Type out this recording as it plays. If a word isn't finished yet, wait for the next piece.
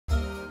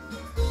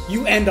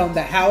You end on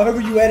that.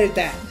 However you edit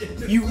that,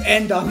 you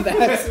end on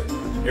that.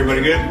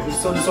 Everybody good? We're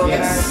so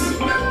disorganized.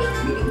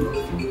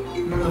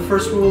 Remember the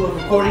first rule of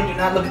recording, do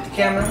not look at the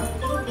camera.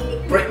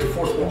 Break the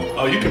fourth wall.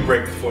 Oh, you can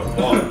break the fourth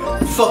wall. Fuck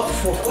the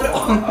fourth wall.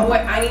 Oh wait,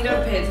 I need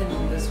to pay attention to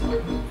this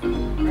one.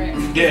 Right.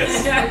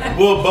 Yes.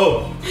 Well,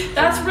 both.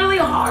 That's really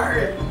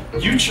hard.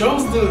 You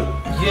chose the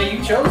Yeah,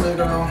 you chose it,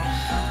 girl.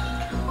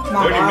 Come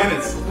on, 30 Bob.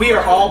 minutes. We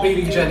are all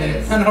beating Jenny.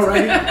 I know,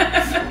 right?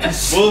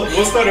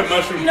 We'll start at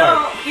Mushroom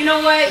Park. You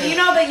know what? You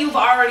know that you've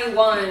already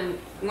won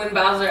when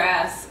Bowser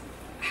asks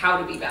how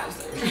to be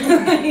Bowser.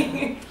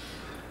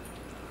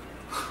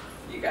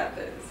 You got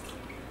this.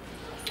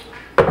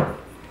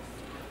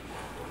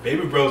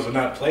 Baby bros are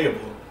not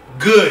playable.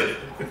 Good.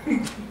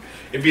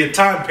 It'd be a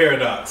time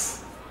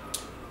paradox.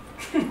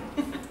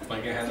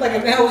 Like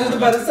I was just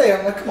about to say,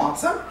 I'm like, come on,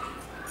 son.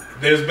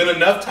 There's been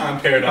enough time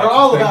paradoxes. We're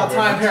all about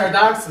time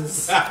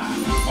paradoxes.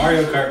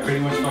 Mario Kart pretty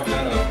much fucked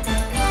that up.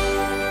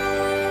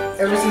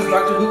 Ever since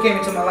Doctor Who came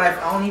into my life,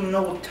 I don't even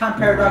know what time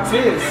paradox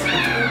is.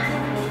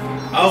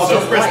 Oh, It's don't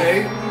just press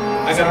life. A.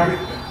 I gotta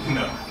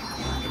No.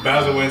 If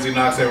Bowser wins, he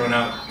knocks everyone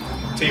out.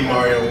 Team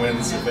Mario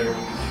wins if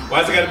everyone.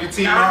 Why's it gotta be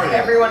Team Knock Mario?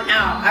 everyone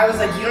out. I was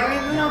like, you don't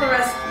even know the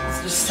rest.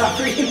 So just stop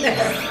reading there.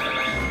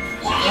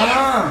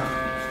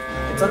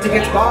 It's up to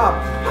get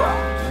Bob.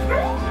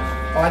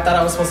 Oh, I thought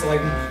I was supposed to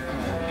like.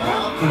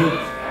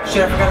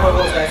 Shit, I forgot about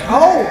those guys.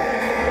 Oh!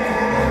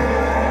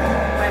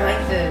 I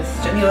like this.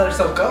 Jenny let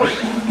herself go.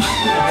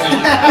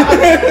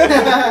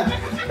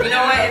 You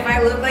know what? If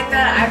I look like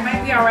that, I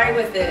might be alright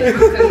with it.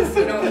 Because,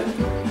 you know.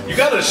 You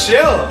got a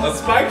shell, a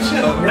spike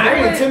shell. You're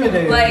very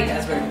intimidating. Like,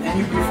 That's very, and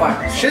you be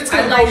fire. Shit's I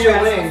gonna like go your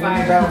Jurassic way when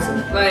Fire. you bounce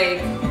it.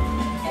 Like,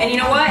 and you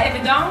know what? If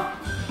it don't,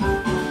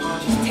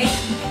 just take it.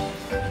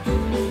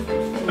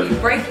 You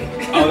break it.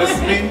 Oh, this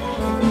is me?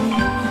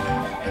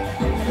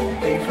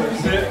 Take it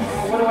first.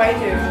 What do I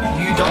do?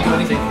 You don't do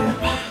anything yet.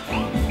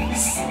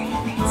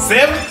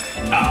 7?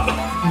 Oh.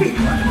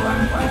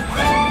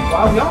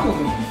 Wow, we all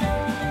moving.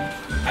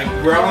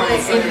 We're all on the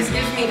It same. just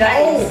gives me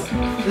dice.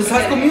 Oh! This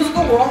High School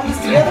Musical, we're all in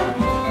this together? 3.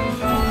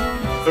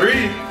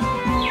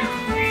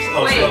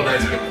 Oh, Wait. slow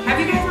dice. Have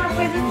you guys not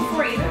played this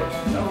before either?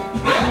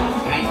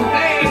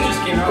 It just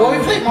came out. Well, we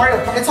played Mario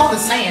Kart. It's all the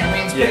same. I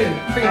mean, it's pretty.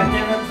 I've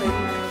never played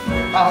Mario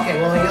Kart. Oh, okay,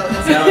 well, it's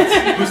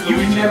Who's You've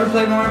Luigi? never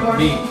played Mario Kart?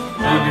 Me. I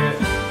do it.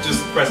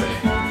 Just press it.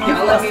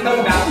 Y'all let me be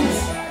Bowser.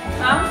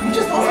 Huh? You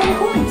just lost all the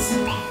points.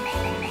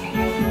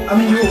 I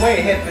mean, you were way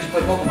ahead because you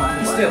played Pokemon,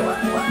 but still.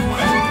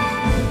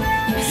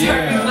 Started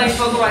Yeah. playing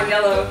Pokemon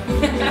Yellow.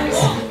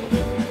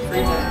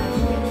 Free time.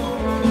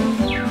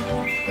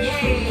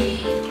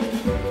 Yay!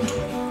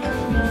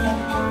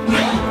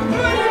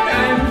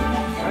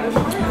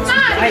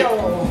 Mario!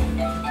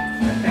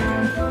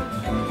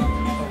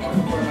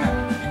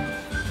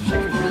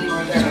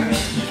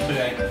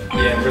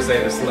 Yeah, press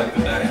A to select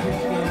the die. And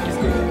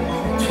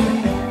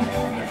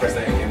then press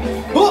A again.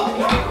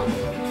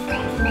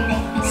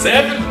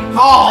 7?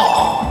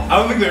 Oh! I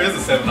don't think there is a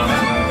 7 on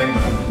that. I think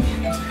about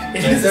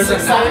it. There's a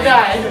 9.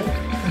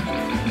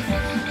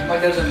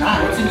 Like, there's a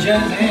 9. What's in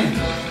Jen's hand?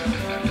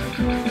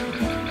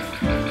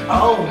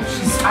 Oh,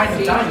 she's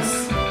hiding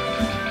dice.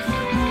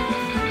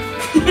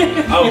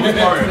 Oh, who's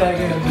Mario?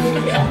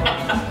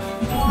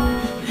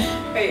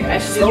 Wait, I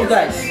should Slow do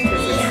dice. this.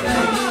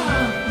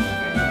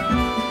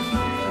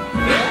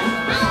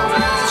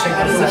 Check Oh,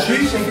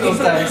 check those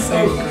dice.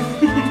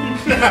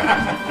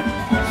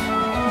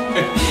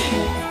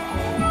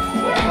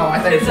 Oh, I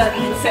thought It's the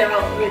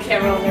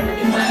camera will never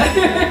do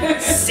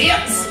that.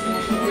 Six!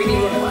 We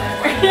need one more.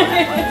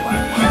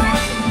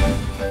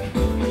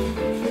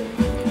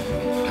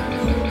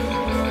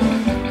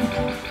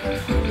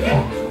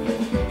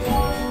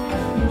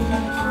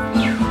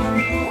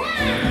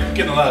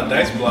 Getting a lot of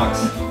dice blocks.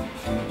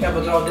 Yeah,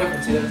 but they're all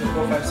different. See, there's a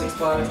 4, 5, 6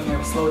 blocks, and we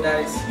have slow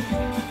dice.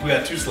 We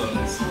got 2 slow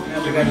dice.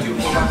 And we got 2,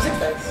 4, 5, 6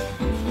 dice.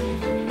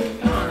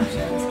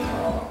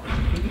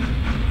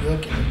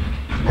 Look at it.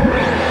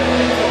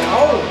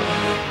 Oh!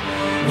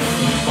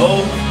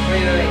 Oh,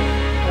 Wait.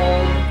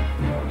 Hold.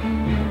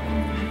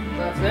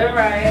 Left and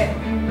right.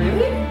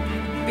 Really?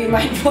 Be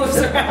mindful of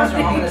How's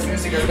your ominous surroundings.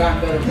 music has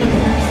gotten better?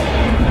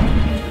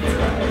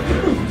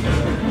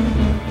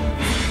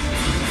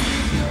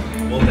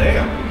 well,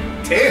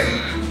 damn. 10.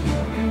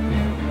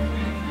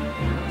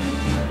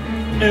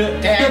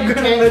 Damn, I'm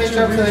gonna let you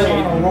play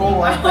on a roll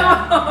like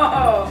that.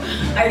 Oh,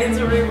 I get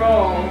to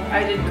re-roll.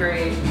 I did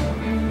great.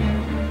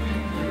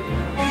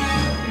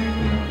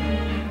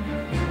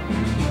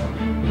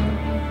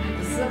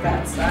 This is a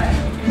bad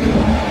style.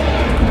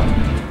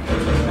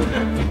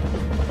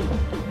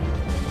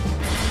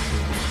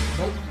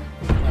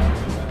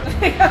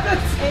 I got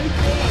the same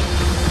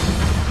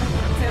thing.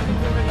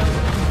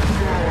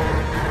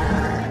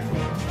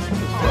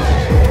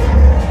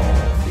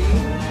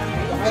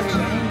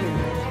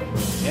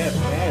 Yeah,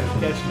 man,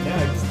 catching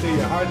now. You steal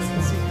your hearts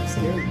and see you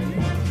scared me.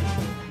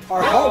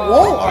 Our heart?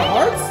 Whoa, our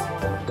hearts?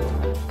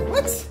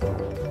 What? This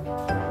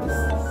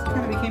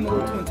kind of became a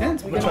little too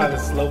intense. We'll try the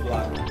slow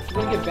block. We're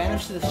gonna get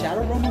banished to the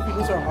Shadow Realm if we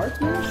lose our hearts,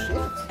 man? Shit.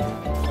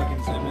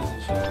 Fucking same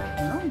message.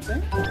 No, I'm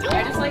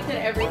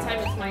that every time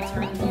it's my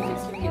turn, the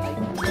music's gonna get like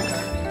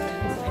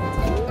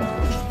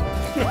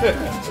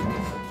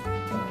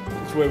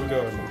Which way we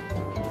going?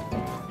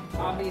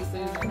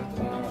 obviously.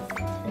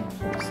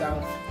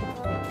 South.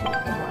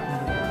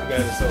 You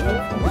guys are so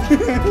helpful.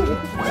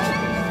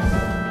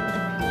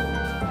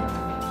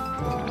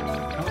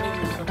 How many of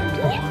your fucking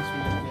response we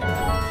gonna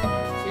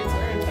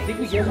get? I think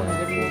we get one at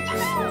every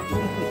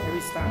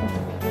stop.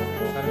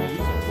 How do we use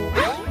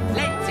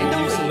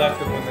it? You select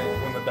them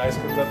when the dice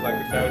comes up, like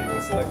now you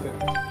can select it.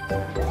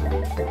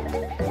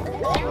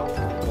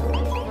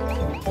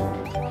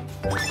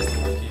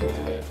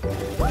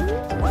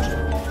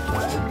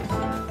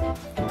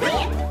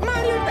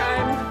 Mario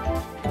time.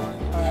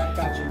 Alright,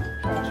 got you.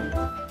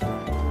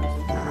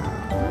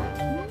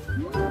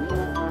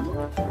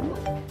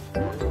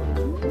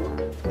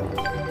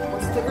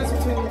 What's the difference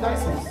between the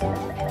dices?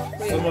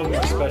 Some of them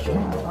are special.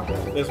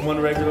 There's one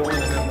regular one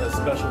and then the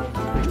special one.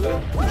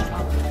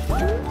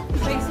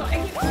 Wait, so I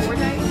get 4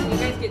 dice and you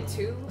guys get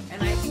 2,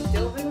 and I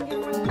still didn't get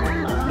more than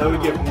 1? No, we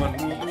get one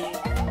each.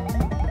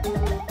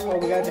 Oh,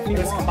 we gotta defeat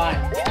this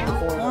combined.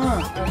 Four of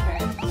them. Okay.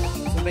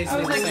 So I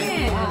basically was the like,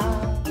 same. man.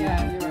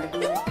 Yeah, you're right.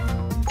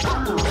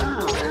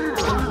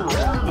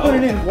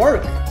 Putting in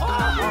work.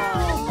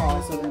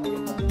 Oh, so then we get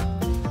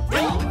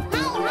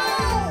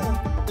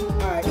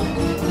Alright.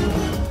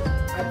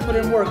 I put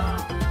in work.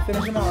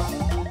 Finish him off. You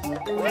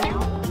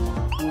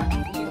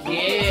can't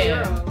get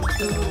 0,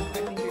 so I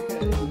think you're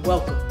good.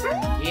 Welcome.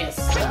 Yes.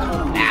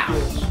 Now.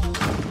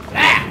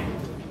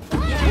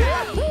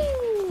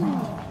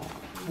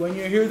 When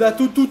you hear that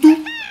toot toot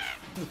toot,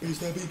 It's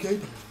that big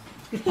gate.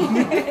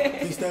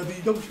 It's that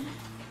big gate.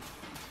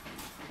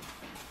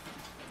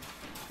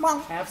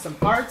 have some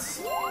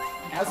hearts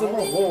as a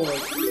reward.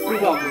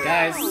 You're welcome,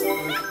 guys.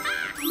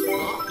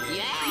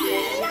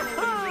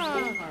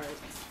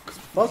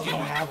 Fuck you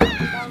have one.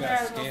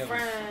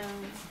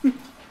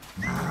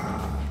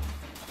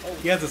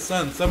 He has a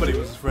son. Somebody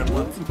was his friend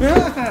once.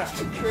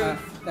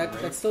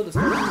 That's still the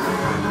story.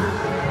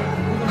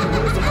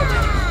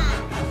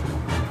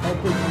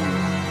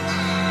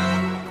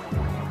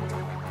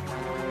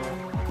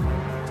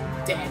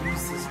 Damn,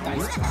 use this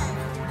dice.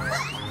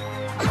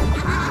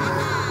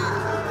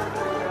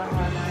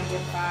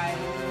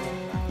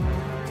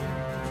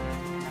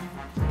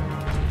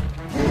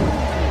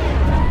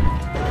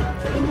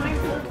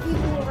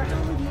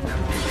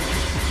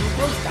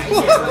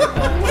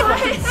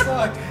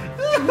 What?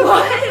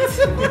 What?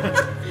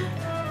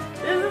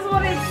 This is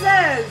what it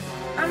says.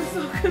 I'm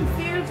so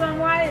confused on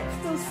why it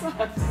still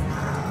sucks.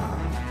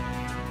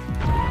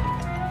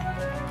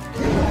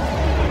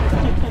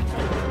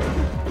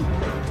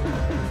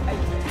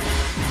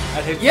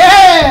 I'd hate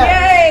Yeah!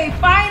 Yay!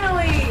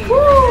 Finally!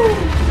 Woo!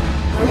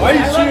 Why are you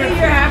I love cheering? that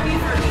you're happy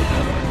for me.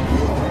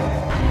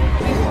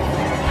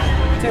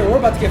 Terry, we're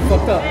about to get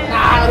fucked up.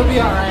 Nah, it'll be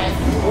alright.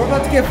 We're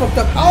about to get fucked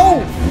up.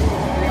 Oh!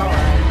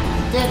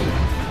 Daddy.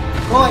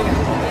 Going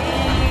out.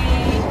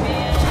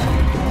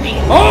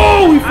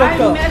 Oh, we fucked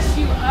I up. messed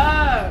you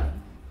up.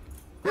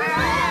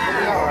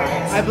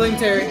 I blame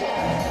Terry.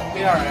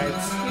 Be alright.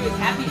 He was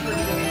happy for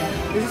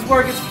me. This is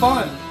where it gets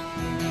fun.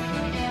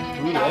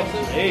 Ooh,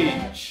 that's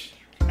age.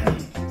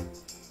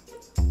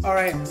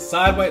 Alright,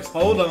 Sideways.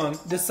 Hold on.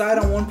 decide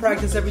on one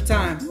practice every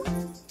time.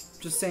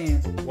 Just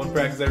saying. One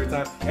practice every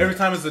time. Every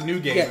time it's a new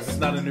game. Yes. If it's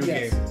not a new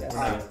Yes. game, Yes. we're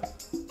not. Run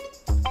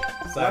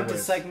the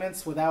Sideways.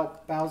 segments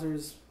without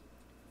Bowser's.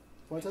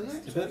 What is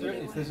it?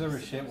 If there's ever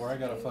shit where I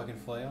got a fucking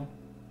flail,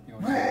 you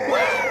want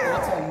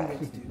That's all you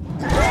guys do.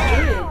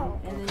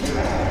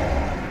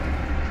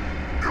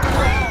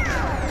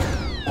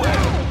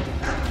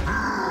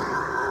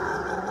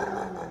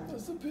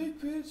 That's a big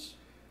bitch.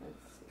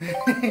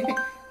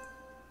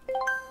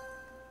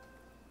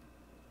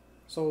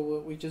 So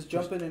we just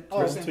jump in and.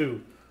 There's okay.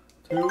 two.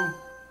 Two.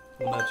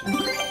 Well, not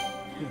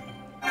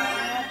you.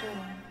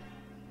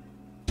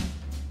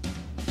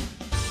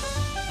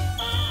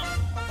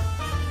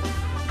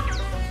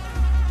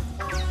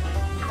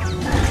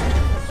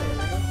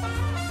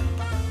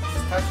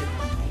 Just touch it.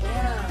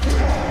 Yeah.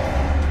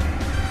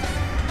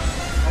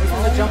 Always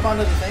want to jump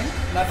onto the thing?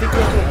 And I think we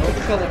have to pick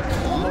a color.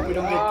 Hope we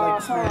don't get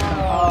like smeared.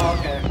 Oh,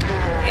 okay.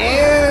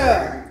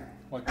 Yeah!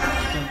 What? It's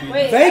gonna be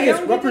Wait, Vegas, I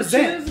don't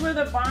represent. Get to choose where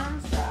the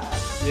bombs drop.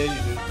 Yeah, you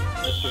do.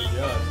 That's your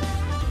job.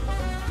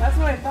 That's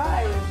what I thought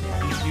I was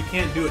doing. You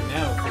can't do it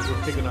now because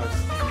we're picking our.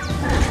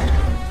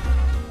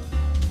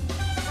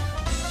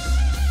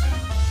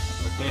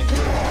 Okay.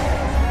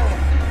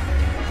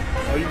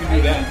 Oh, you can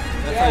do that.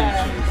 That's how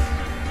you choose.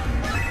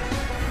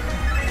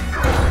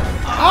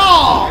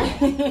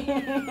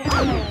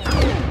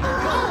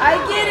 I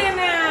get it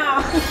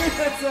now.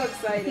 That's so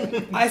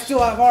exciting. I still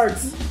have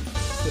hearts.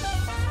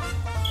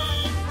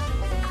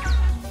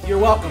 You're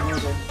welcome,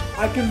 Herbert.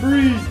 I can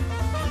breathe.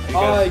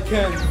 I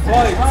can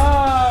fight.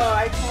 Oh,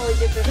 I totally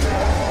get this. Now.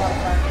 That's a lot of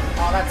fun.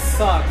 Oh, that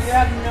sucks. You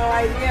have no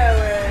idea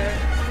where.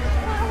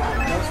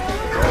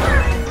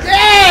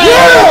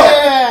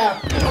 Yeah!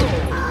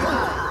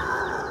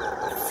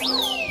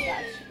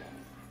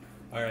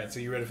 All right, so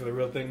you ready Ready for the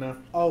real thing now?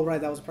 Oh, right,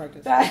 that was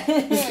practice.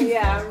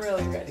 Yeah, I'm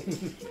really ready.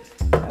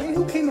 Hey,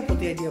 who came up with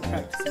the idea of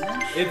practice,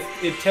 man?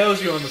 It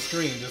tells you on the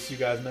screen, just so you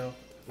guys know.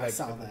 I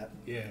saw that.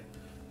 Yeah.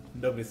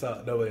 Nobody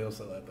else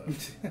saw that though.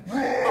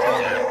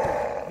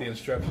 The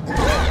instructions.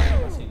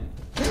 I've seen it.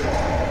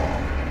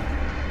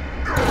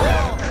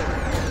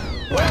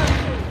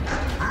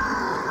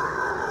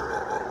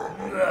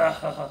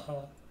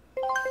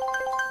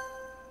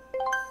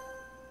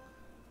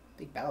 I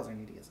think Bowser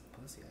need to get some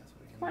pussy. That's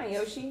what he Come on,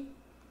 Yoshi.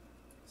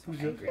 So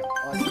angry.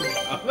 Oh, that's good.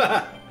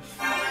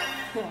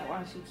 Why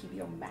don't you keep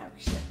your mouth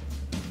shut?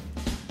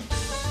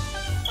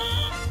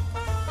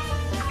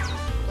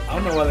 I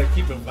don't know why they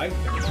keep inviting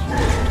him.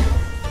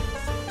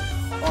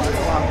 Oh, that's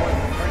a lot more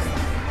than the first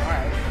time.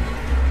 Alright.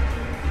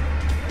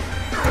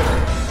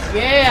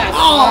 Yeah!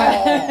 Oh!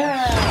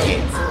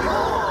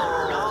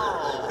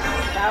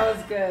 That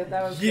was good.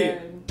 That was Yeah.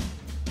 good.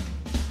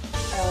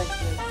 I like this.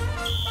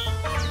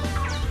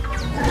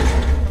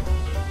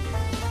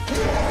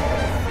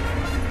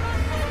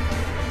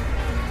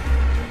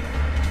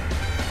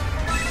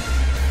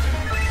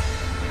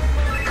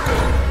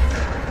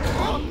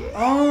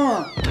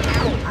 Oh!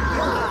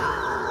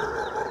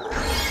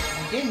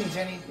 You gave me,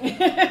 Jenny.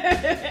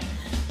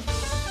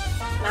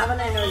 Now that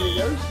I know you're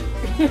Yoshi.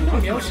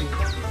 I'm Yoshi.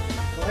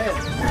 Go ahead.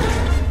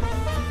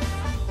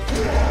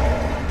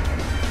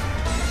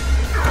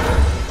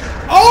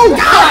 Oh,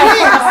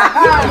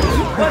 God!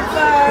 What's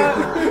up?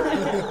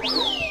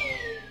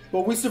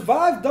 But we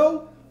survived,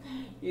 though.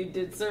 You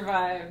did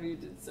survive. You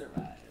did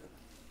survive.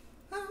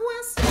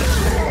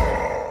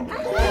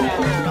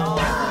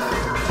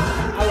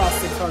 I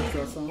lost 6 hearts,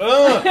 though, so.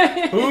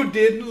 Who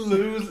didn't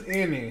lose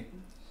any?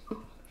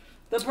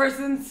 The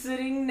person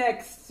sitting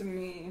next to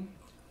me.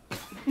 I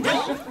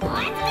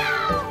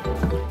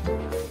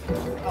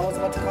was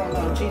about to call him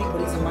out cheating,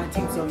 but he's in my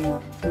team, so you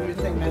know, do your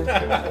thing, man.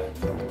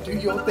 Do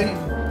your thing.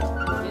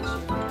 Get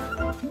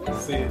you.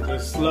 See, they're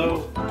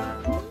slow.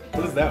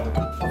 What is that one? A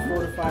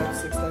 4 to 5,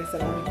 6 dice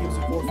that only gives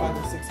you 4, 5,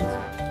 and 6s.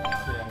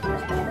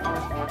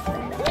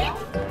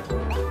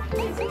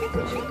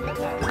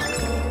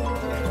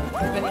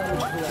 Depending on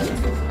which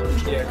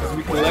collect. Yeah, because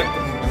we collect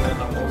them and then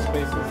on those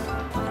spaces.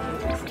 And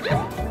then we can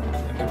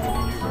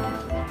use them.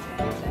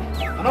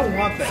 I don't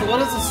want that. So what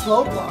does the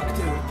slow block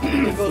do?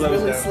 It goes Slows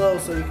really down. slow,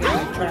 so you can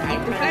like try and...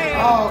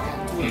 Oh,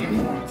 okay. 2 or 3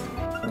 points.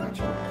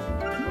 Gotcha.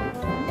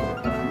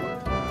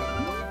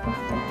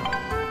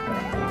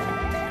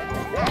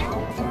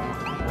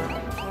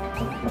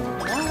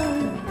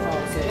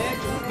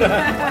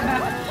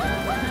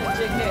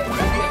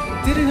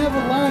 Didn't have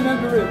a line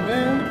under it,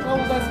 man. How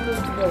was I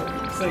supposed to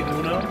know? Say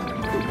Uno.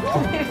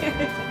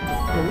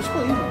 Yeah, we should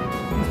play Uno.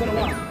 It's been a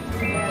while.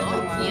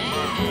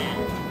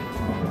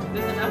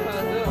 There's enough of us.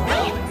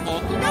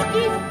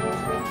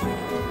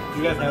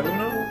 You guys have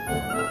Uno?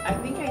 I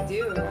think I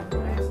do. I have to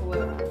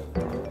look.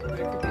 But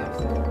it could be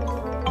upstairs.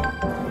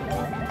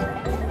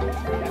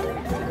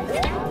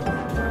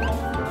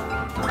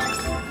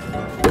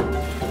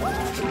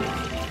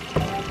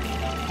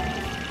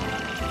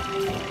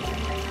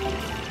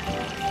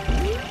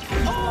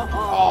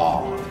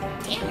 Oh,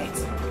 damn it.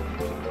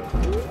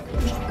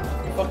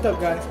 Fucked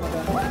up, guys. My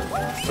bad.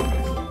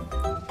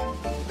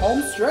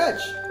 Home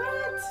stretch.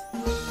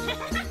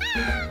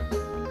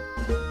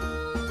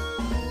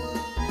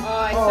 Oh, I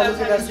Oh, stopped look at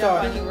trying that to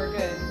star. jump on you. We're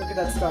good. Look at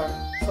that star.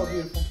 So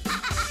beautiful.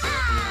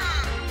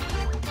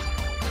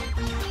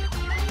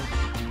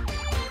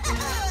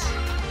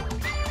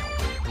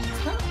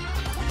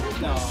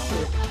 No.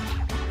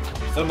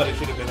 Somebody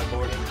should have been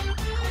aborted.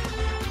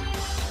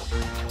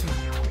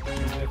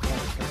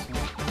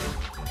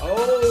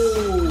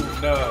 Oh,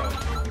 no.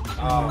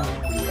 Oh.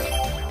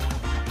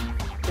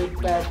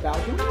 Big bad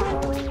Belgium.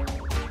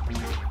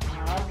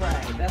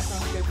 Alright, that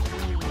sounds good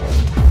for me.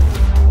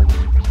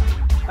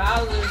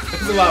 Bowser's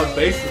There's a lot of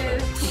bass in there.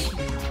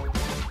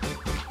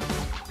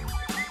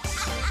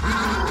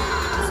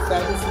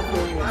 Fabulous and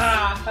Furious.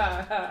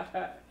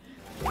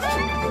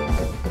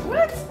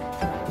 What?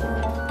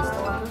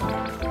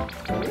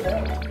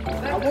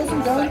 I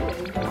wasn't done.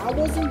 I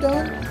wasn't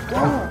done.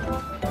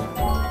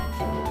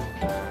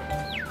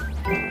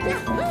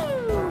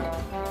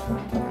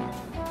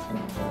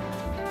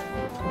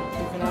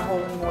 You cannot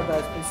hold any more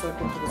dice. Please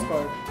circle to this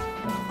card.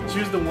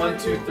 Choose the 1,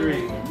 2,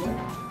 3.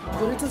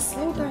 But it's a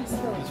slow dice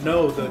though.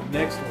 No, the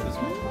next one is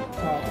Fuck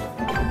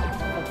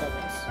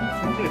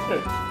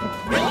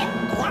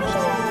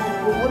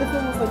But what if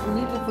it was like we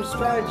need it for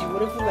strategy?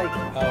 What if it like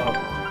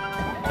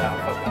Nah,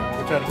 fuck that.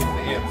 We're trying to get to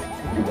the end.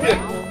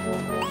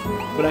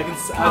 But I can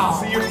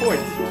see your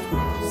points.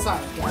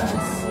 sorry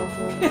guys.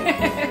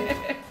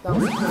 That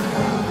was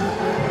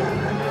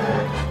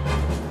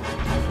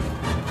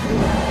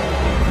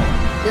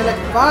You're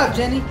like 5,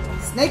 Jenny.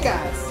 Snake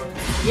eyes.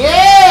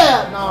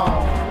 Yeah!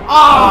 No.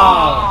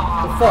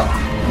 The fuck?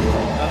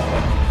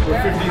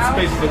 We're 15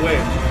 spaces away.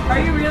 Are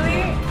you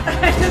really?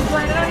 I just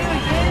landed on you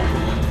again?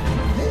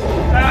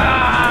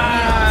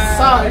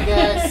 Sorry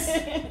guys.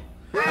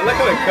 I like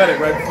how they cut it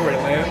right before it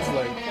lands.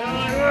 Like,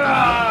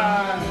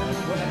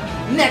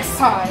 Next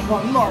time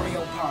on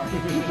Mario Party.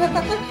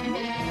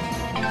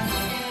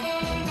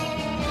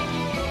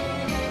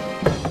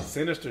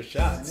 Sinister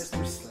shots.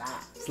 Mr.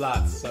 Slot.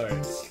 Slots, sorry.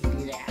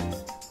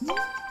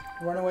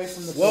 Run away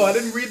from the. Whoa, I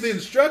didn't read the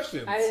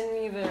instructions. I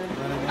didn't either.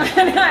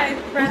 I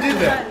pressed did the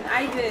that? button.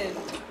 I did.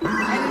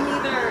 I didn't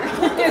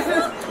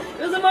either.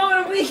 It was a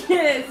moment of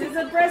weakness. It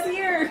said press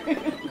here.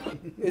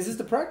 Is this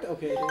the practice?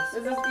 Okay, it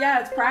is. Yeah,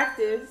 it's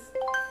practice.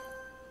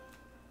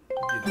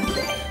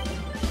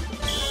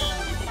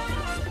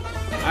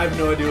 I have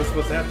no idea what's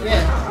supposed to happen.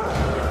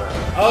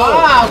 Yeah.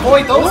 Oh!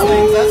 Avoid those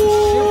things. That's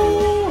what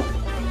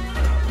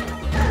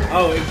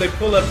Oh, if they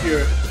pull up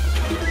your...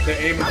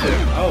 They're aiming to...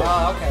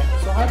 Oh. okay.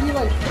 So how do you,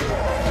 like,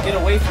 get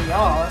away from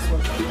y'all? That's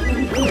what...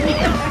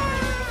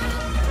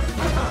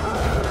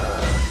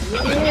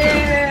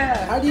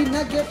 Yeah. How do you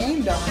not get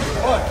aimed on?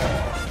 What?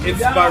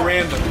 It's by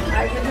random.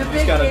 I can You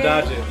just gotta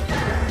dodge it.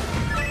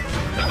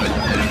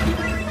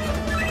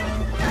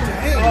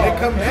 Dang, they're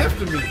coming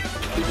after me.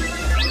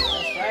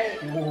 That's right.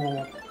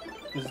 Whoa.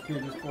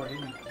 Disappeared just before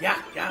hitting me.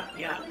 Yeah.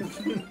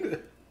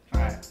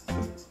 Alright.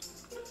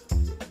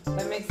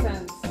 That makes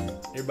sense.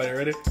 Everybody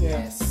ready?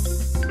 Yes.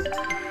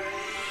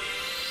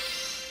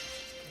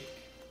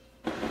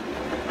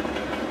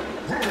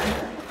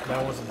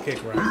 That was some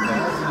cake round.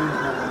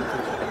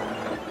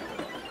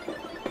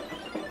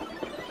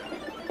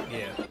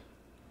 Yeah.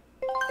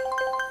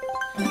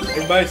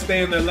 Everybody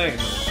stay in their lane.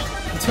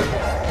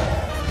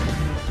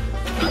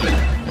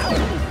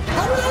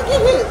 How did I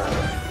get hit?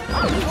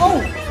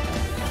 Oh!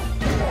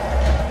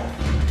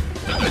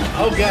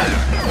 Oh god.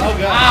 Oh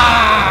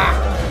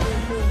god.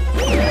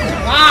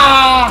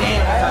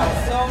 Damn, I have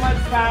so much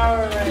power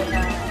right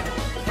now.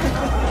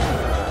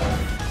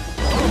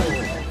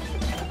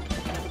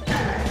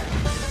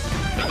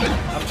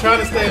 I'm trying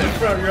to stay in the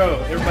front row.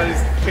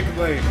 Everybody's picking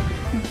lane.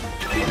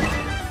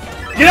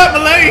 Get out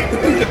my lane!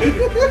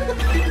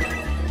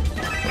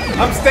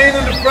 I'm staying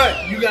in the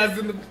front. You guys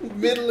in the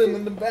middle and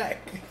in the back.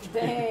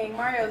 Dang,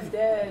 Mario's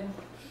dead.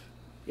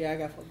 Yeah, I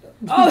got fucked up.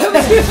 Oh, that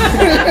was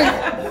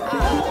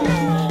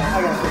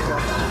I got fucked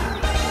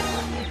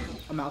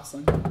up. I'm out,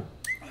 son.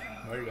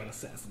 Mario got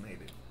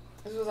assassinated.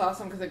 This was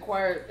awesome because it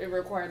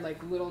required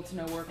like little to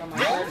no work on my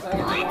part, so I get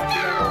to watch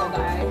you guys all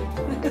die.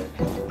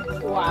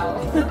 Wow.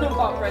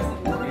 While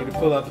pressing You need to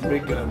pull out the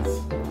big guns.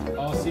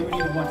 Oh, see, we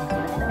need a 1 to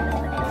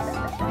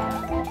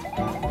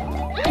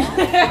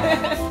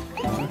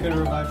 3. We could have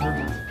revived her.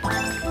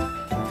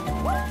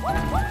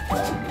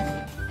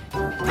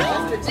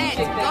 That's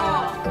strategic thing.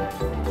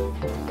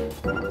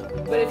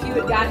 But if you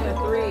had gotten a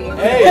 3, it would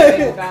Hey! have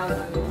been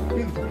balanced.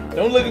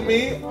 Don't look at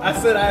me. I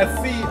said I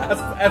see.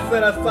 I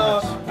said I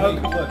saw. Hey,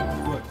 look.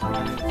 I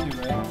did it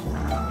too, right?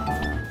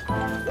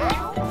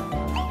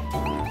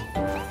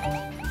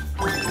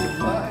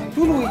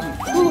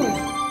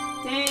 Luigi.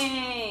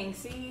 Dang,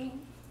 see?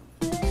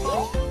 It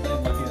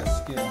might be that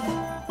skill.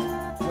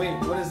 Wait,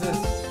 what is this?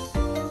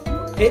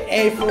 Hit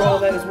A for all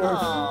that is worth.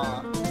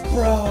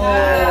 Bro.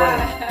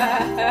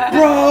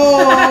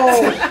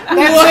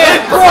 That's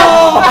it, bro.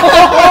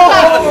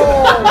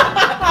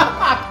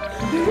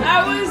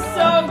 That was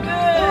so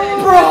good!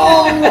 Bro.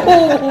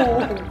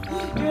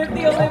 You're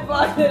the only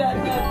block that had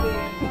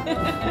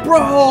nothing.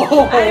 Bro.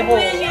 I'm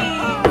winning!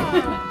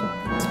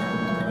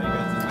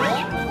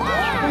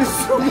 This is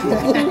some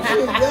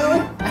bullshit, yo.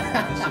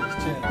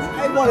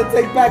 I want to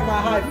take back my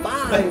high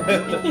five.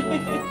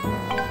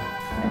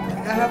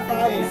 My high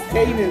five is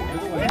tainted. You're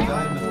the one who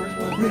died in the first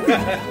one.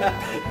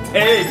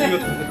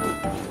 Dang.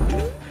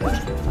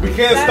 We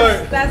can't start.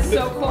 That's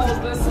so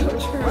cold, but so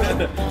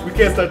true. We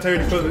can't start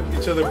tearing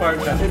each other apart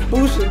now. It's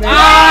bullshit, man.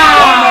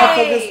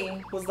 Hey!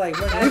 That motherfucker was like,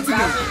 That's running into me.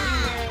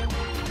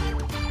 Bowser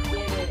Jr.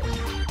 Get it.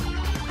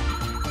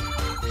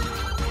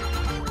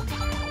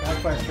 Back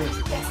by first.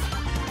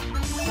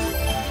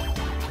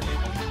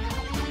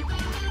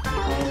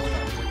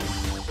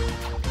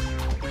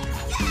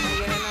 You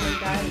get another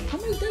die. How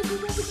many days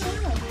have I been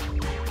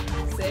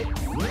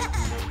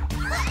 6.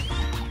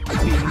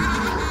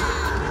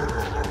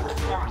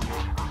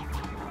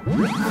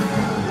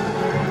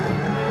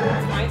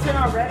 It's my turn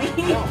already?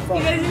 fuck.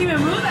 You guys didn't even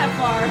move that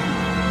far.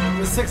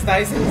 The 6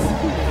 dices.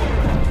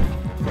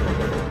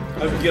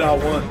 I can get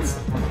out once.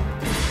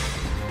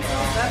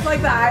 That's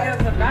like the eye of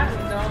the bat.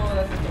 No,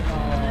 that's what they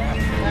call it.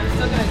 I'm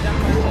still gonna jump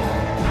on you.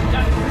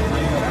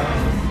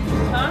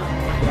 Huh?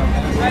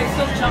 I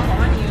still jump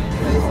on you.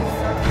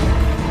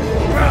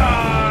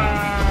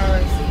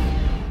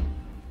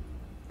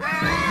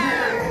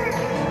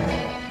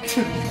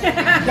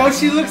 Yo,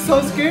 she looks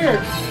so scared.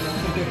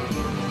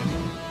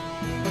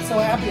 But so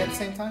happy at the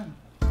same time.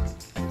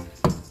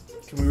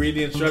 Can we read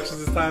the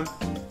instructions this time?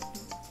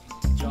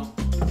 Jump.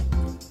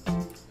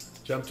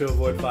 Jump to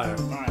avoid fire.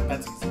 Alright,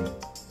 that's easy.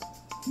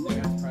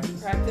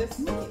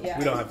 Practice? Yeah.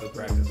 We don't have to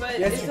practice. But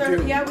Yes, it's you our,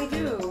 do. yeah, we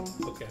do.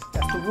 Okay.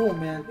 That's the rule,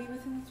 man. Be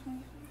within the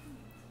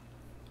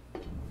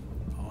 24.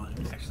 Oh,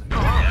 actually.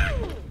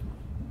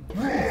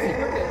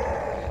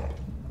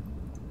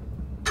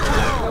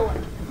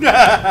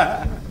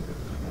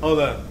 Hold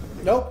on.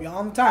 Nope, you're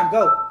on the time.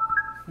 Go.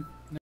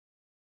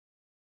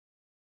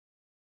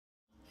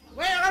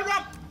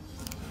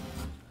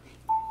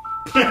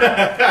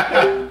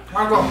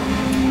 Marco.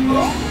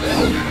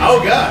 Oh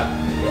god.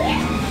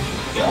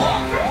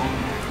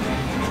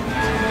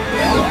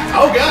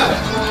 Oh god.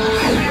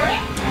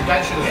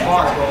 That shit is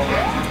hard, bro.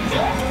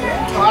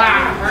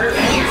 Ah, hurt.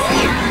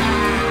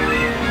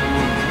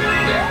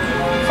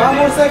 5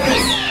 more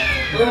seconds.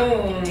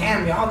 Boom.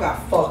 Damn, y'all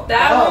got fucked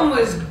That up. one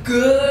was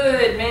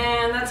good,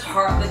 man. That's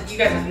hard. Like, you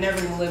guys are never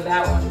gonna live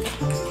that one.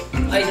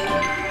 Like,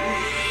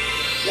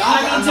 Y'all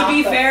I mean, got to knocked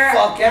be the fair-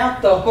 fuck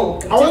out though.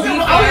 to be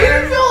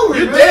fair,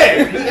 You're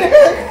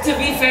dead. to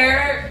be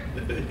fair,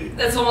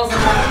 that's almost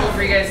impossible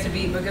for you guys to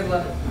beat. But good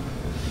luck.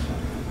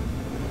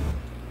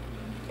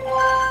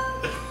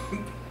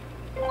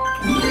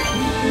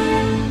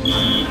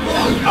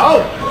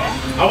 Oh,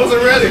 I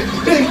wasn't ready.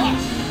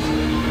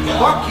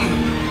 Fuck you.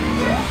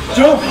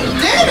 Jump.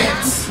 Damn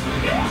it!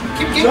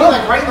 Keep getting Jump.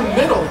 like right in the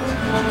middle.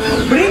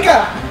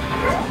 Brinca.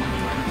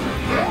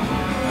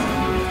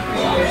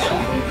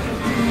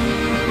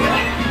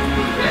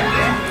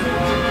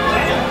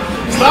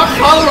 Stop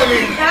following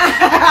me.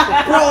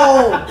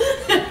 Bro.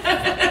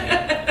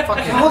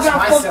 Fucking Y'all got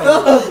my fucked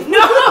cell. up. No,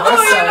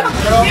 Myself,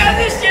 girl. you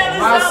understand the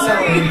Myself,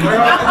 celery.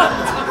 girl.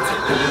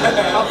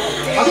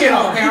 I'll get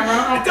on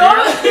camera.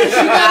 Don't.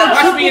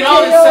 Watch me in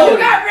all this You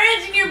celery. got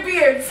ranch in your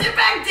beard. Sit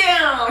back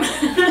down.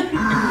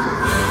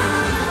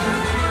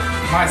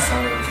 My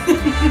celery.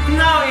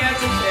 No, you have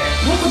to share.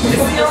 It's the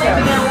only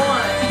thing I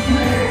want.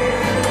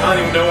 I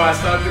don't even know why I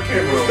started the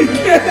camera over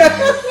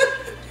there.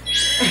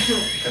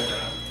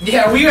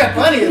 Yeah, we had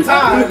plenty of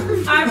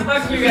time. I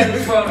fucked you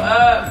guys' phone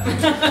up.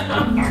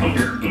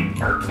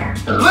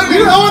 Look,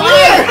 you over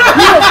there. You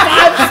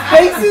have 5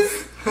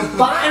 spaces?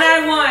 And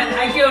I won.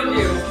 I killed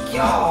you.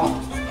 Y'all.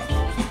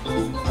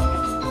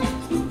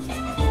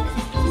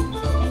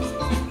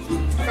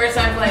 First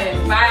time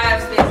playing.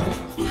 5 spaces.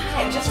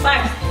 5, just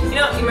 5. You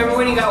know, you remember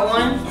when you got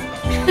 1?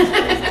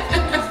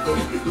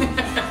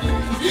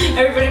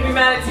 Everybody be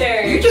mad at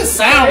Terry. You just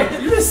sound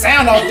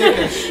all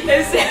dickish.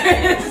 It's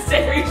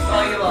Terry's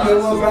fault you lost.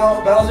 Good one,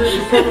 Bowser.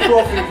 You're perfect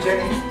roll for you,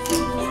 Jenny.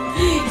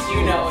 You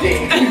know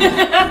it.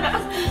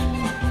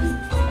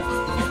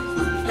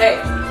 Hey,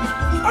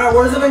 Alright,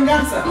 where's the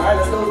venganza? Alright,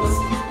 let's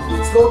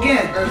go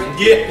again, Irving.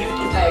 Yeah.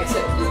 I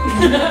accept.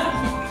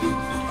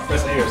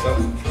 Press A or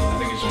something. I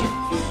think it should.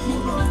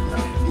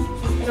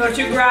 No,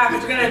 too graph.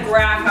 It's gonna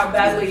graph how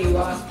badly you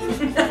lost.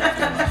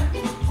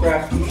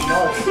 Graph each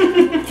nuts.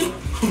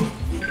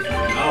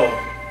 Oh.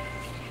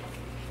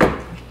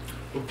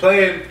 We're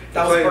playing.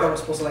 That was the part I was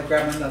supposed to like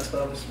grab my nuts,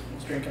 but I was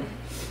drinking.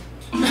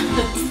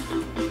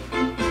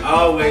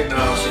 Oh wait, no.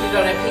 Should have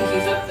done it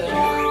pinkies up then.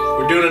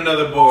 We're doing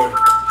another board.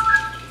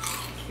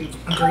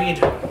 Agreed.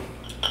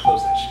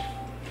 Close that shit.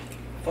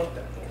 Fuck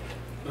that boy.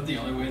 That's the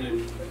only way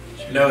to.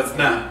 No, it's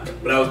not.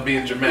 But I was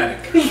being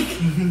dramatic.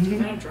 I'm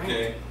gonna drink.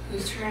 Okay.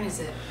 Whose turn is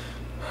it?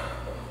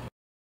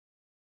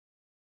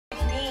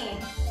 Me.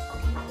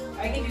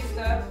 I can do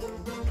stuff.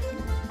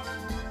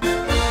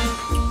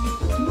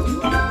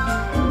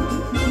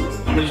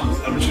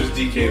 I'm gonna choose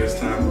DK this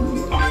time.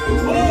 Where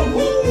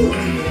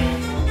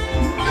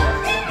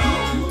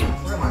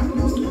am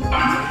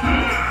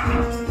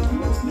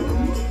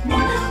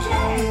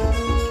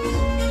I?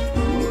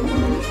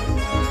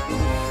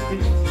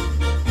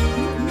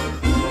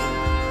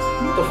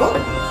 What the fuck?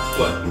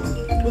 What? Who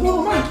the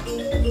hell am I?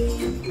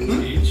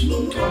 Each. A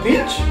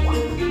bitch?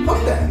 Fuck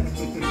that.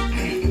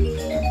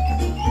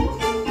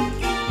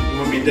 You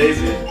wanna be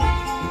Daisy? I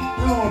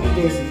don't want to be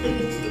Daisy.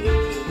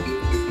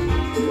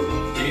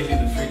 Daisy,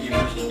 the freaky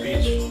version of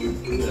Peach.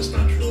 That's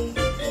not true.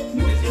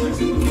 Daisy likes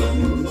it with fun.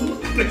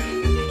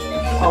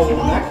 Oh,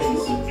 well, in that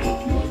case.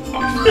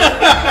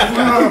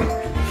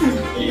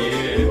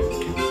 Yeah.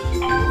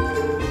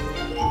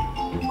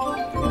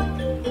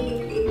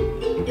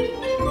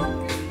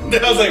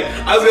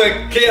 I was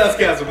like Chaos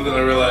Castle, but then I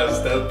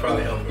realized that would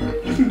probably help her.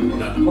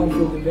 No. Home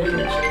field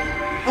advantage.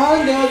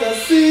 Under the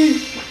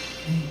sea.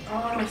 Oh,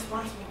 I'm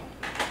responsible.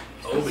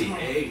 Oh,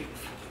 behave.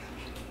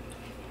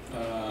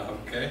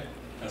 Okay.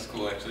 That's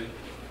cool, actually.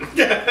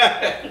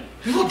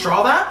 You will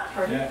draw that?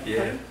 Yeah.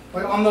 Yeah.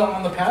 Like on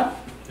the pad?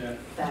 Yeah.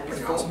 That is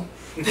Pretty cool. awesome.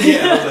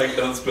 Yeah, I was like,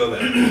 don't spill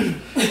that.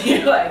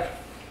 You're like,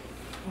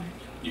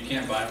 You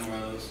can't buy more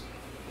of those.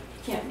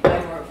 can't buy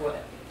more of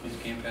what? These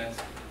Game Pass.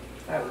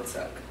 That would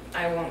suck.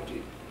 I won't do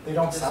They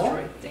don't sell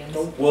destroy them? things.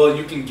 Nope. Well,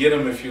 you can get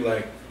them if you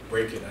like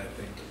break it, I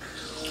think.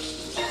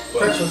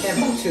 Pretzel can't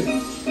buy 2. We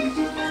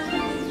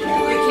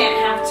can't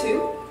have 2?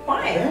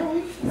 Why?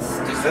 Apparently.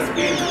 Because that's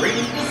being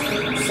great.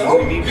 So?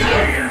 We need to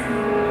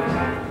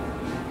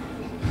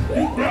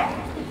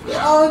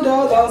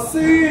Under the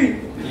sea.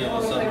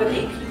 Yellow Play with Submarine.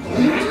 8 people.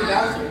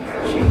 2,000. It's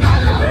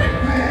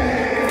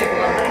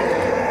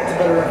a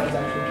better reference,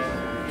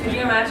 actually. Could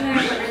you imagine if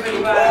everybody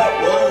bought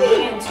 1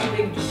 million 2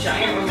 big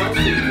giant remotes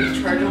that you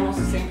could charge almost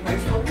the same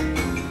price for?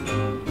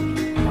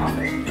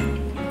 Profit.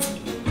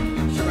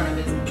 Should run a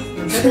business.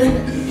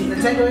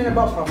 Nintendo ain't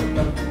about profit,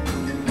 though.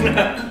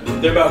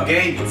 They're about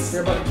games.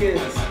 They're about the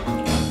kids.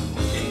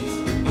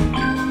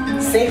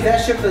 Games. Save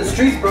that shit for the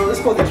streets, bro. Let's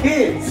go the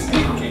kids.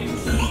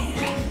 Games.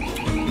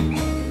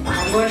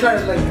 I'm gonna try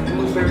to like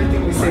move loop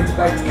everything we say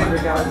back to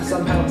Kendrick album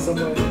somehow,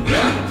 somewhere.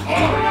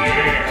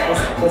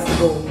 That's the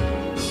goal.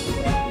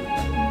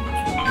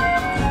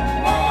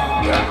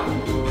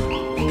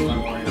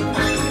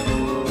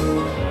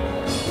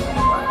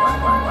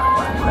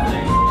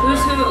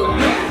 Who's who?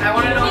 I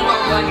want to know who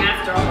I'm going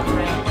after all the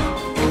time.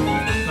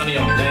 None of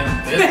y'all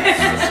damn business.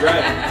 That's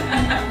right.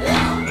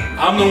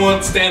 I'm the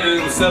one standing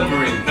in the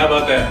submarine. How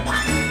about that?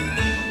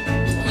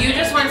 You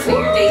just went to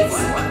your dates.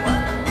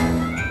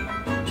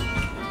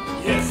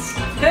 Yes.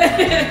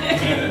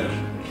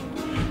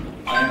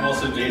 I'm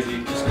also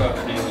Jay-Z. Just go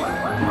after Jay-Z.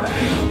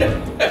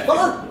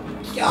 Fuck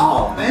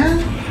y'all, man.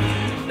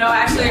 No,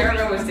 actually,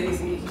 Irma was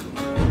Daisy.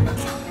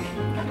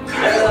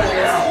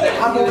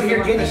 I'm over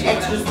here getting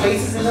extra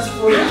spaces in this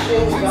for your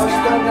shit. Y'all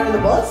just throwing under the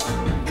bus?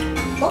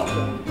 Fuck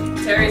them.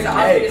 Terry's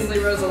obviously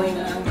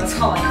Rosalina. That's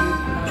all I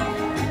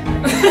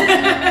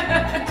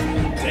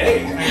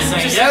Hey. I ain't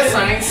saying yes, I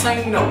ain't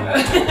saying no.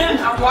 need.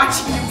 I'm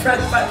watching you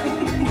press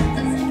buttons.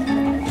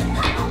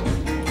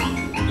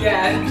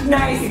 Yeah,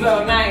 nice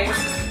though, nice.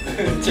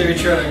 Terry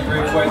Trotter,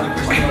 very quietly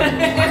pushing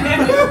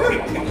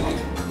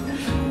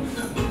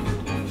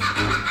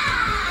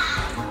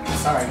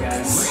Sorry,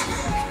 guys.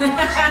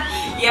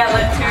 Yeah,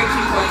 let Terry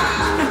keep going.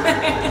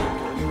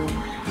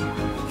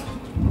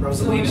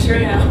 Rosalina. Sure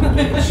now.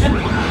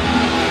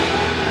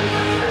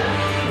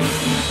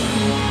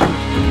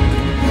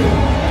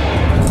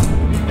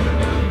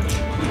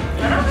 I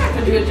don't have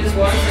to do it just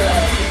once.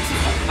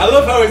 I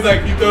love how he's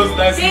like, he throws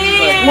that scene, he's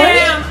like,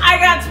 Damn, I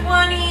got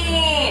 20.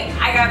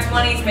 I got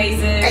 20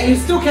 spaces. And you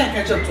still can't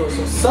catch up to us,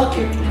 so suck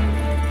it.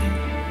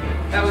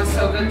 That was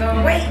so good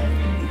though. Wait,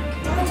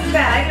 don't do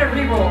that. I get a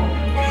reroll.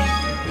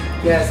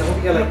 Yes, I hope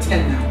you got like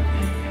 10 now.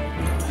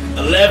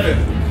 11.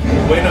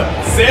 Wait, no.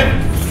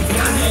 7.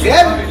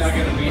 7? Not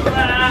gonna beat.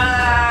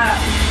 Ah,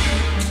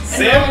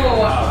 7.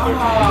 no.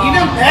 Oh,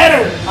 Even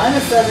better!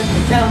 Minus 7, it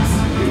counts.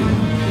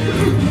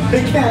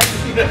 It counts.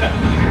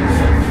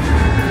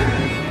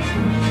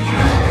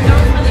 That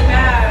was really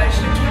bad. I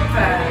should have kept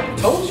that.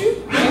 Told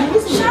you?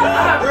 Shut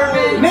up,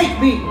 Urban. Make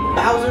me,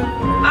 Bowser.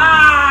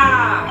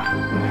 Ah!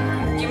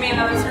 Give me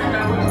another turn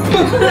now.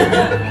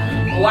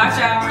 Watch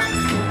out.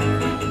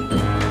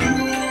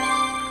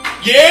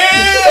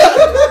 Yeah!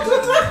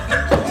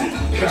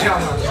 Good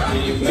job,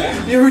 man.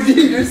 You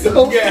redeemed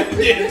yourself. Yeah.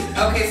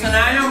 Okay, so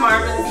now I know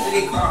Marvin's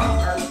Diddy Kong,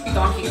 or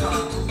Donkey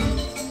Kong.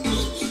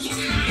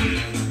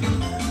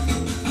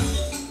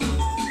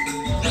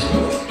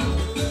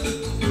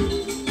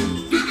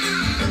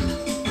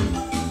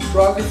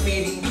 Rock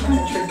graffiti trying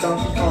to trick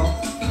Donkey Kong.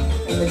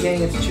 And the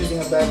gang is choosing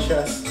a bad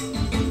chess.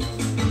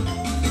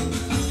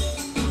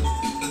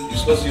 You're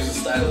supposed to use a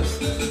stylus.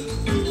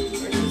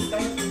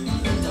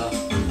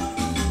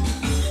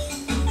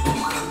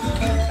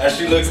 As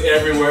she looks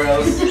everywhere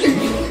else.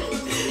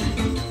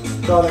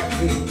 Draw that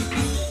graffiti.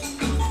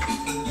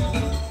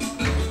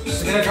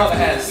 She's gonna draw the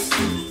S.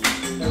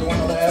 Everyone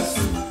know the S?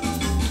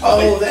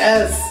 Oh, the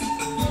S.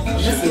 I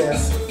missed the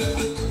S.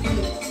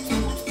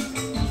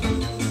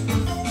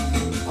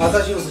 Oh, I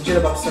thought she was legit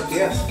about to start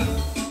the S.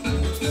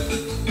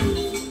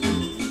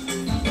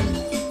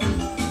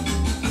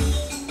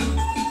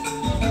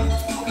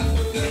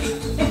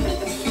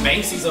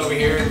 Banksy's over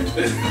here.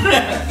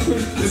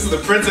 This is the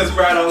Princess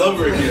Bride all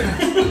over again.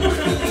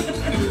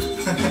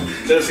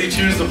 Does he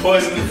choose the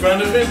poison in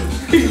front of him?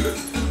 You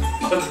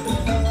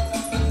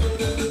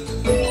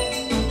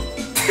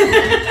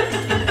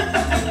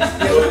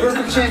have a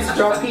perfect chance to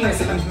draw a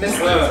penis and you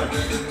missed it.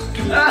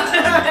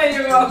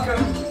 You're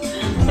welcome.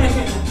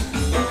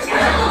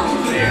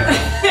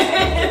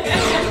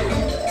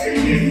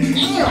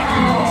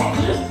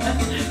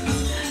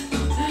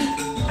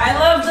 I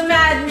love the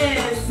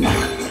madness.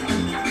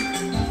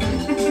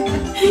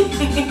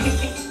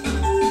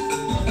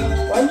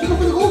 Why didn't you go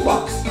for the gold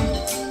box?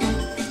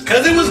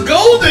 Because it was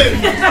golden!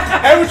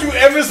 Haven't you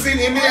ever seen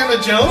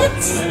Indiana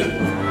Jones?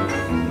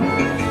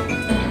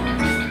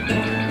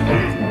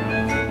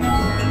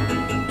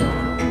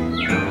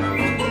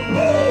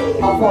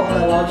 I'll follow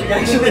that logic,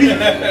 actually.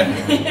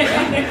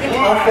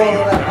 I'll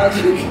follow that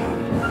logic.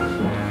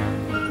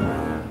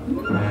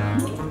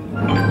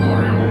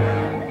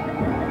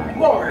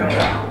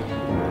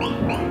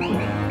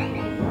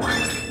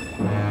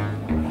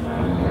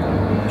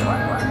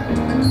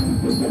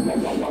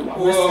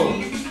 Whoa.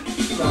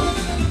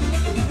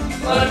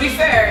 Well, to be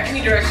fair,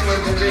 any direction would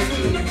have been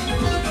risky.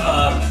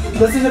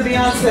 Listen to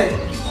Beyonce.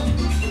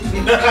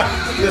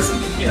 Listen,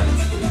 yeah.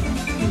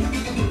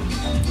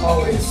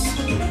 Always.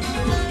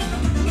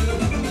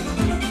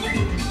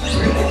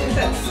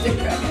 That stick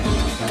back in.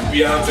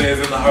 Beyonce is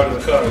in the heart of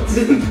the cards.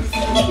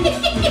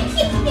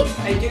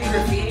 I do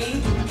graffiti.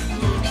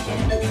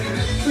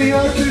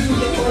 Beyonce's in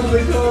the heart of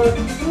the card.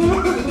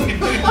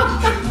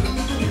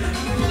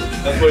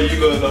 That's why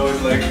Hugo is always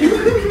like.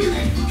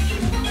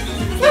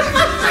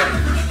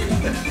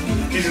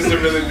 He's just a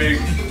really big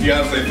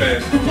Beyonce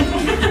fan.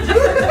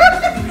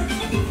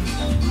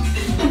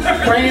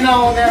 Praying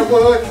on that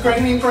wood,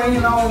 praying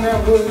on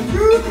that wood.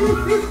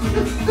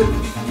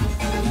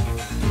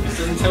 This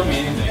doesn't tell me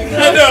anything.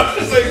 I know.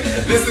 It's like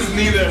this is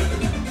neither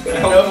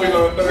I know we're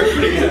going third.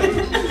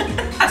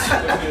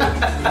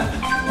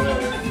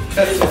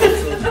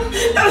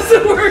 That was the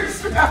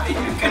worst route you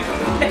could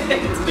have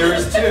picked. There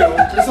was two.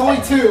 There's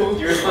only two.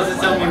 You were supposed to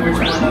tell me which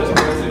one I was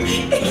going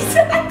to.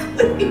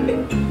 Exactly.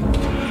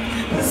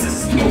 This is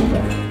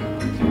stupid.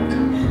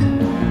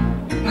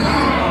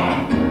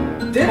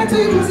 Didn't I tell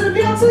you it wasn't a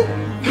Beyonce?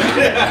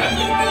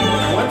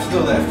 I went to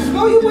the left.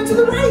 No, you went to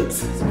the right.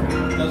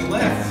 I was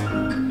left.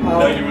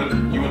 No, you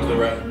went to the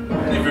right.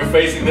 If you're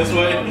facing this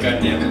way,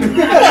 god damn it.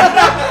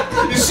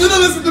 You should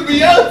have listened to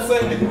Beyonce.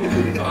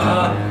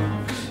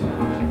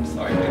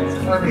 Sorry,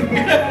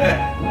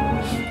 Beyonce.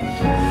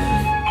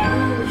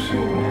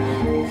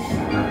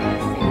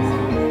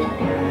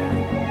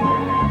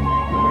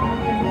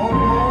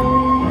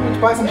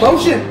 Buy some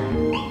lotion.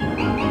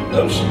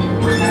 Lotion.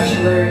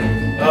 Actually.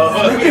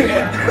 Oh,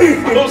 yeah.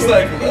 I was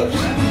like, lotion.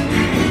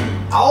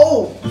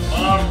 Oh!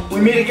 We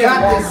meet again.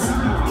 Got Long. this.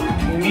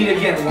 We meet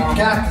again. Long.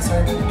 Got this,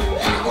 sir.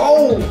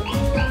 Oh!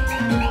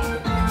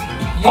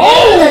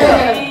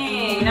 Oh!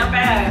 Hey, not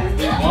bad.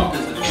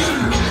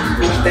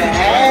 With the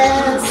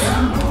ass.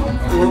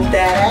 With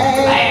that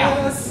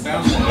ass.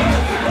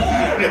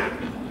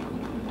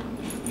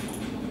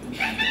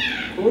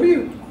 Who are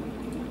you?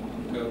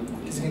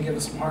 He's gonna give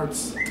us some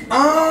hearts.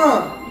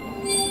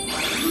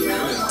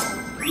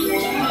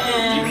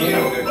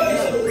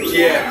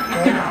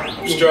 Yeah.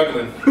 I'm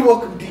struggling.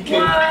 Welcome, DK.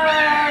 What?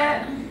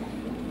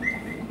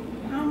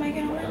 How am I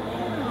gonna win?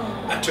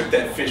 I took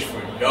that fish for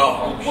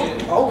y'all.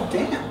 Oh,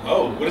 damn.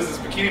 Oh, what is this,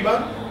 bikini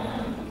bottom?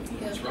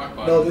 It's rock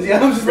bottom. No, this,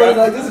 I'm just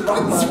like, this is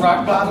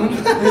rock bottom.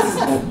 This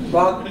is rock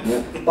bottom.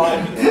 This is rock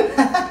bottom.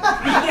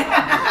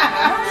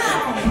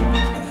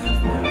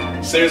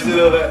 Seriously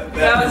though, that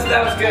That was good.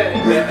 That was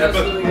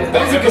really good. that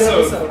was a good episode,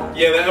 episode.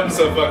 yeah, that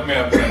episode fucked me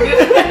up.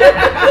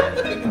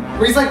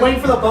 Where he's like waiting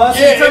for the bus,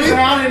 Yeah, he turns and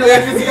around and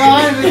it's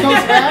gone and then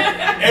comes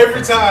back.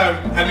 Every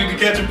time I need to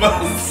catch a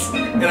bus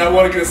and I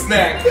want to get a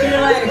snack,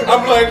 You're like,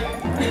 I'm like,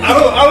 I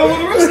don't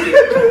want to risk it.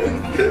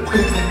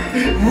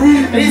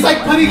 And he's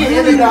like putting it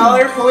in the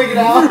dollar, pulling it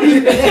out.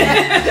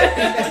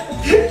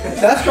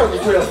 That struck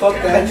was real. Fuck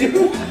that, dude.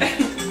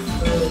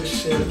 Oh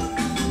shit.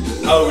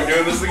 Oh, we're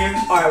doing this again?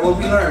 Alright, what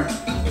we learned?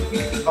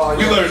 Oh,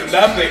 We learned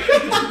nothing.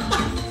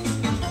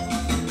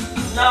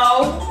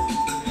 no.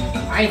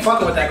 I ain't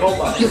fucking with that gold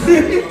box. No,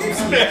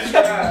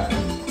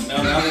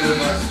 now the good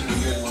box is gonna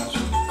be good.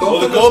 Watch. Well,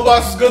 the gold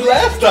box was good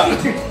last time.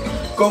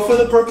 Go for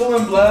the purple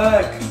and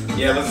black.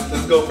 Yeah,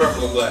 let's go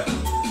purple and black.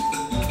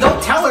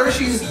 Don't tell her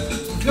she's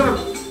gonna.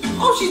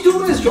 All she's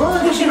doing is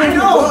drawing. She I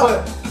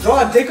know,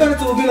 draw a dick on it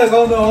to be like,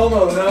 oh no,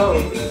 homo, no.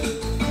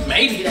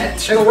 Maybe that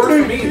shit'll work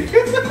for me.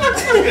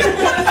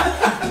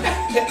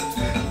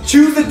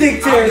 Choose the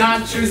dick I'm tear.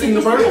 not choosing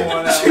the purple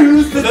one.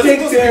 Choose the Is that dick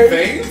supposed to be tear.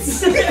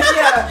 veins?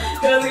 Yeah,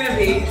 it was gonna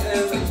be.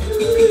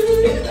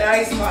 It was like,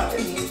 I spot it.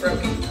 He's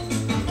broken.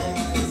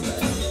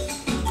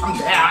 I'm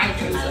dead. I ain't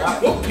choosing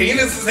that. What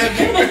penis is that?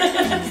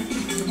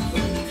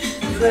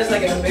 There's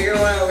like a bigger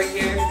one over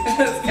here.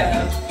 It's kind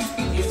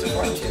of used to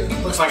form too.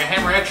 Looks like a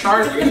hammerhead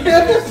shark.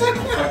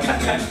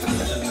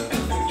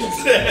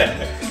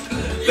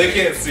 They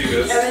can't see And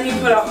this. then you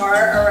put a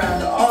heart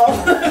around all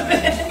of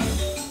it.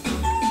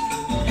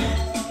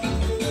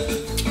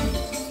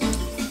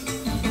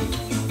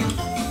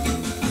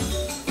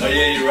 Oh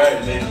yeah, you're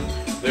right.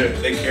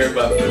 They care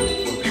about what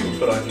people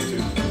put on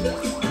YouTube.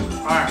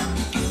 Alright.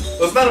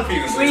 Well, it's not a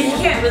penis Wait, you anymore.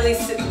 can't really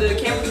see. The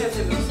camera can't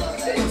see what's on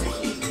it. It's a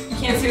heat. You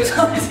can't see what's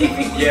on the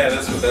TV. Yeah,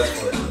 that's what that's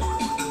for.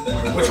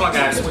 Which one,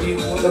 guys? What do you?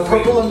 The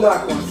purple and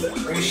black one.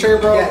 Are you sure,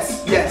 bro?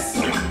 Yes, yes,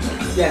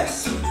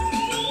 yes.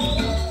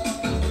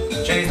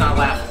 Jenny's not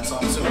laughing, so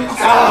I'm assuming.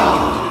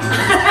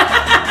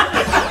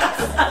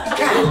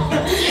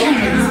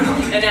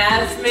 And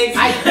as makes.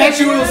 I bet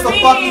you it was the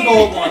fucking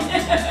gold one.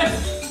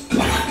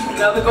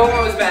 No, the gold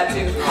one was bad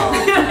too.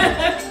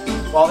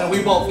 Well, then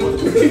we both would.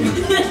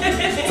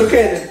 It's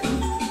okay then.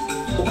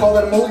 We'll call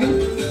that a mulligan.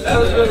 That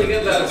was really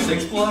good though.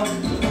 6 block?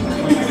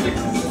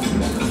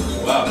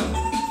 Wow.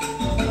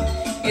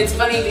 It's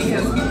funny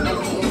because my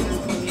penis is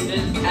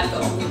polluted at the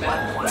only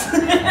bad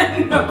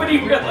one. Nobody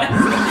realized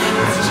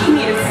it's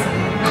genius.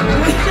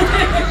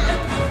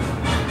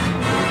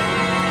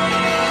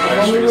 If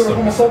only we were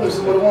homosexuals,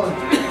 we would have won.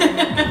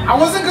 I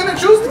wasn't gonna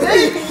choose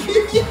today.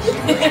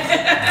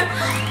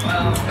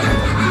 Well,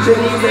 Should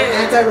have used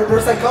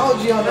anti-reverse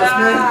psychology on us,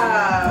 man.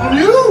 On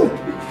you.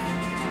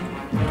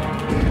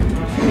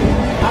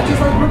 I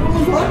just like purple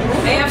and black, man.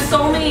 they have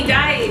so many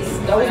dice.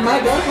 That was my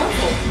dark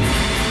console.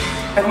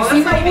 Have Well, you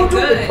seen that's that not one even with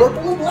good.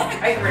 purple and black?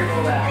 I can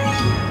reroll that.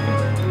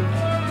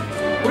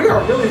 We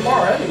are really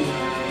far ahead of you.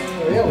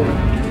 Oh, yeah, we are.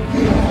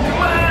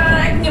 What?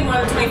 I can get more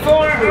than 24.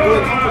 We're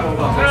really comfortable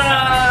about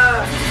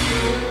this.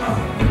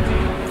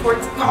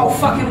 Oh,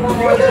 fucking one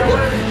more than I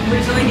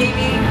originally gave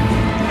me.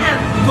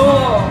 That's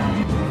bull.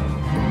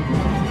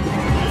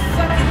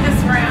 Suck it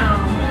this round.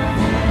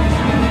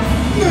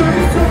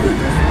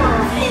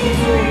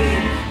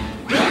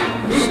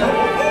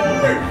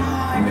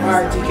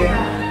 Alright, TK.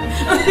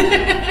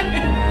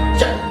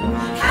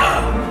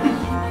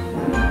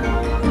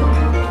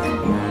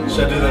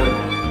 Should I do the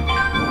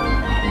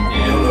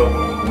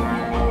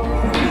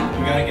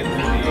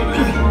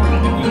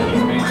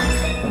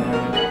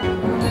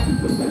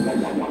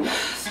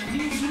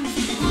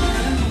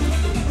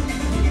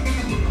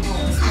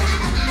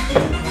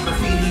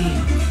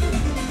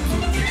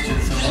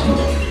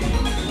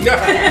Can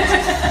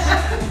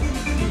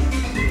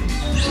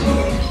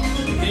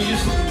you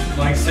just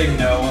like say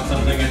no on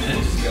something and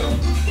then just go?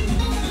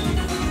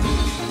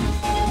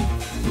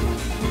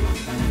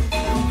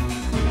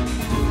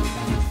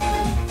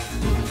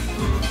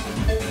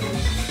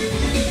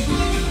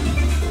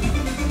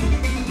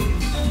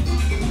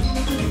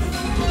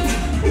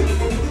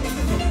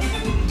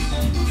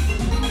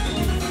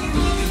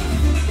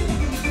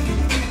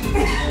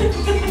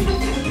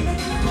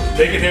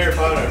 Make it Harry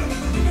Potter.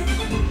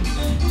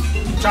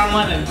 John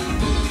Lennon.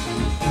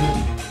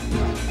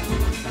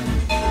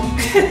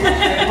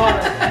 Harry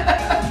Potter.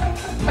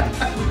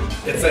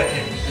 It's a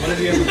What did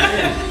he have to say?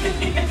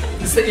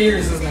 It's the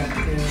ears, isn't it?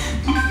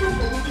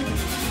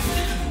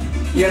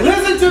 Yeah.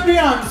 Listen to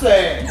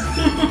Beyonce.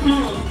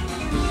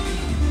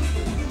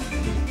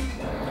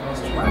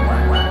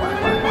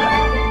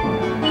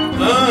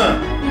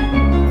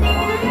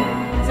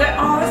 Is that,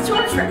 oh, that's too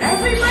much for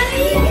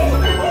everybody?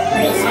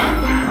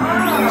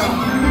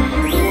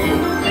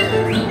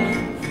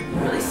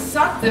 Really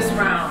sucked this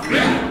round.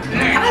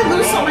 How did I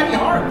lose so many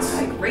hearts?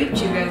 I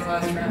raped you guys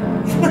last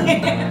round.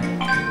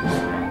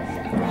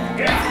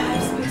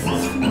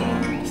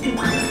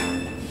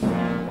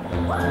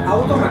 I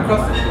look on my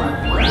crust is flat.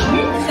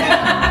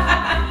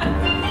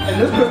 And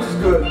this crust is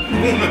good.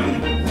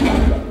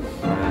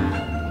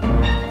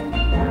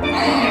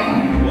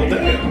 Well,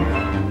 damn.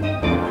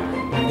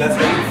 That's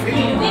how you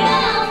feel.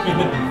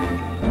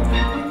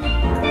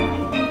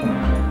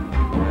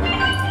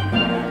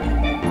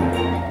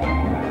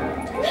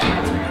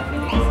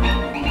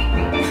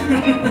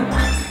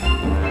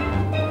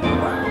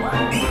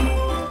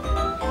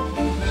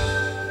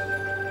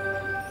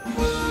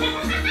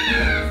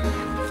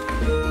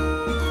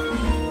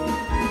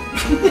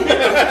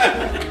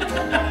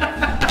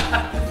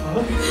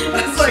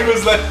 She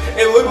was like,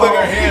 it looked like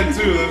her hand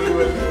too.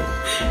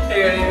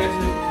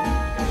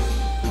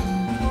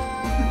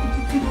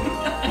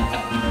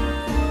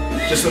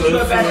 Just a little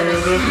But better.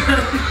 further.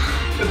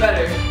 But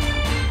better.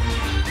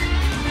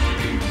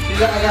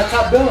 I got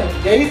top billing.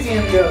 Daisy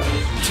and the others.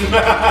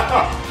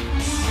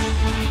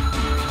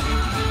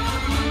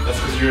 That's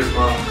because you're his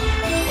mom.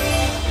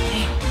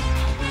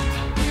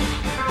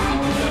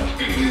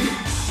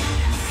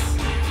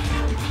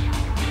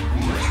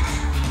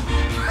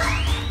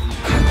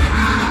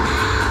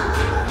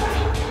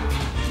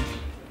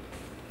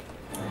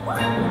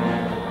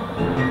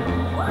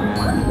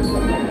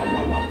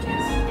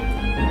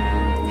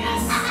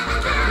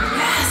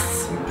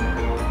 Yes!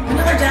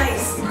 Another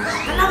dice!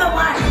 Another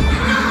one!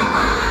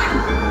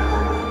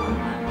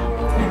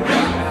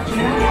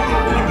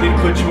 They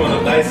put you on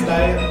a dice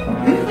diet.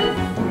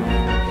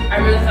 I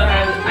really thought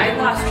I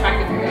lost track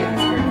of your guys'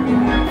 character.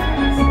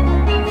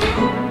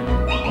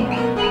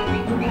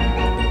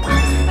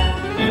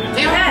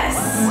 Yes!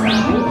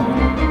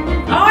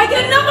 Oh, I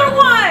get another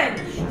one!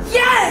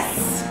 Yes!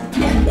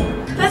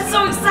 That's so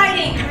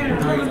exciting! I don't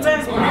know the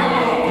dice.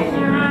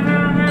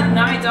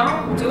 No, I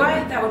don't. Do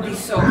I? That would be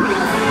so cool.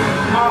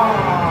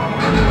 Oh.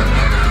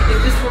 If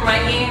this were my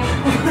game,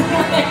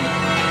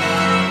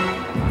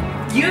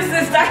 use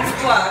this dice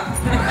block.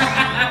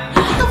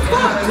 What the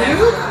fuck,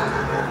 dude?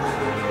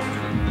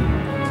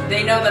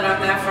 They know that I'm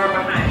that far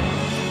behind.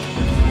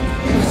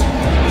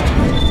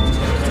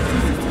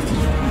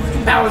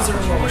 Bowser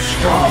was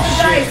strong. All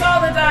the dice,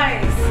 all the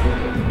dice.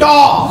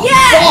 Dog!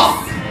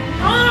 Yes!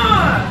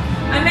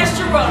 I messed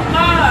your world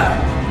up.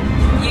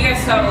 You guys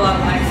still have a lot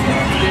of life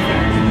still.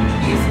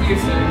 You're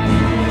so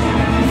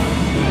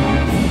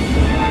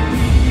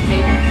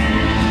maybe.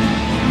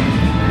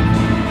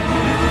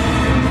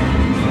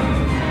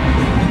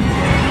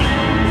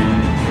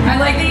 I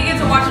like that you get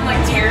to watch him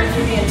like tear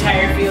through the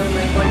entire field in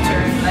like one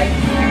turn. Like,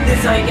 this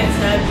is how you get to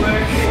that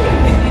work.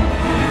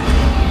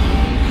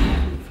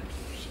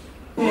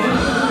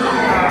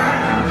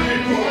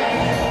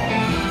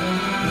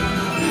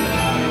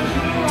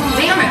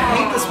 Damn it, I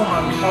hate this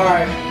one.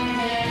 Alright.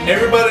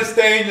 Everybody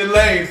stay in your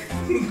lane.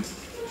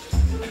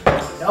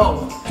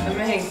 No. I'm a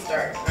hang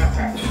start.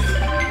 Okay.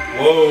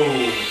 Whoa.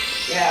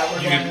 Yeah,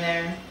 we're You going can-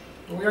 there.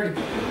 We already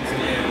beat it.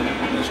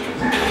 Yeah, that's true.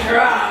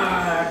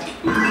 Hurrah.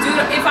 Dude,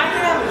 if I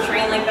could have a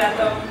train like that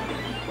though.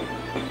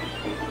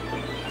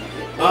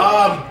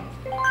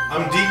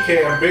 I'm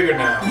DK. I'm bigger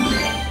now. I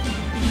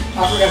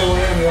forgot who I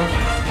am, yo.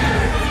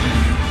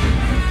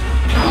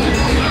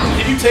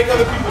 Can you take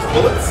other people's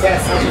bullets?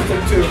 Yes, I just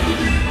took two.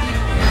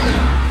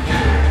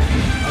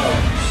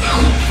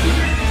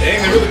 Dang,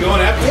 they're really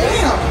going after me.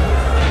 Damn!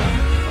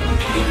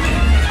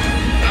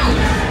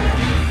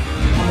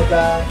 I'm gonna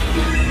die.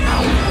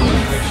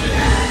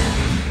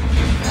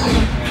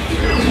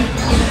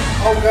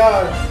 Oh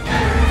god.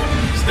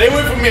 Stay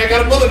away from me. I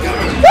got a bullet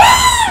coming.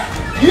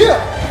 Yeah!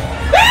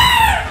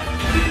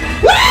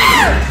 Yeah!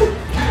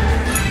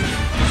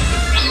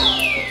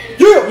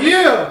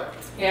 Yeah!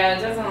 Yeah,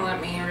 it doesn't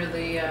let me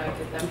really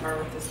get that far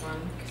with this one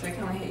because I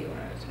can only hit you one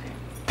at a time.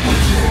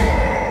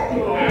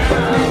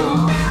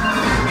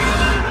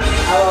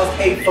 I lost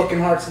 8 fucking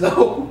hearts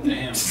though.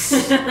 Damn.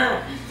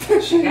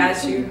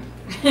 Got you.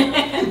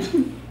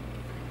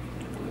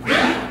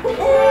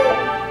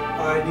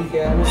 ID BK.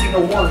 I don't see no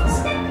ones.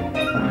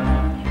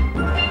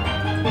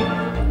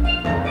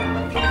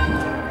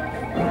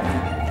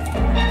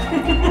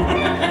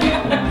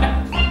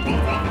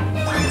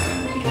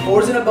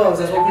 Fours and aboves,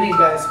 that's what we need,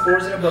 guys.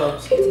 Fours and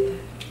aboves.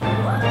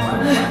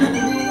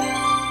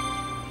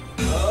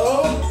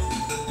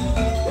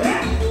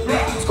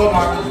 Let's go,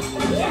 Mark.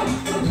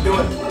 Do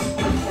it.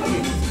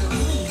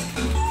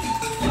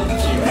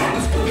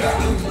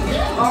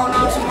 Oh no,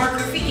 some more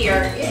graffiti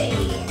art. Yay.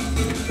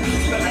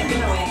 Put my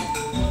pen away.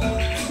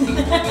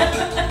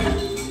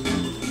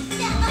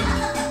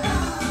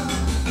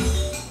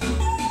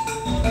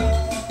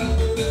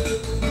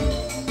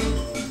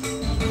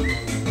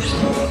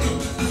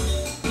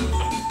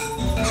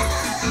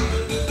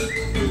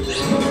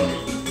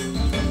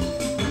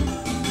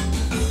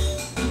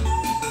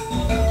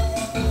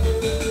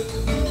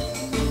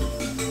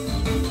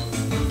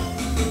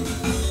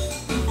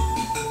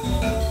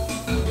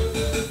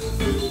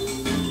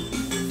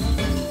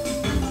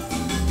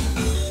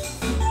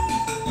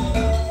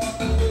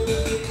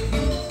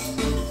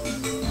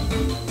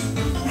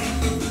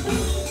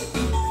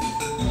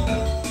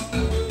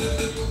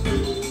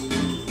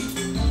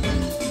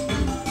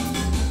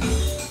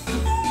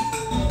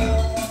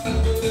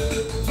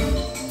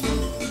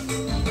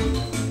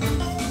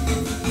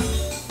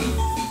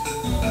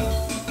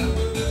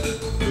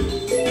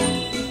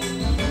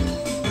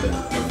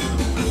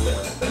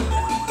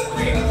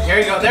 There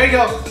you go, there you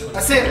go.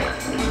 That's it.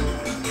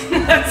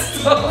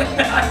 That's totally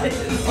not it.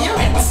 Damn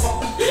it.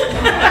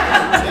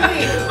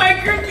 My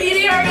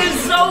graffiti art is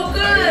so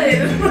good.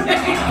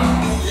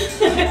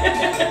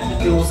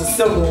 It was a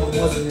silver one,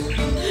 wasn't it?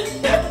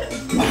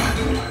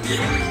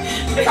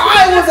 It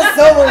was a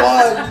silver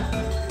one.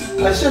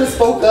 I should have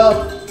spoke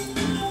up.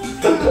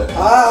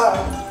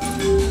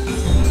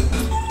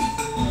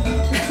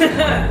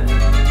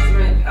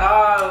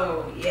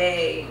 Oh,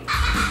 yay.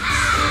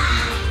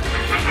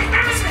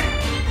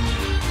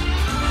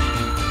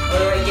 What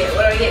do I get?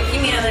 What do I get?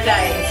 Give me another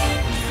dice.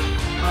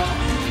 Oh.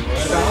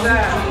 What's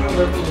that? I don't know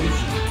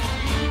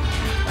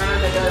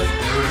what that does.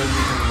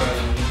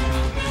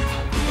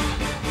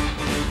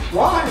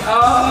 Why?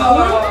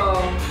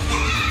 Oh.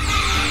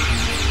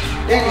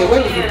 Danny,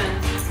 wait a minute.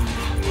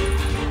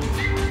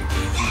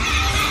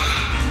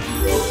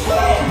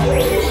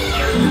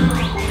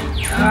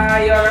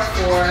 You are a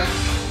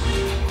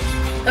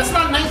 4. That's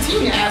not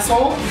 19, you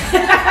asshole.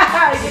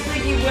 I get to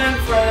keep one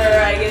for,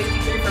 I get to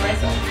keep 3 for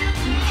myself.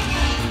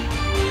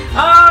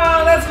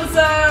 Oh, that's what's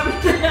up.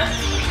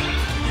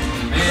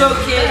 Go,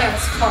 kid.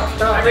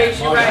 I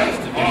raised you right.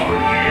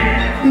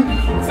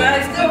 So I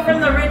steal from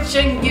the rich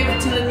and give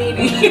to the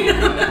needy.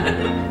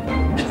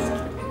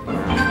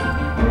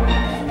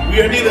 We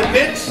are neither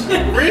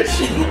rich,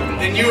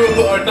 and you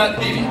are not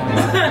needy.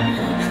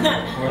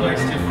 Or like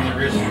steal from the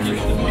rich and give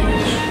to the needy.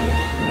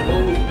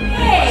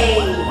 Hey!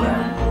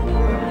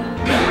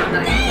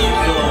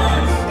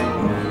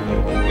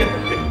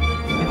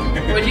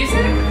 What'd you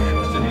say?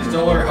 You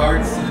stole our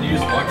hearts and then you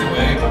just walked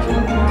away.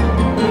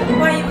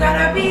 Why you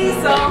gotta be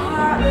so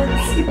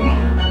heartless?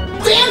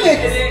 Damn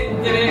it!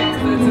 Get it?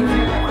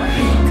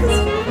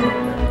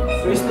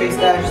 Free space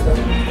dash though.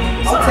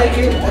 I'll take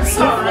it. That's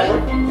so alright.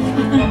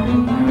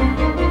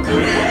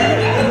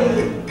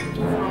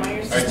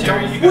 Alright,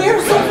 Terry, you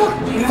Where's the fuck?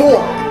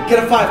 4. Get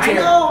a 5, Terry.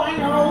 I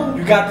know.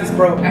 You got this,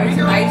 bro. I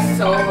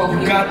so hope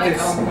you got get like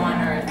this. a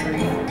 1 or a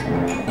 3.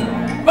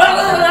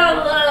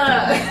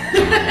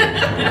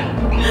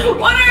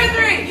 1 or a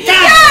 3!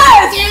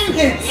 Yes! Damn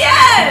it!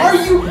 Yes! Are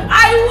you? I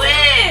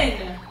win!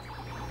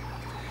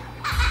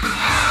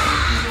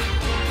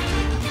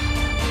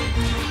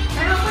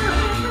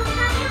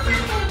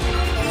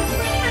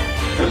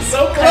 I'm so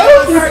My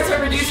close. cards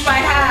are reduced by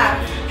half.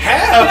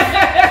 Half.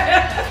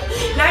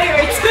 Now you're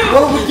at 2.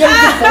 What are we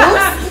getting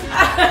divorced?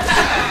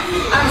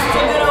 I'm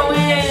still gonna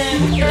win.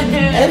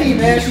 Eddie,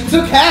 man, she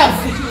took half.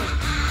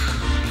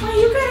 Why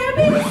you gotta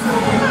be so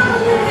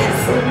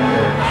honest?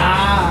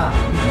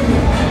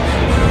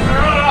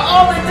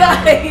 All the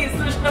dice.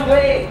 There's no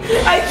way.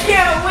 I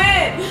can't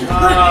win.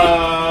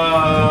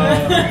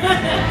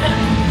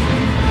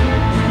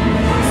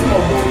 Some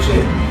more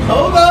bullshit.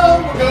 Hold on,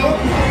 we're going.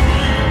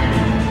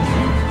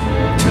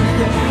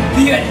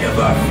 The end of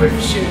our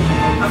friendship.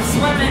 I'm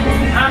swimming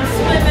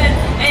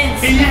and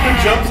He even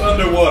jumps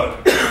underwater.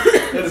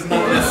 That is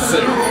not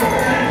necessary.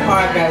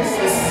 Alright, guys,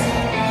 this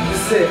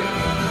is it.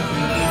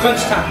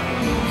 Crunch time.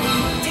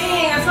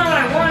 Dang, that's not what I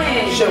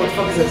wanted. Shit, what the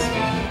fuck is this?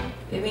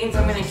 It means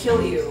I'm gonna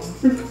kill you.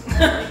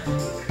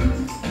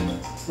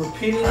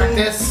 Repeatedly like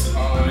this.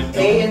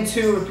 A and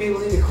 2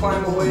 repeatedly to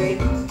climb away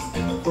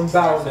from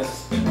Bowser.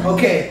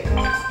 Okay.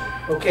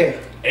 Okay.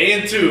 A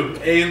and 2.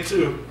 A and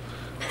 2.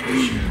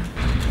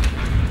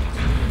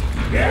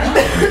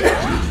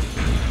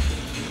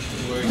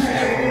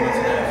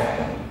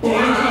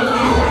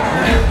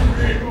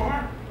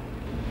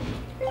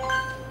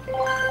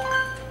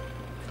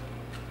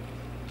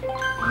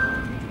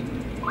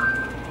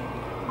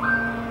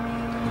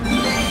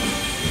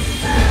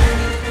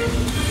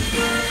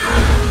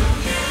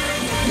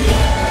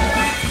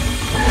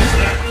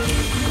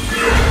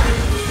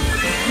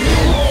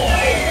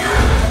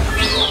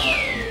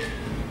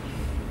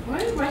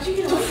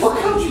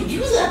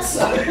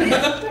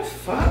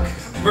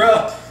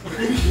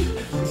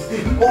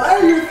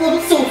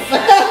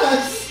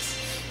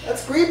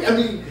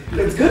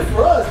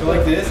 So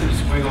like this and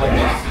just wiggle like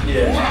this.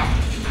 Yeah.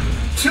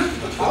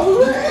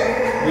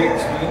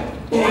 Wait, swing.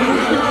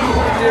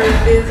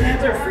 His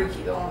hands are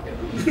freaky though.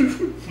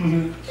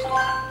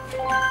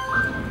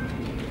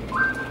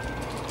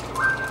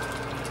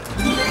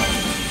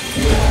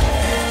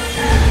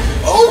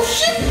 Oh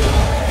shit!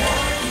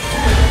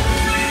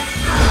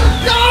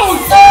 No,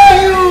 fuck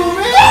you,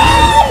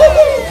 man!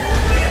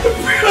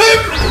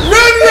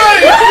 Run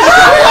right!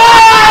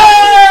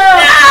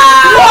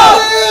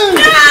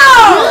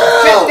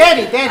 No!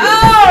 Daddy. Oh!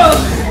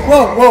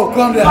 Whoa,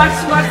 calm down.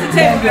 Watch the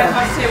table, guys.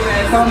 Watch the table,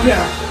 guys. Calm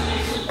down.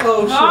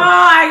 Oh shit. Oh,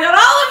 I got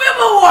all of them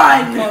but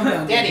one. Calm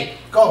down. Daddy,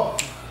 go.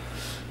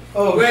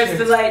 Oh Where's shit.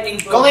 the lightning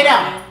bolt? Go lay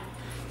down.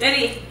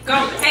 Daddy, go.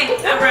 Hey,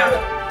 that round.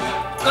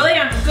 Go lay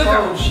down. Good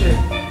girl. Oh shit.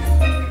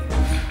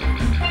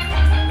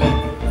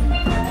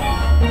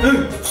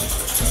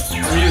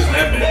 I'm using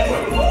that bit.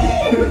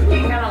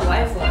 You got a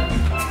life left.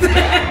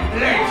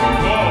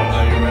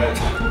 Oh, you're right.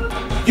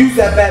 Use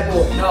that bad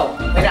boy. No,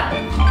 lay down.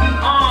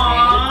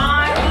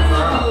 Aww,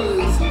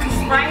 because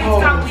Ryan's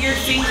got weird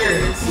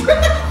fingers.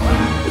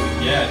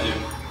 Yeah, dude.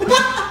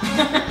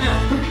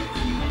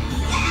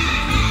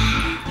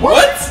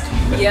 What?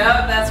 Yep,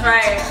 that's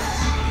right.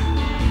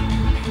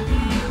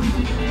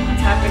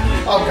 Tap it.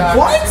 Oh god.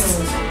 What?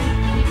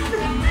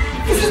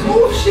 This is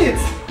bullshit.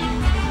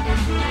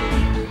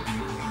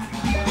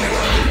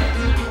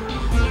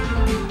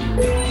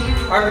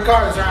 Harder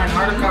cards, Ryan.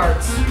 Harder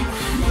cards.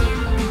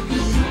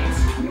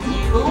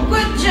 Who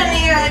put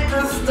Jenny at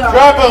the start?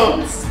 Dry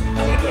bones.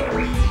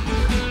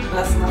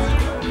 That's not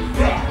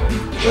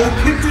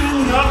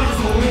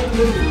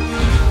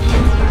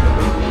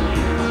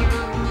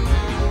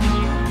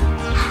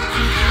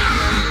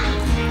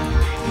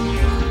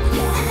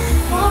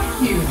Fuck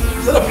you.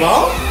 Is that a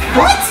bomb?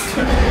 What?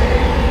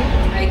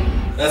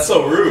 That's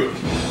so rude.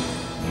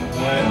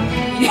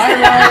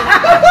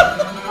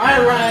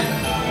 Alright, Ryan.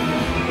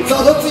 It's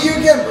all up to you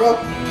again, bro. I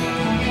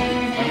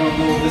don't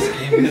know what this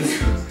game is.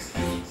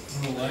 I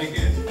don't like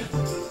it.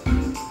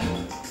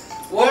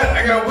 What?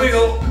 I got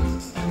wiggle.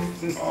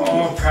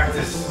 Oh,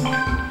 practice.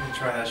 Let me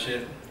try that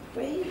shit.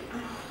 Wait.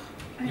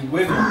 You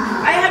wiggle.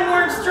 I had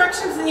more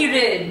instructions than you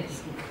did.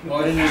 Oh,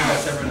 I didn't know you got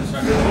separate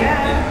instructions.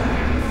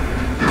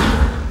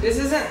 Yeah. This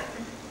isn't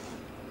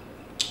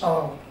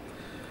Oh.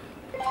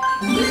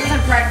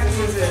 practice,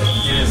 is it?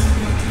 It is.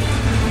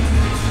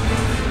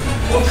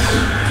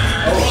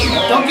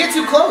 Don't get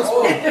too close.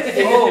 Oh.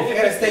 You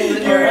gotta stay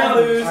within your realm.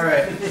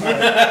 Alright.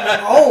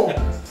 Oh.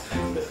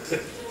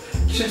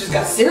 Shit just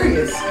got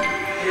serious.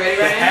 You ready,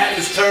 The Ryan? hat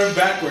is turned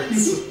backwards.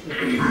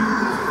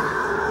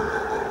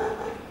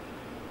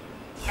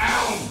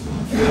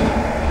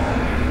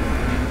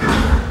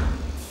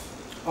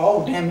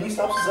 Oh, damn, he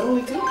stops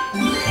suddenly too?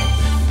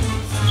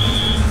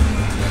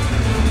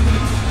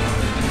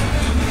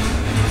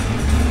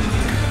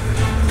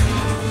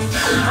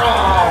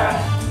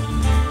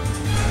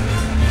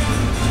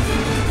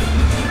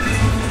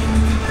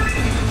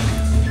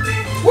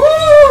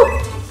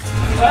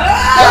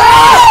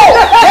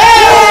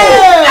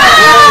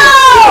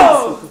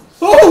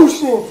 Oh,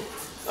 shit!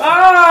 Oh,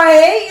 I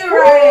hate you,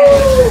 Ryan.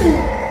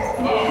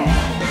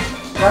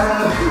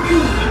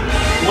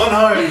 One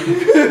heart.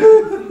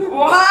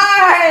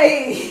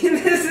 Why?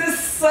 This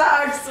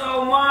sucks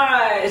so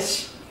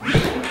much. We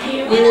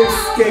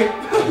escaped.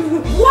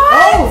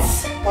 What?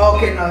 Oh,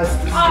 okay, no, this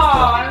Oh, I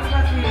was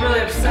about to be really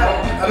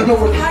upset. I don't know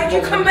where this How'd you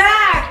is come going.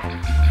 back?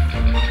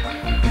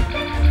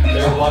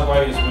 There's a block where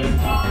I just win.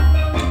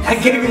 I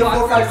gave you the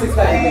 4, 5, 6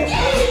 back again.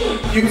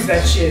 Use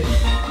that shit.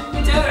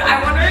 Dude,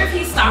 I wonder if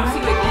he stops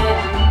you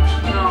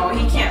again. No,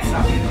 he can't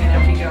stop you again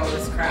after you get all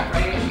this crap,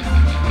 right? I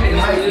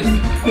just lose.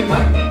 He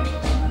might.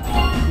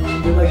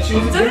 You're like,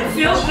 choose It doesn't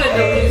feel good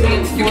to lose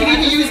against You can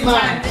even use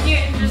mine. Then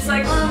you're just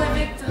like, oh, the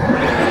victim.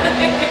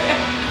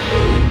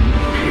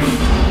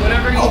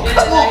 Whatever you did,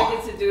 come I on.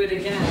 get to do it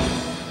again.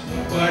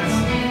 What?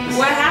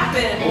 What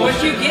happened?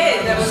 What'd you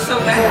get that was so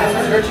bad?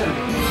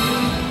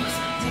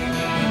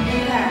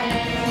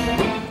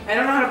 I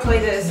don't know how to play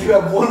this. You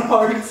have 1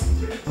 heart, and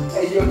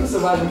you have to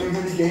survive a new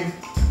mini game.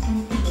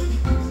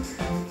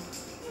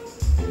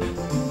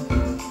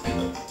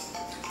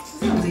 This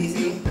sounds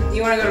easy.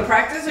 You want to go to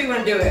practice or you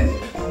want to do it?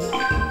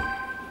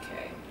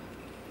 Okay.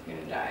 You're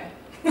gonna die.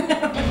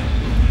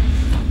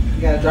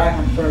 You gotta dry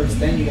him first,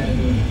 then you gotta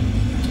do it.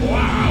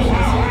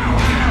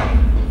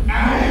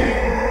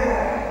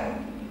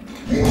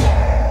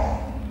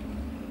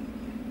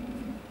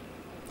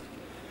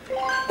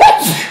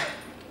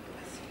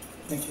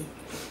 Thank you.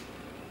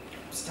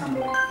 It's time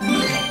to work.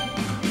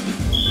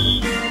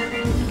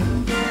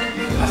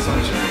 That's so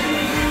much.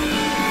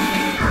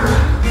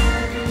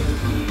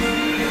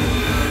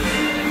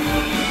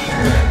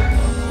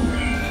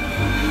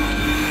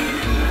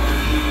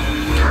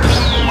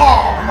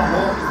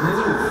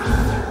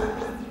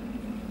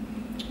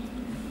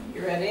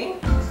 You ready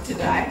to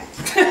die?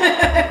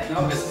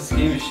 No, this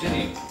game is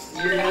shitty.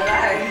 You're gonna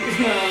die.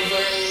 No, I'm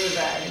sorry, you're gonna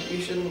die.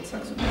 You shouldn't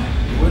suck so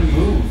bad. It wouldn't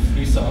move.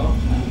 You saw?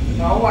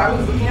 No, I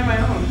was looking at my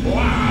own.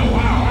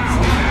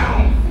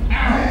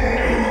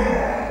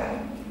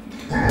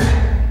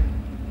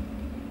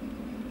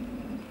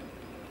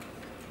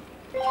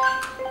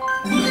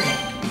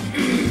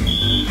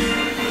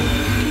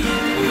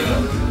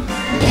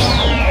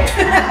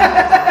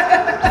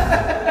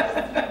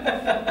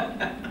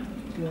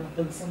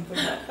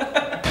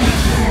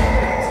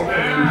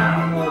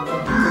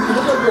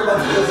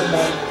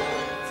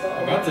 somebody.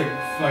 I'm about to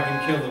fucking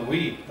kill the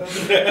Wii.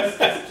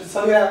 Just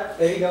hug it out.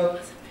 There you go.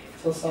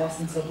 So sauce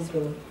and so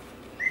fulfilling.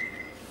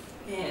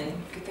 Man,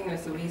 good thing it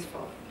was the Wii's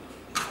fault.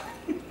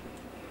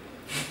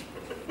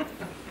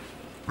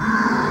 I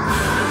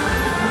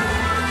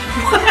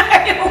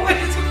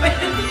always win.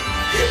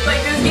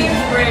 Like, this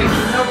game's great.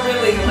 No,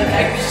 really. Like, I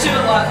should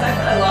have lost. I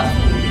thought I lost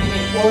from the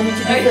beginning. Well, I mean, to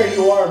be fair,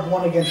 you are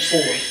 1 against 4.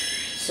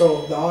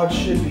 So the odds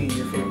should be in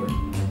your favor.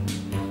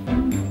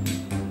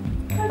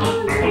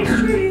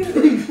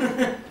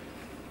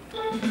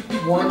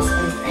 Once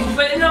and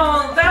But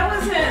no, that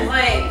wasn't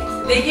like,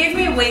 they gave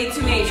me way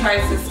too many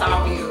tries to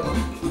stop you.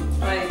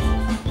 Like,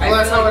 Well,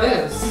 that's how it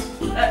is.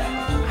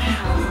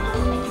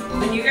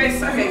 Then you guys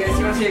suck, I guess.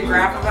 You want to see a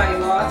graph of how you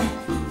lost?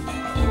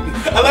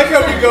 I like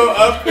how we go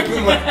up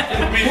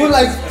and we're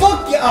like,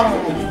 fuck you!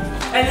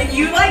 And then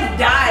you like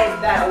died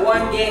that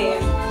one game.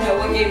 That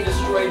one game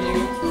destroyed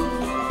you.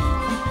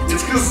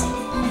 It's because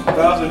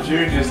Bowser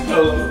Jr.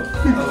 stole them.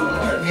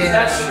 Yeah.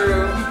 That's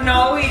true.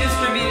 No, he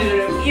distributed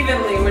it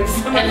evenly when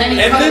someone. And then he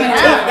And cut then it in took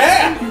half.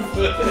 half.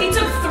 He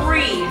took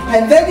 3.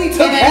 And then he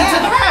took And then he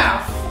took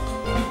half. half.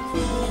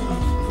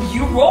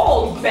 You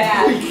rolled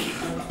bad.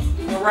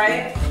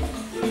 Alright?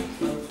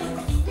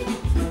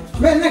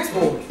 Man, next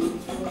board.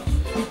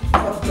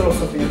 I'm about to throw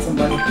something at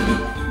somebody.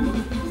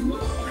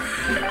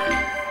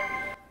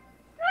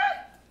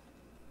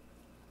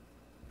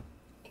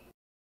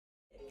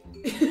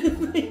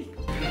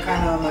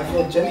 Kind of on my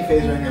full Jenny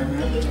phase right now,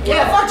 man.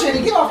 Yeah, fuck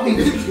Jenny, get off me.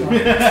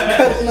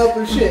 Cutting up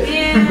her shit.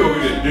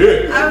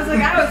 Yeah. I was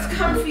like, I was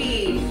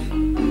comfy.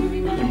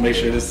 Make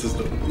sure this is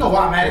the. No,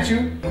 why I'm mad at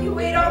you? You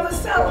ate all the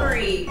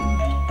celery.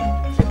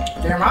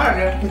 Damn right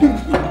I did.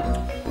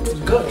 It's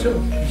good too.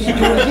 You can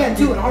do it again,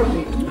 too, in a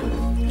heartbeat.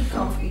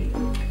 Comfy.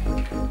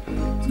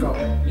 Let's go.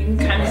 You can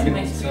kind of see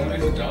my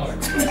Celery's $1.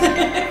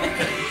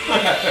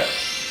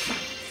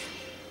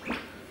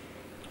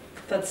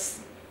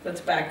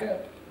 That's back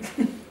up.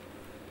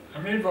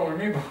 Amiibo.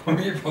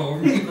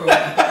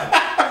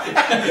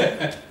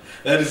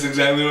 That is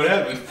exactly what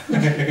happened.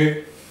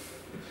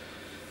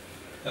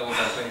 That was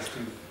our face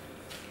too.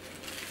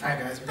 Alright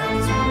guys, we got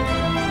this one.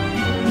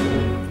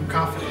 I'm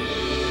confident.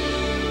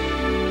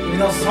 Even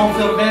though it's home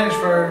field advantage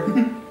for I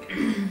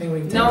think we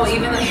can take No, this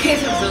even one. though you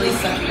guys have really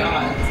sucky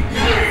odds.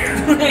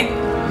 Like,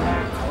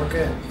 We're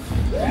good.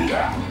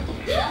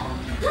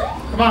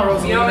 Come on,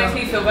 Rosie. you know what makes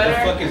me feel better?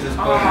 What the fuck is this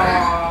Aww. button?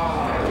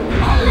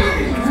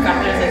 Scott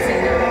just like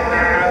saying,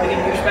 like a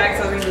douchebag,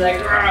 so he's like,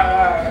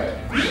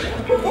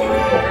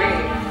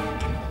 great.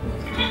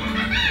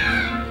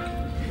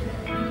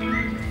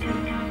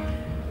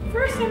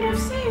 First time I've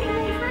saved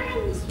my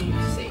friends. You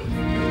save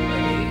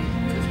everybody,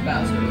 because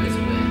Bowser always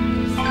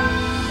wins.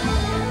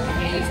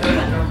 Okay, you throw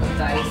that normal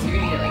dice, you're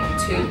gonna get like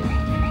 2.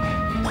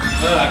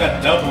 I got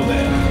double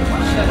that.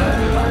 Shut up.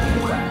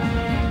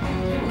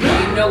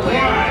 You know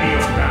where.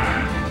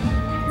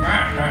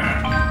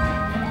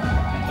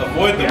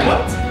 Avoid the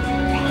what?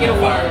 Get a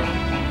word.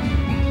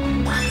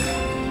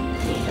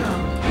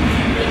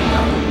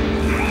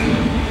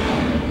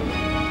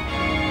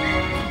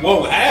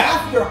 Whoa,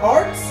 half! After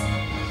hearts?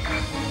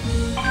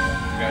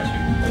 Got you.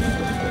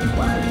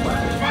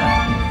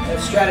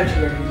 That's strategy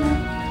right here, man.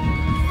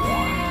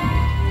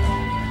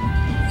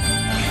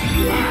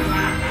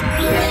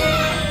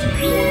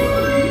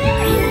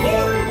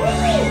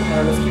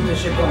 Alright, let's keep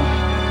this shit going.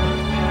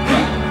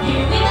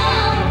 Here we go.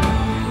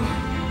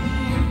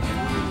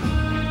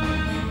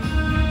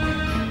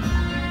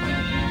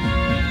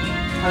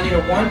 I need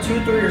a 1,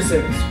 2, 3, or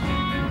 6.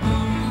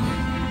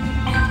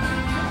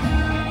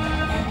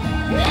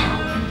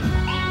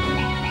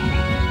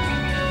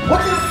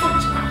 What the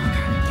fuck?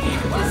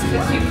 Just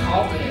because you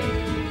called it.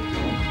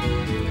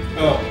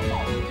 Oh.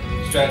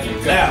 Strategy.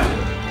 Now.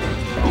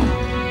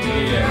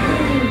 Yeah.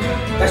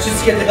 That should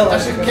scare the hell out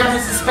That of should me. count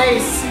as a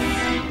space.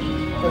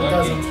 But it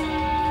doesn't. I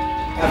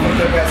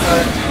fucked up that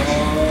side.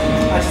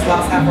 I just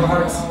lost half our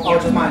hearts. Oh,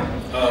 it's just mine.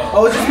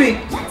 Oh, it's just me.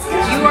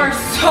 You are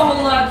so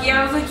lucky.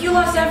 I was like, you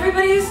lost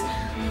everybody's?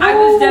 I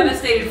was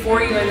devastated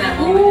for you in that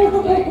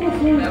moment. Like,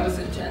 that was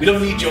intense. We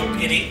don't need your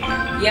pity.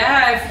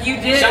 Yeah, if you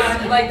did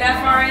Shine. like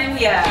that far in,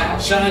 yeah.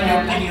 Shine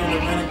yeah. your pity on the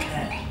running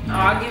cat. Oh,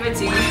 I'll give it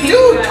to you.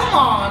 Dude, come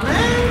on, man.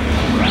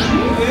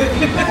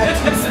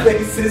 Two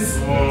spaces.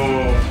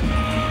 Oh.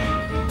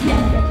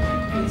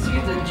 At least you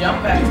get to jump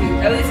back to.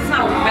 At least it's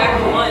not back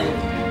 1.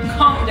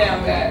 Calm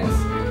down, guys.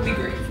 Be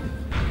grateful.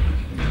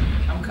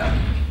 I'm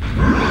coming.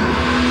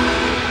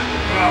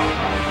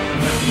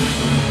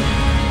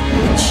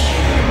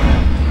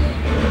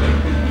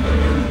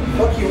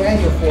 Fuck you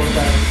and your 4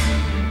 dice.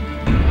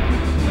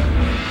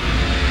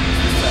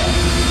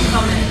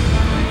 Come in.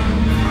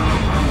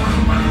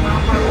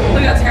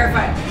 Look how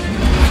terrified.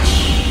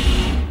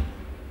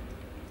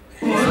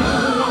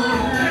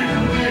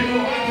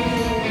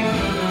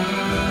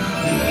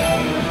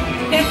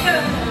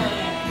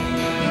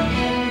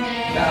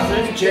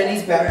 Bowser's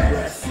Jenny's back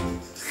breath.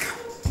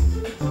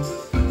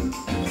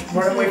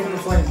 Run away from the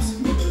flames.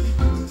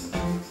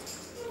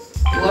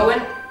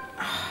 Blowing.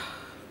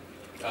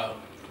 Oh.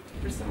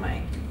 Where's the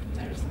mic?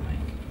 There's the mic.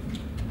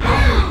 I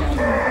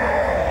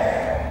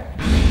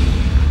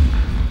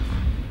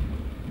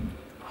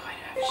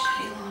have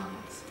shitty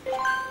lungs.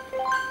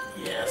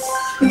 Yes.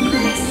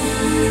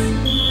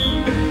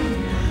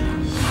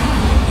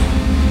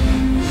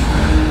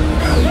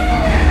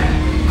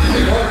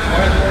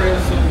 Why is Mario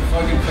so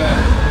fucking fat?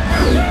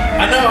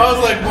 I know, I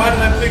was like, why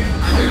did I pick...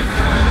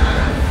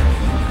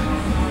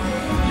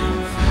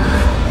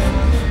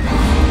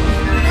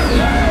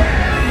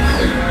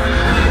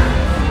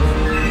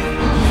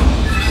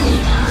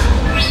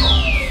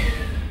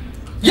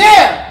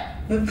 Yeah!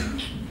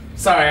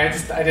 Sorry, I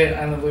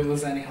didn't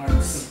lose any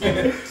hearts.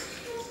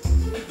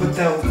 But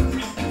that was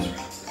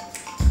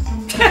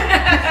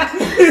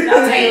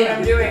I'll tell you what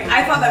I'm doing.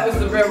 I thought that was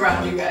the real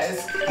round, you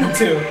guys. Me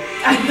too.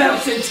 That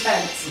was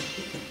intense.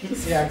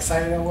 See how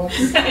excited I was?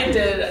 I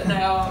did.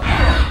 No.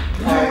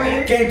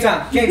 game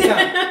time. Game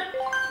time.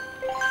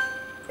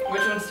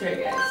 Which one's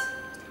straight, guys?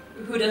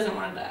 Who doesn't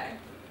want to die?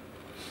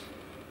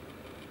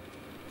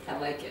 I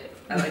like it.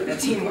 I like that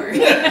teamwork. I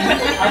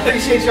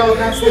appreciate y'all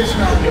not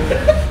snitching on me.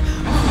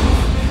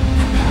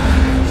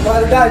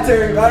 Ride or die,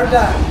 Terry. Ride or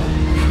die.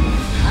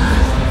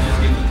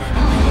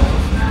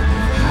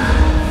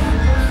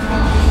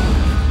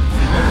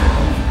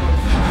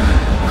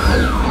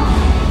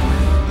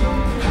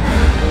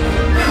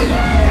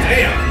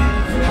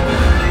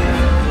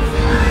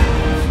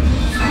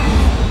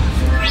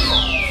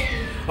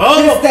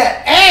 Oh! Kiss that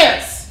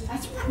ass!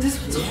 This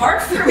one's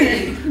hard for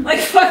me. Like,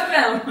 fuck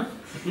them.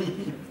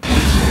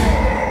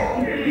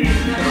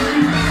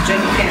 Jen,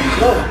 you can't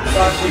go.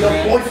 Sorry for your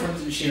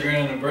boyfriends and She shit.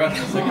 ran out of breath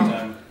the second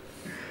time.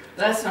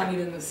 That's not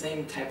even the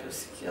same type of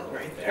skill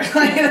right there.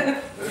 Like,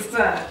 it's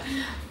not.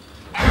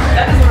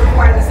 That doesn't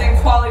require the same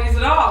qualities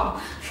at all.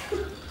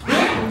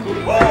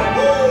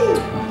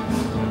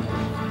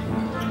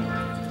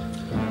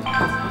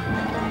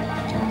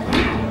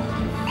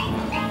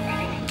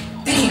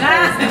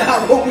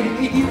 Not what we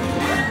need.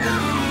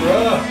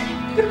 Bruh.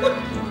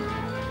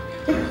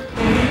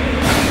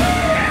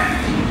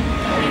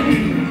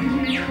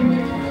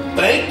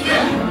 Thank you.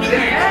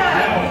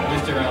 Yeah. At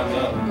least it rounds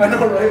up. I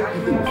know, right?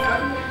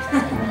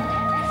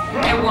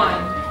 And one.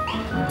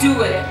 Do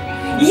it.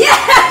 Yeah!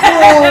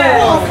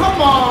 Oh,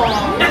 come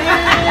on, man.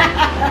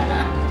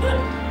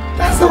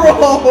 That's the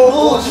wrong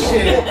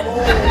bullshit.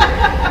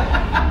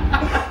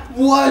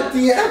 What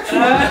the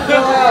actual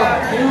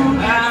fuck, dude?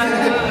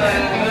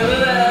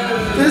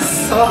 This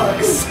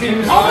sucks.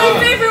 Oh, my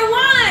favorite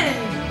one!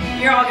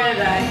 You're all gonna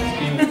die.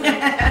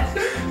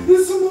 This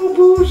is some more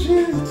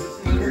bullshit.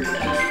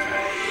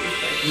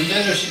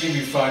 Nintendo should give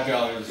you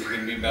 $5. You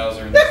can be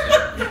Bowser in this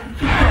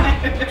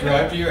game.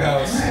 Drive to your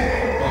house,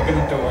 walk in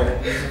the door,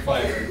 use a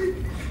fiver.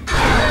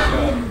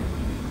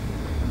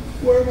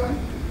 Where am I?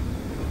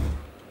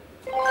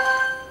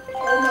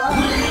 Oh my.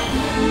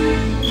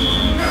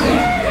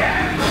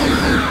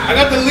 I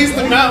got the least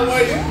amount.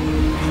 Why you?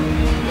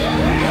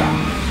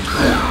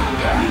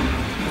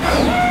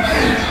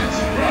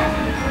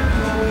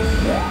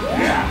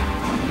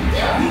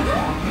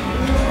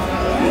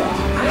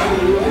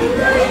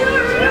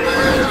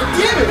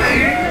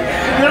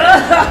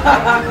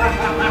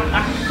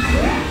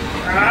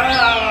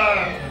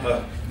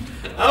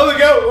 I only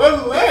got one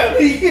left.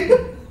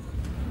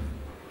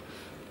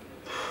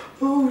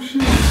 Oh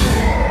shit. You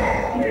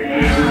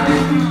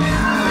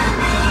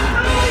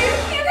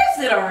guys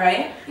did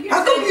alright. How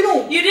come you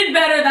don't? You did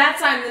better that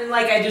time than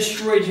like I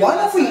destroyed you Why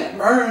last don't we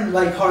time. earn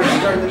like hearts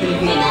during the mini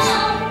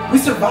games? We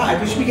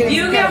survived. We should be getting.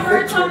 You some get kind of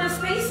hurts victory. on the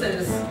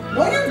spaces.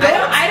 What you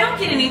I don't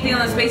get anything on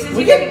the spaces.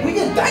 We You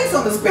get dice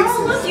on the spaces.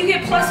 Oh look, you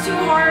get +2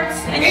 hearts,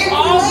 and you If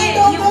all we get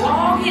land you on them.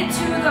 all get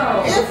 2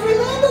 though. If we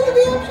land on the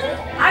damn shit.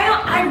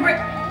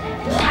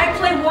 I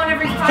play 1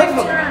 every 5 Take a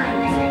look.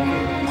 turns.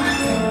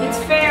 It's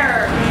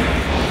fair.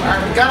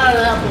 Alright, we got out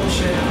of that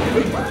bullshit.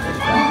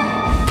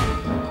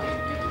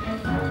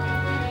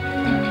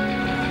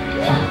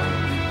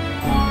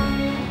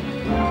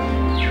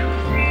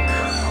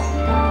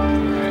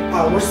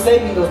 We're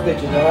saving those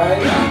bitches,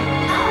 alright?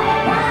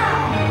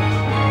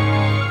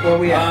 Where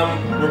we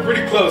at? We're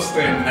pretty close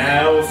to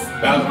now.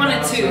 You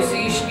wanted 2, so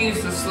you should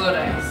use the slow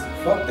dice.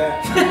 Fuck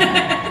that.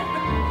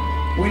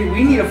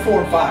 we need a 4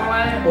 or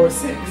 5 or a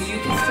 6. You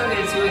can still get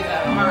a 2 with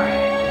that. Alright.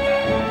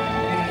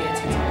 You're gonna get a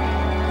 2.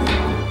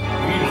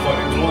 We need a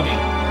fucking 20.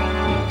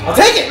 I'll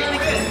take it! Really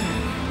good.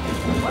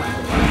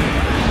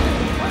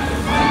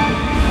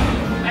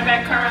 My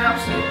bad karma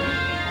helps you.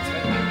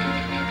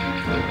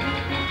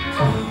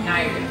 Now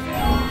you're gonna fail.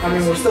 I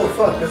mean, we're still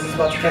fucked because it's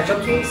about to catch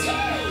up to us.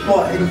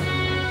 But.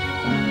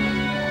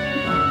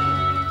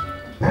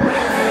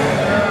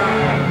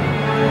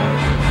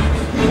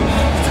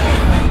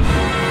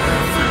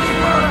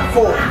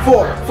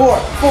 Four.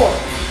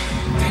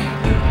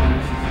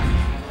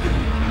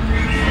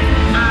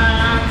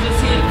 I'm just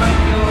here to fuck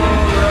you.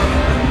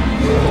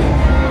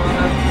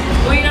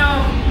 Well, you know,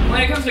 when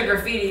it comes to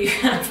graffiti, you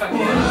gotta fuck it.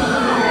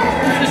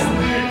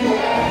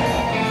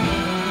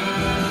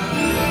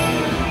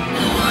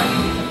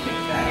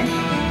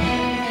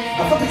 I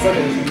fucking suck at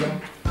this, bro.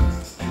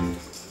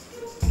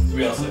 We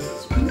all said this.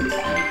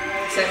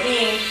 Except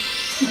me.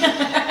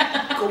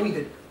 Go eat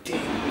a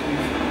dick.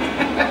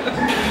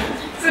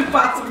 It's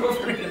impossible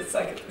for me to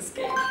suck at this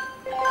game.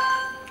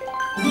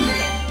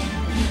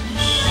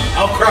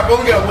 Oh crap, I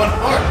only got one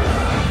heart.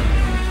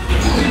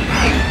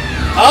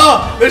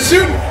 Oh, they're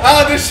shooting!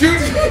 Oh, they're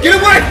shooting! Get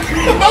away!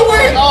 Get my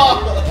way!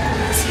 Oh!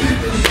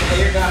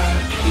 You're gone.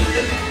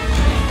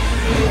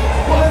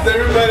 Why has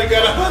everybody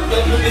got to hunt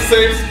them in the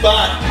same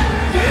spot?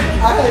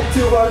 I had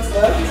 2 hearts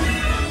left.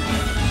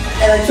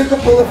 And I took a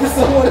bullet for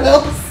someone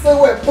else. So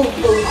I went boom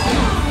boom.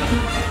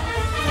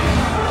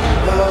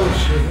 Oh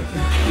shit.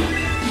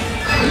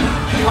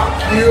 Fuck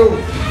you.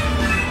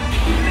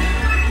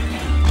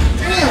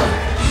 Damn.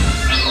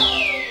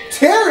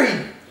 Terry!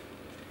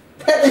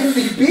 That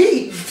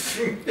MVP!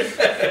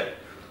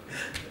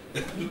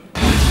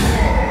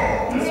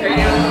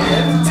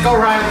 Let's go,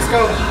 Ryan. Let's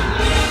go.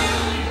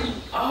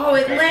 Oh,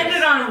 it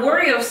landed on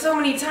Wario so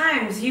many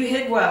times. You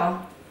hid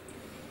well.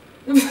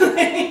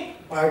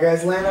 Alright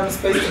guys, land on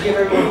space to give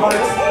everyone hearts.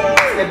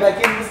 Let's get back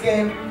into this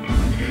game.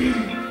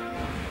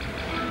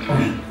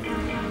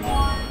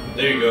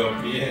 There you go.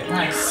 Yeah.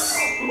 Nice.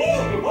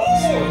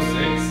 Slow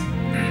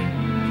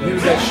 6.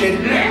 Use that shit.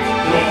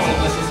 It's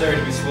unnecessary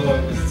to be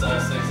slow because it's all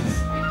 6s.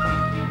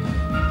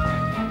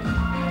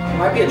 It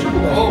might be a triple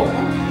back. Oh.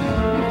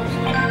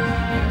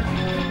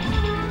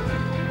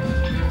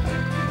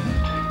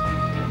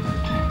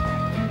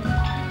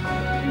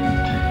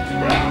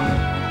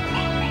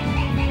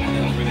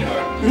 That was really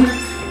hard.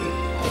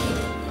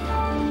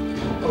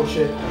 Oh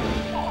shit.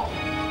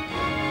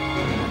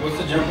 What's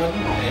the jump button?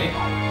 A?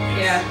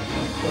 Yeah.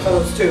 I thought it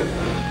was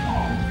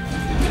 2.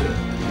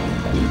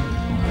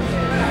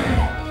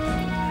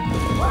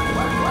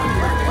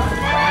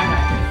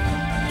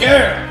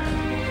 Yeah!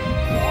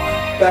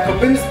 Back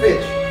up in this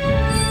bitch.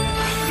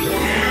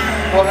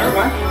 Oh, never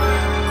mind.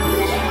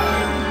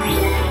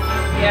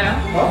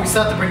 Yeah. Oh, We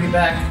still have to bring you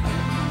back.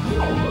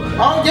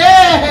 oh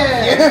yeah!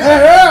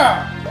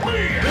 Yeah!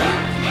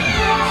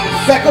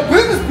 Back up in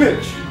this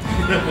bitch.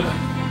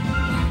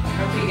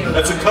 Okay, get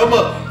That's a come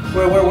up.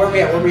 Where we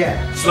at? Where we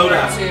at? Slow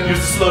down. Two. Use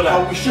the slow Are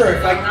down. we sure?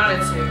 If I'm I not a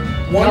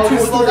 2. 1, 2,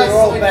 just 3, slow down, they're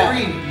all only back.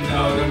 3.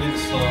 No, we don't need to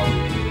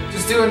slow.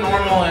 Just do it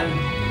normal and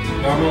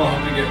Normal, I'm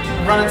gonna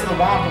get. run into the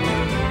bomb.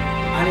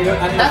 I need to.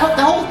 That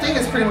whole thing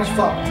is pretty much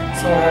fucked.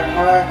 So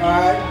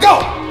Alright. Go!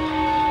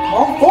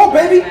 On 4,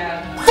 baby!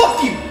 Yeah.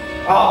 Fuck you!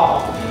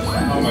 Oh.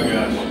 Oh my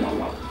gosh.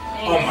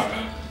 Oh my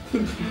god.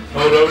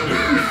 Oh, don't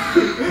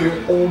do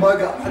it. Oh my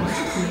god.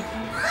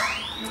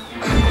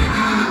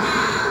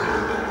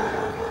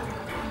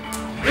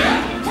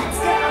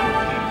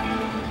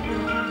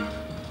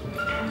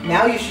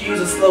 Now you should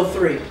use a slow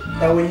 3.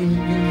 That way you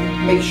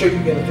make sure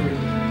you get a 3. 1, 2,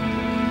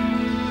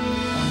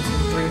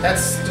 3.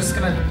 That's just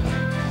gonna.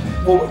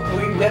 Well,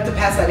 we have to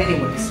pass that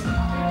anyways.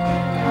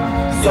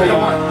 So I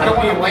don't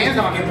want to land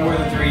on Get it. more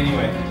than 3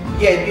 anyway.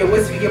 Yeah, it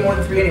was if you get more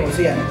than 3 anyway.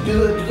 So yeah,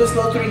 do the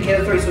slow 3 and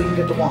get a 3 so you can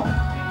get the 1.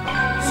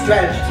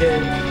 Strategy,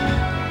 Terry.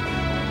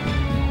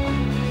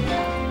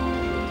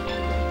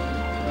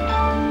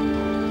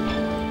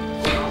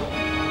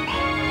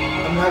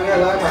 I'm not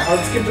gonna lie, my heart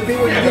skipped a beat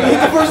when you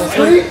did the first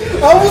 3.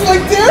 I was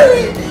like,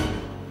 Terry!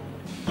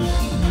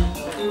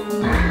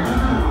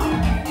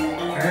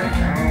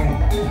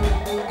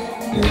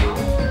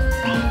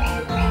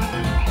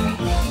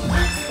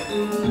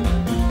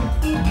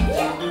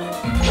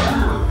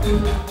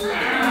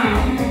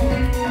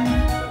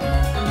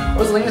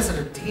 Where's Lingus at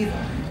her D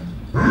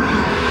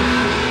though?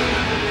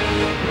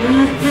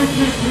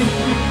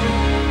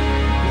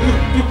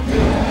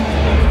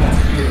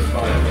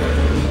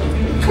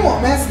 Come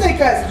on, man,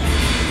 Snake Eyes.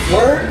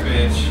 Word?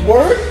 Bitch.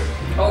 Word?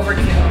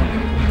 Overkill.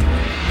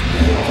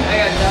 I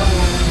got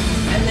double.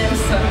 And then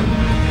some.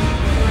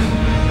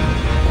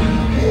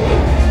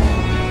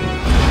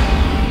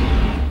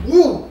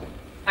 Woo!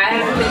 I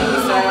have a pity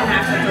so I don't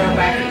have to throw it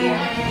back at you.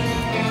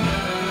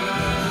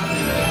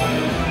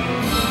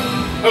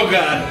 Oh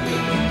god.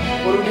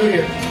 What do we do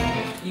here?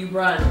 You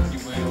run. You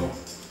will.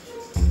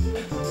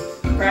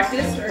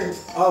 Practice or?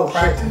 Oh,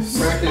 Practice.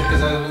 Practice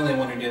because I was the only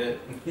one who did it.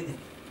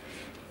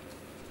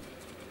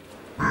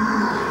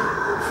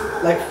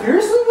 like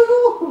fiercely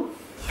little?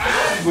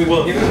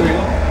 Well, Give it a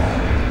wiggle.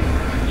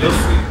 you'll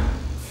see.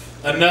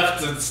 Enough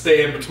to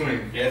stay in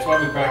between. Yeah, that's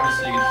why we practice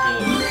so you can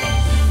feel it.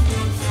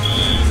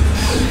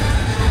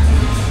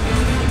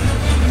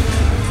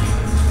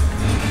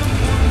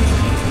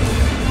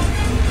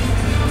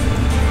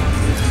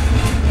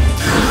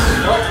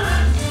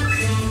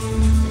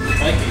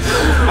 Mikey.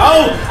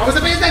 Oh! I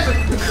wasn't paying attention.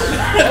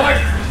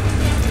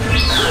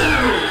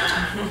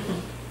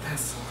 That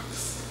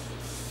sucks.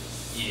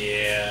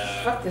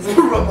 Yeah. Fuck this.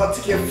 We're about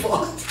to get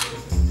fucked.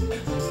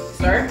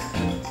 Start?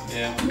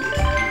 Yeah.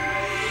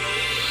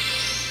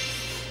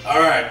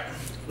 Alright.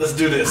 Let's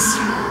do this.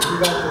 We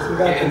got this, we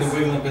got Get in the this.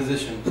 wiggling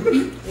position.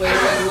 Wait.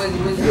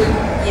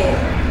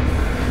 Yeah.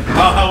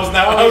 Oh, I was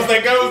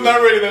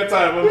not ready that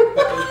time.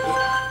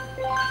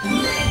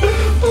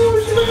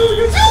 Oh, shit, I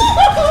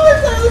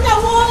only got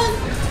 1!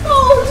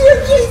 Oh, dear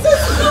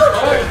Jesus!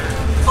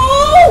 Oh!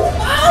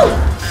 Oh!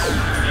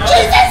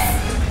 Jesus!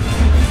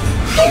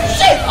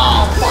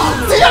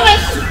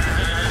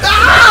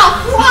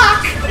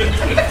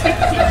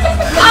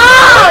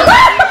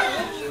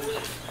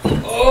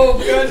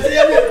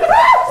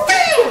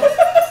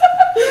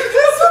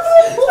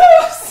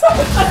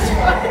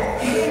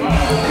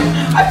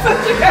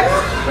 You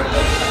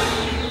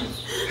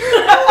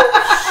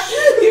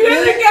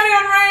guys are getting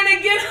on Ryan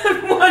again at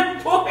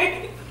 1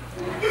 point.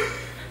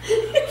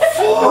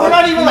 We're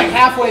not even like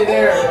halfway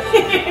there.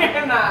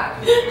 You're not.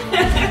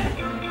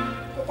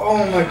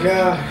 Oh my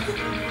god.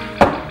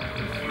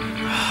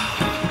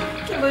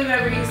 I can't believe I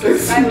ever used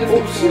this. I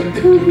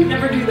would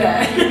never do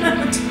that.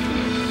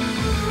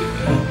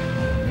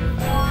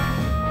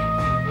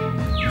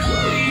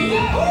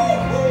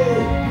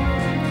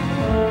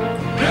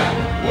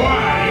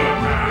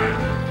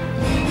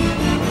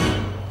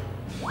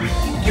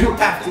 You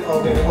have to.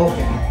 Okay.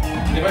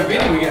 If I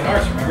beat it, we get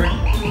hearts, remember?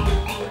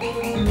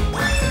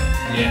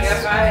 Yeah,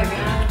 Yes. 5,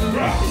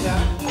 yeah.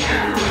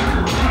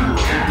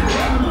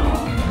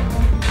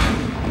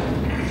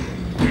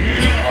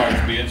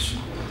 Hearts, bitch.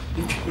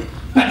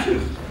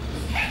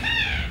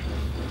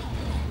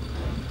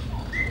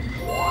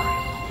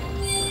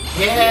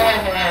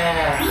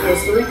 Yeah.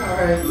 Those 3?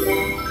 Alright.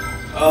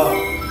 Oh.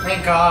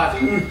 Thank God.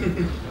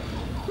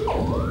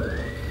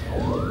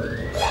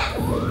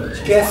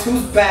 Guess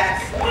who's back?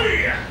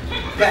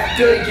 Back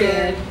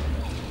again.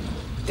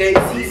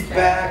 Daisy's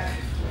back.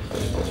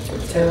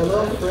 Tell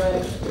a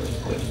friend.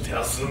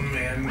 Tell some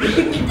man.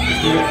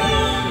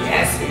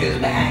 Guess who's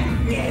back?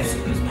 Guess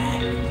who's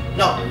back?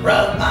 No,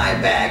 rub my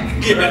back.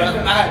 Rub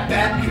my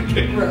back.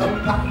 Rub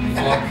my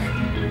back.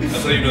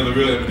 That's how you know the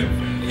real Eminem.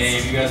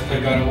 Hey, you guys play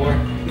God of War?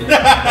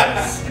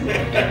 Yes.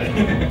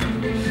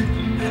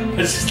 I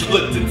just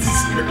looked at the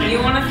screen. You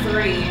want a 3.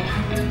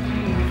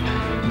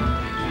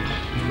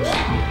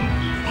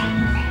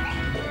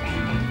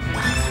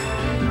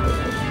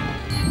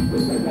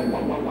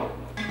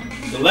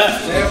 The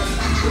left.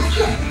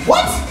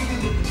 What?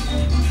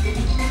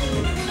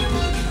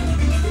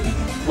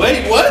 Wait,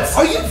 what?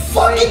 Are you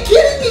fucking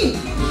kidding me?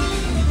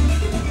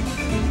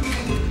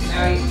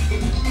 Now you.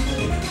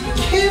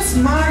 Kiss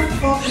my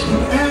fucking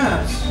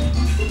ass.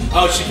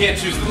 Oh, she can't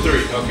choose the 3.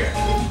 Okay.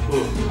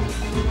 Ooh.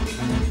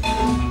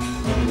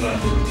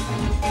 Left.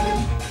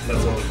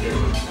 That's all we care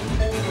about.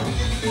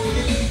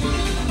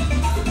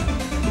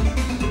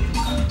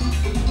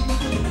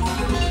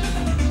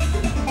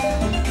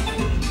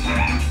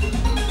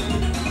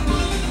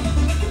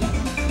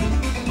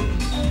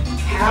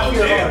 Half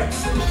your Okay. hearts.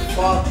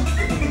 Fuck.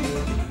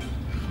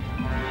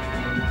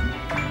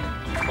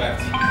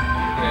 Left.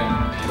 Yeah.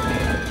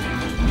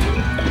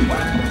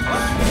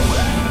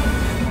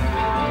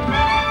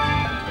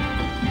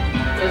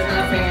 There's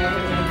nothing I can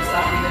do to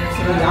stop you there.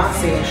 So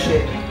Beyonce and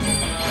shit.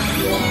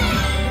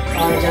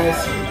 Alright, guys.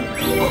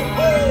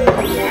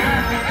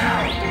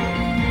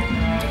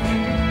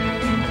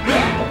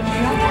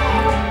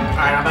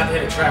 Alright, I'm about to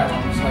hit a trap. I'm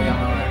just letting y'all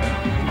know right now.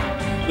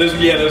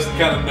 There's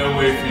kind of no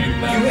way for you to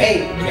not. You 8.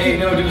 Hey,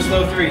 no, do a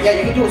slow 3. Yeah,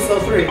 you can do a slow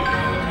 3.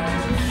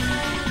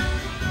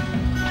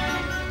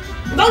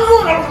 No.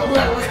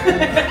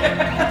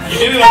 You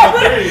did it on the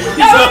 3.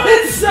 That would have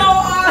been so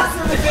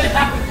awesome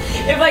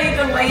if I had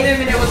delayed him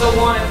and it was a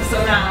 1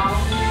 somehow.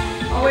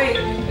 Oh wait,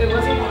 it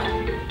was a 1.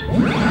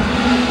 You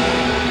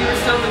were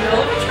still in the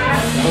middle of the trap?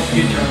 Don't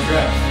forget your own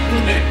traps.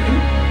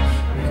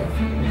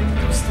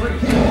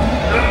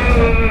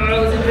 All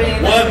of the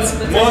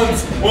things.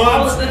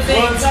 All of the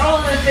things. All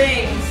of the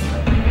things.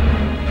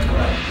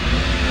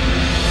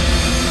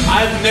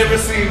 I've never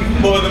seen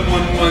more than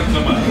one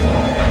come up.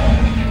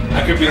 I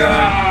could be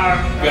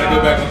lying. Gotta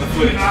go back on the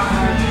footage.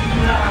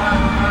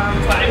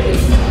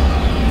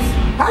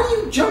 How do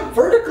you jump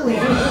vertically?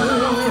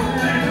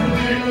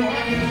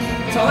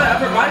 It's all that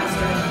upper body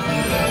stuff.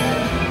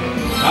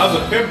 That was a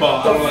pinball.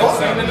 I don't like fuck? I'm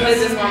sound gonna of play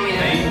this. this one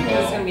minute.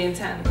 This is gonna be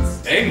intense.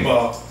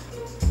 Paintball.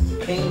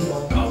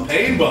 Painful. Oh,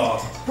 paintball.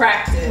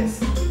 Practice.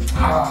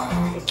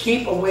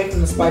 Keep away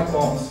from the spike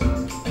balls.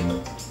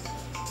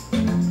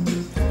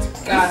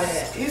 Got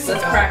it.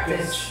 Let's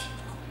practice.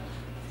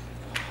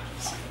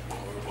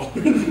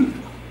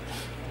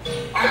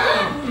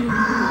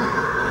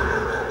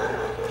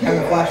 Having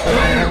a flashlight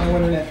and having no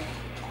internet.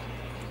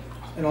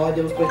 And all I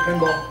did was play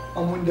pinball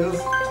on Windows.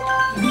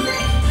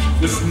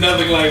 This is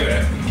nothing like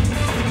that.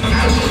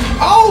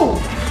 Oh!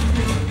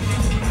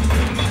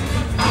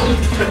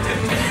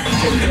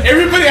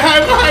 Everybody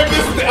hide behind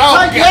this thing. Oh,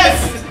 God.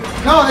 Yes!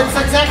 No, that's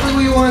exactly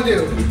what you want to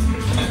do.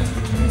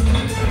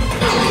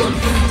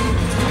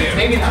 Damn.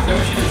 Maybe not.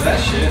 Never she does that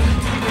shit.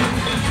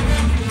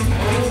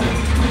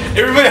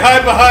 Everybody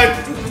hide behind.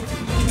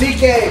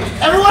 DK!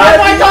 Everyone have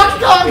my Donkey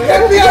Kong!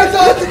 FBI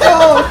Donkey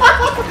Kong!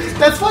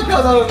 That's what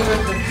goes on.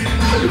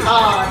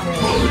 Ah, man.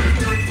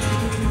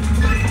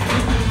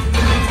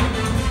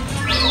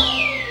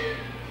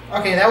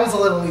 Okay, that was a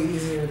little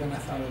easier than I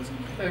thought it was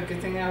going to be. So good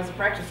thing that was a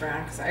practice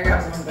round because I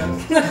got one of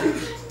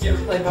those. You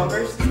ever play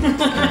bumpers?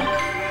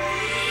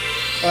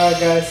 Alright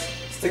guys,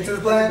 stick to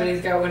the plan.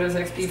 Everybody's got Windows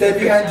XP. Stay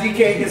behind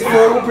DK. His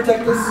floor will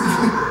protect us.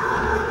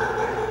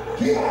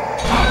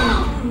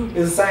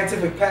 It's a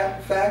scientific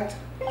fact.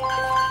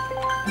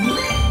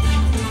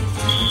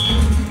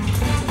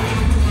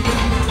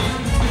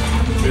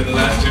 We're the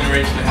last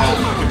generation to have a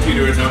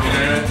computer and no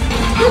internet.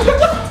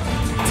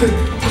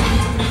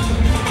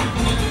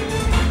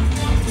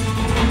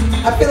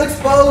 I feel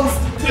exposed.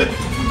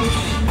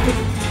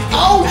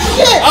 Oh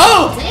shit!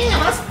 Oh! Damn,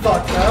 that's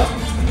fucked up.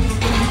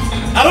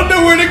 I don't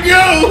know where to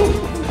go!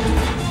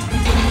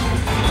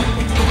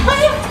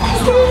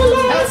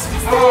 That's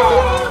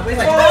Wait,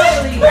 like,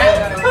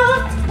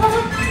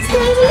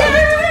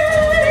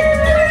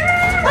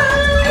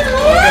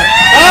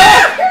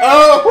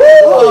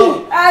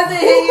 Oh! as it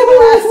hit you the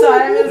last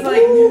time, it was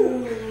like,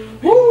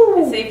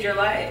 it saved your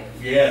life.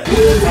 Yeah,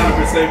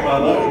 100% saved my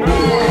life.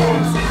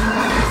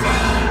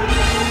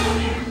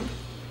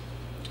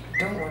 I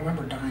don't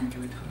remember dying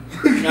 3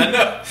 times. I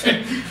know.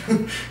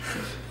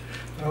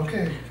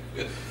 Okay.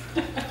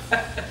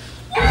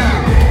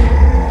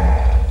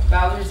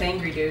 Bowser's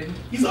angry, dude.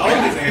 He's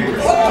always angry.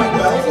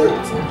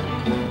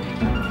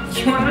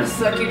 You want to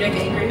suck your dick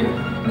angry?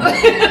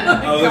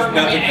 Oh, there's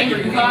nothing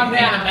Angry, calm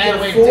down. Bad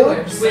way to do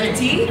it. With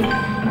teeth?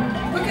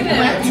 Look at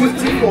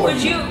him.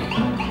 Would you?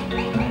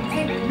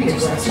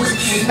 Just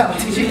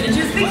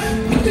think.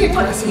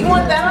 You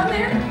want that on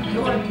there? You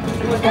want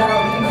that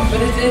on there?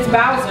 But it's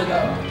Bowser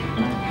though.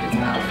 It's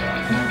Bowser.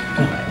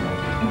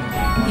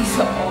 He's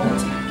all the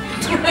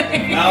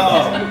teeth.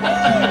 Oh.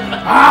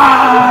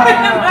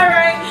 Am I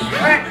right?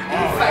 Alright.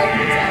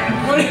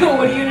 What are you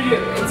gonna do?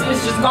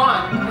 It's just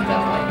gone. At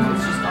that point,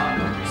 it's just gone.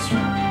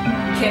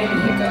 Can't even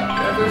hiccup.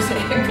 Never say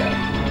hiccup.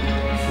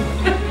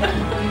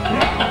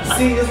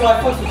 See, this is why I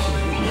fuck with you.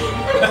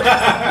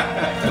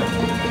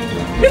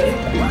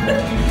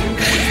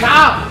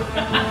 Stop!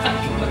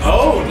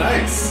 Oh,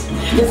 nice.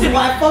 This is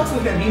why I fucks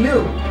with him. He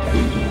knew.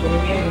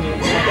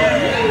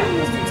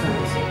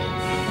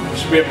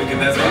 Should be able to get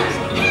that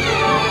episode.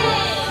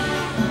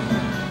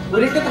 We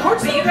didn't get the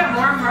hearts. So you got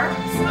more hearts?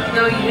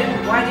 No, you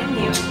didn't. Why didn't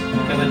you?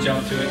 Because I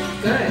jumped to it.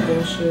 Good.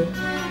 Bullshit.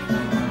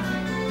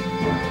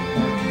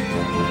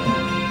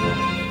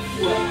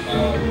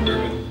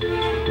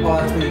 Oh,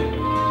 that's me.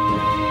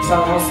 So I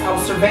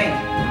was surveying.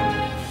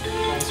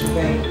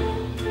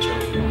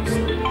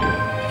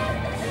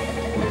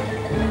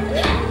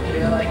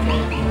 You like it?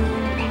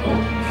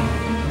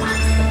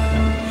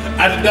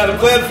 I did not have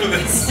planned for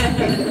this.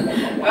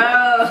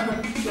 Oh.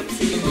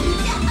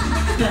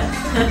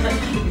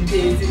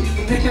 Daisy.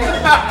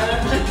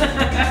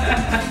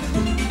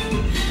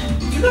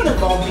 You don't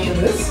involve me in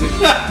this.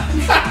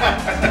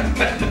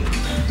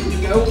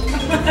 Nope.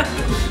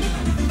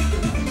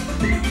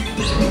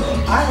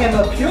 I am a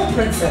pure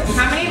princess.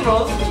 How many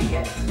rolls did you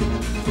get?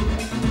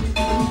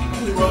 How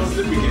many rolls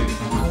did we get? I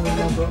don't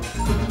remember. I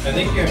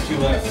think you have 2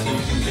 left, so you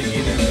can take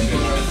either of the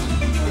good ones.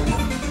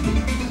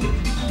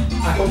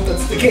 I hope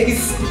that's the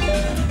case.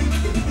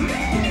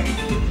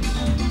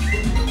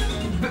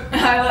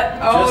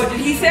 Oh, did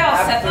he say I'll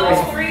set those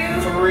for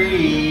you?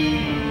 3.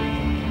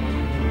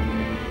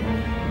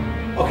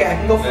 Okay, I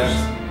can go first.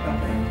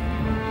 Okay.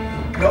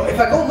 No, if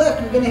I go left,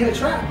 we're gonna hit a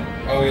trap.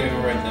 Oh yeah, go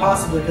right now.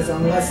 Possibly, because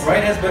unless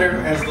Right has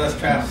less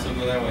traps, so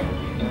go that way.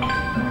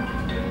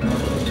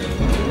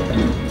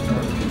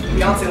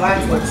 Beyonce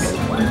lies with us.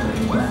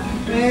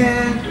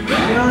 Man,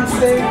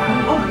 Beyonce,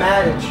 I'm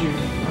mad at you.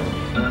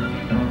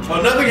 Oh,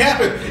 nothing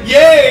happened.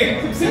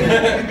 Yay!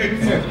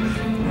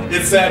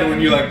 It's sad when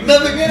you're like,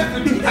 nothing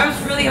happened. I was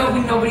really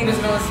hoping nobody was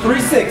going to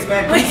 3-6,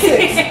 man.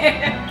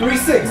 3-6.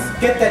 3-6.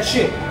 Get that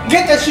shit.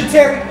 Get that shit,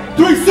 Terry.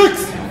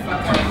 3-6.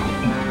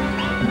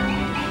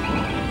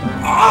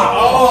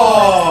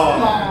 Oh!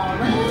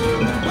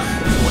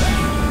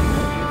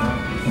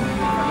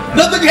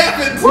 Nothing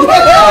happened.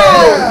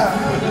 Yeah.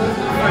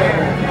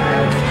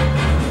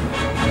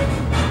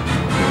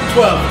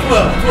 12.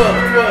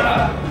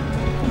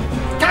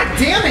 God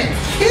damn it.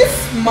 Kiss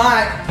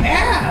my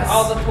ass.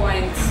 All the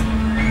points.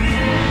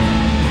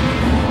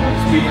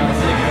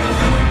 Beyonce, guys.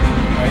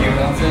 Are you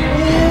Beyonce?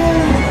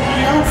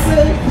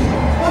 Beyonce,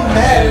 I'm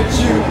mad at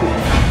you.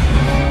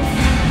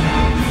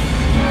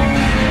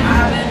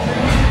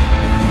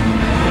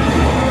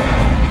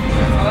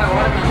 All that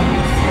watermelon.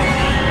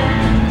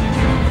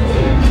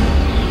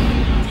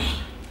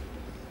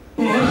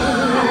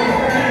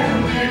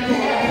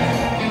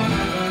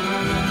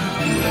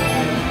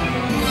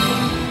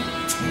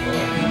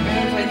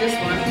 Play this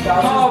one.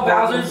 Oh,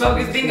 Bowser's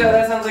Bogus Bingo.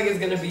 That sounds like it's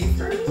gonna be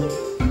for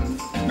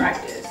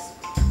practice.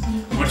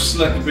 Once you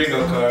select the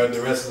bingo card,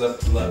 the rest is up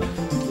to luck.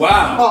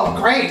 Wow. Oh,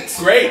 great.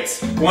 Great.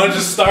 Want to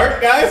just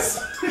start, guys?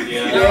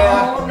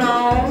 Yeah.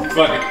 No.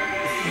 Fuck it.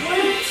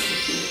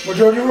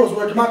 Majority rules.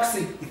 We're a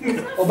democracy.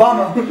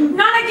 Obama.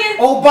 Not again.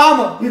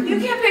 Obama. You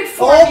can't pick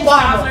 4 of these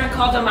Obama. Bowser and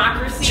call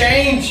democracy.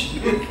 Change.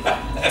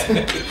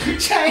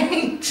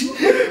 Change.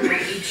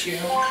 Eat you.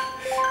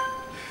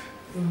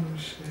 Oh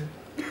shit.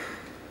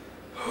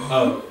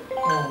 Oh.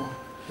 Oh,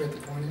 we have to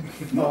point it.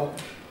 Oh.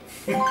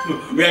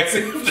 We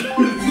actually.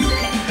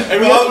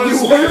 Everyone I don't want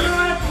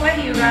to play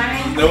you,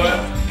 Ryan. know what?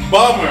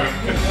 Bomber.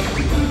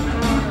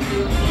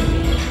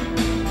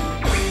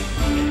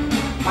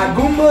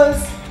 Agumbas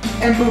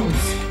and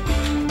boos.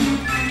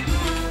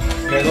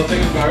 You guys all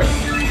take a card?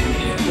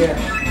 Yeah.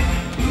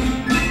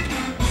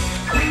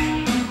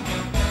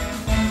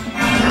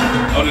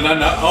 Oh, did I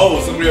not?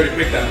 Oh, somebody already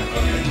picked that.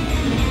 Okay.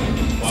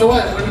 So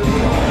what? What do we do?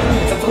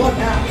 It's up to luck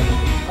now.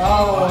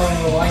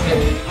 Oh, I get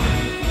it.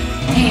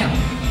 Damn.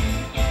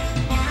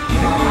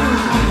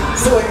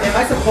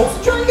 I supposed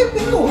to try and get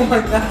bingo? Or am I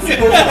not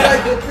supposed to try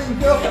and get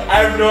bingo? I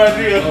have no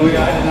idea. Oh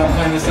yeah, I did not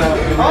plan this out.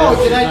 Oh,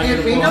 did I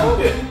get bingo?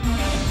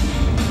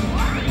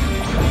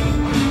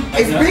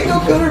 Is bingo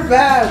good or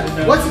bad?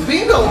 What's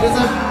bingo? Does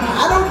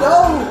I don't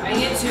know. I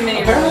get too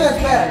many Apparently rolls.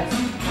 that's bad.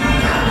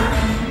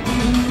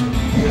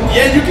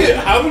 Yeah, you get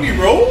how many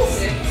rolls?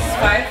 6,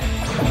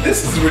 5.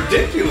 This is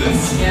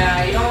ridiculous.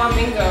 Yeah, you don't want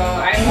bingo.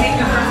 I hate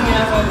the person who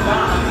has all the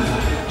bombs.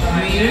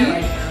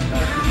 Me?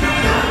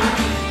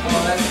 Oh,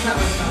 that's not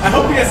I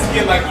hope he has to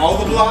get like all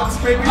the blocks,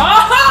 maybe.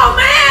 Oh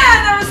man,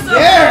 that was so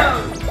Yeah.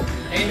 close.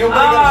 Ain't Oh,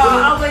 nobody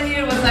gonna all I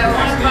needed was that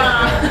one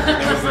bomb.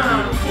 Never seen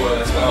it before.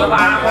 That's why.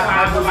 Ba-bam,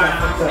 ba-bam, ba-bam.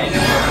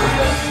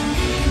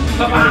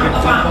 Ba-bam,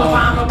 ba-bam,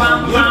 ba-bam,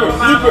 ba-bam, Blooper,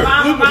 ba-bam, blooper,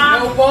 ba-bam, blooper.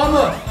 ba-bam.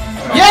 Obama.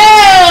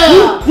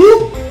 Yeah! You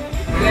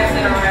guys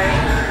did alright.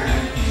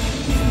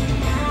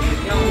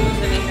 You don't lose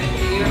anything,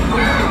 do you?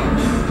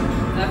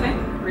 Nothing?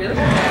 Really?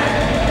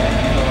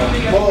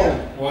 Whoa.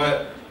 What?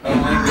 I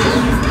don't like this.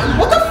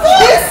 What the fuck?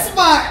 Kiss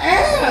my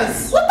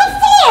ass! What the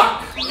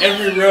fuck?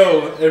 Every row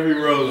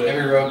there.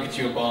 Every row gets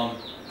you a bomb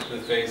to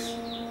the face.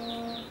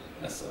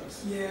 That sucks.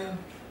 Yeah.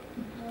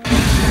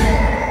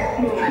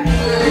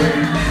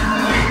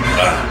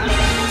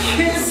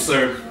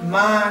 Sir.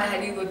 My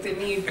Had you looked at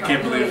me, you I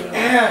can't believe it.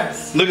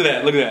 ass. Look at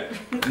that. Look at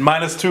that.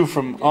 -2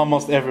 from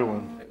almost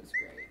everyone. It was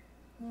great.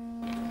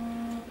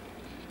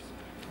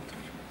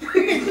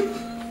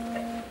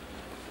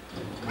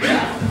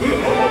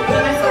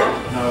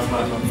 No, it's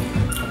not fun.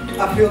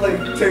 I feel like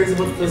Terry's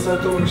about to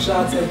start throwing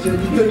shots at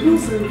Jenny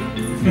Nicholson.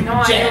 No,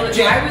 I Jab, know that.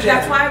 jab, jab.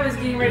 That's why I was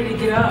getting ready to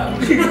get up.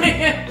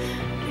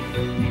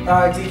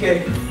 Alright, DK.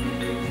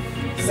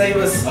 Save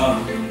us.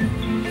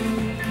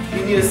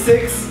 You need a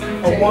 6,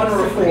 a 1,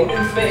 or a 4.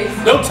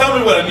 Don't tell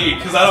me what I need,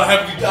 because I don't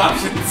have the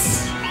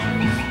options.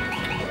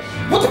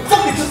 What the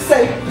fuck did you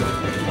say?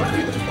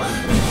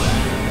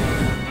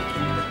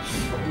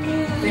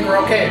 I think we're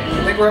okay.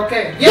 I think we're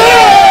okay.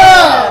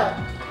 Yeah!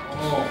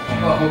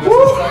 Oh, this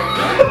is like...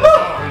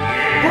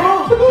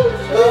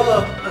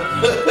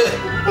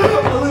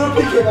 A little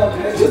peek came out,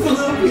 man. Just a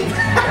little peek.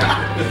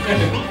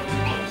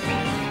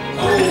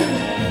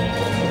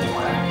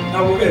 No,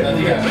 we're good. I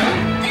think I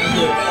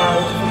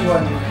What do you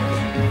want?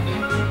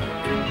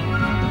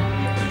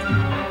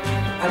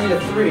 I need a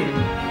 3.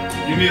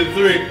 You need a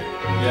 3.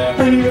 Yeah. I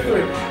need a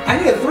 3. I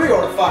need a 3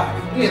 or a 5.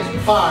 I need a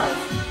 5.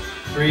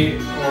 3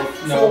 or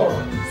no. 4.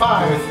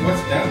 5.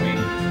 What's that mean?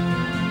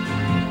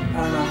 I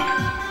don't know.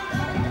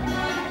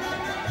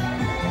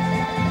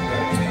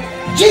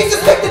 Jesus,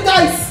 take the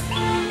dice!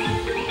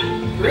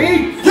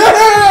 3.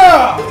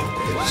 Yeah!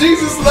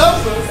 Jesus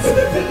loves us.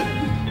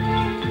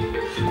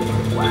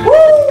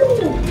 Woo!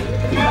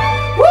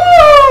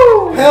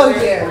 Woo! Hell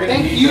yeah!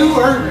 Thank you,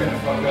 We're Irvin. gonna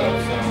fuck up,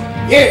 so.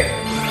 Yeah!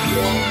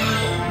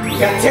 We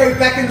got Terry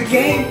back in the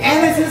game,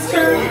 and it's his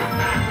turn.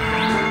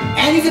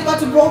 And he's about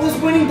to roll this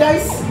winning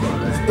dice.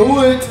 Let's do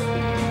it.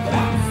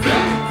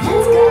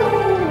 Let's go.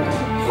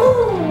 Woo!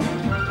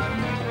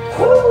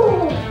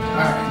 Woo!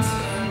 Alright.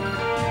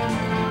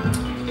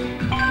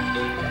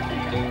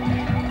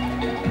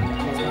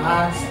 Close my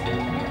eyes.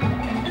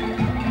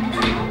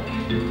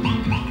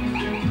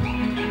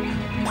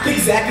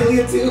 Exactly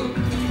a 2.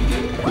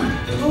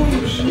 Oh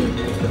shit.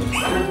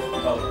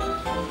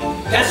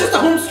 That's just a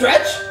home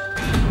stretch?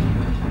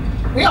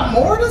 We got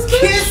more of this bitch?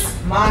 Kiss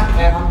my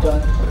ass. I'm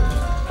done.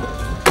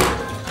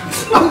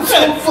 I'm so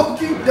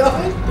fucking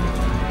done.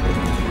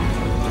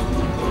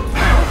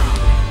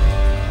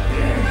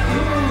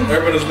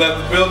 Everybody has left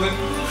the building.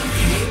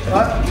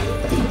 What?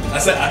 I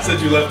said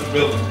you left the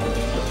building.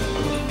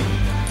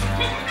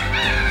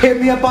 Hit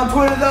me up on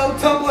Twitter though,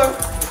 Tumblr.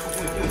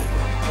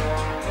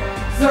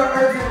 Sir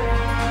Irvin.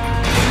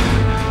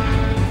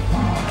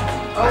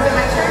 Oh, is it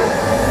my turn?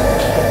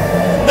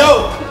 No!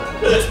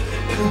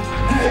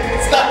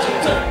 It's not your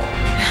turn.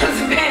 I was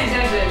paying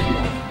attention.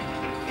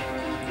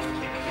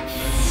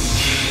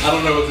 I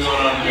don't know what's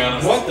going on, to be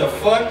honest. What the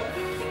fuck?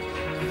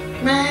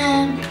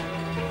 Man.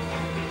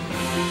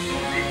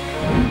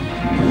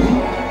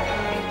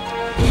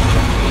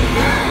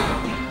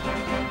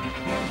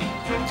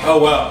 Oh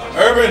wow.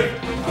 Urban!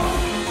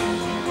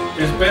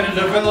 There's been a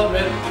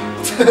development.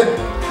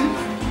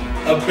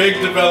 A big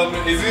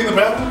development. Is he in the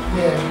bathroom?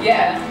 Yeah.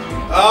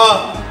 Yeah.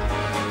 Ah!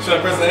 Should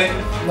I press A?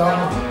 No.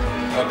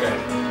 Okay.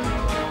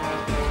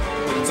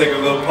 We can take a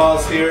little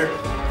pause here.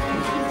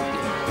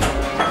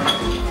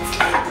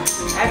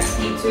 I have to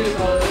pee too,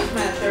 though. This is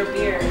my 3rd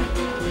beer.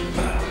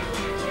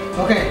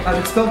 Okay, I've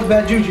expelled the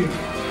bad juju.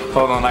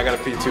 Hold on, I gotta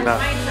pee too now.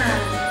 My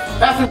turn.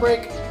 Bathroom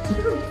break.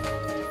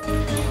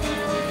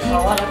 I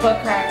want a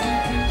butt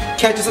crack.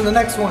 Catch us in the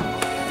next one.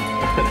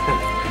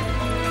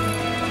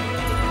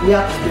 We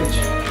out this bitch.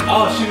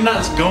 Oh, she's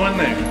not going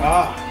there.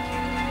 Ah.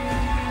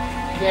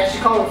 Yeah, she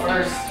called it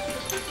first.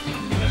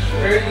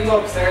 Where you go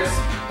upstairs?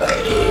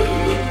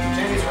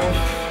 Jamie's room.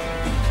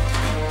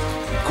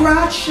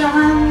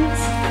 Crotchons.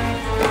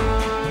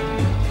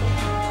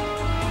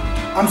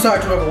 I'm sorry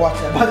to whoever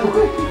watched that, by the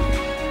way.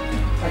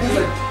 I just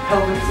like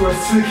held it towards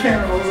the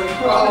camera. I was like,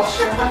 Oh,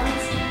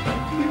 crotchons.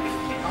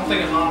 I'm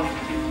thinking mom.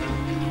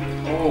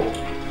 Oh,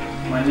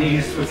 my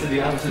knees switched to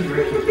the opposite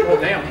direction. Oh,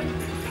 damn.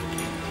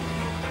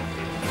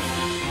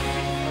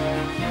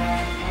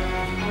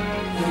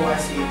 Oh, I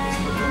see.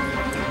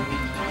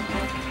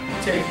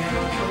 Take hand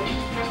on my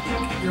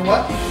foot. Your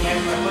what? Hand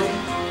on my foot.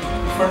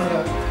 In front of the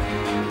thing.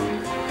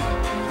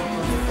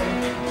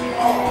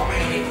 Oh,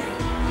 man.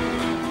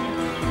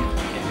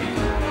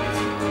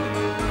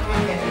 I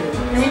can't do it.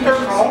 You need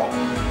dirt crawl?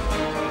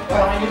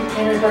 Behind you?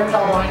 Can you dirt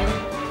crawl behind you?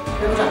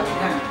 Here's that.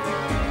 Yeah.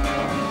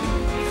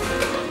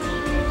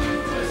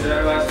 Is that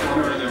our last one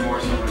or are there more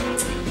somewhere?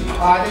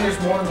 I think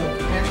there's more in the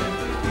pantry.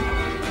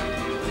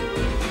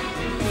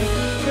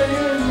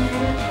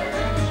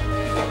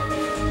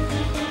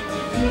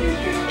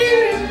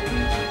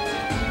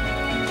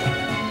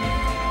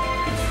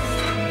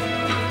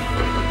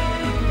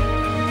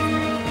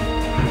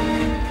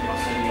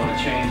 You want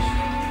to change?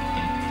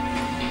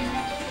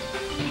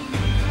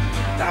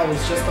 That was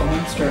just a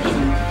home stretch,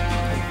 man.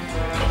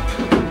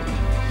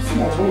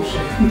 Small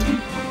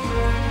bullshit.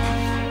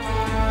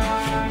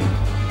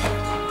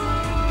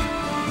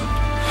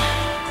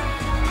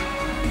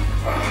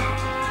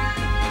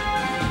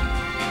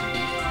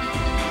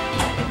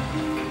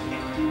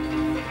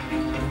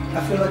 I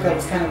feel like I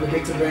was kind of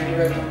addicted to Brandy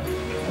right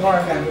now. Laura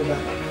kind of feel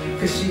that.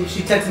 Because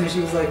she texted me, she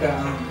was like,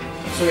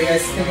 so you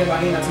guys thinking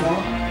about getting that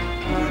tomorrow?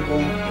 I'm like, well,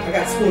 I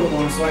got school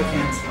tomorrow, so I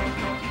can't.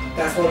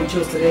 That's why we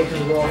chose today,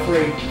 because we're all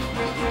free.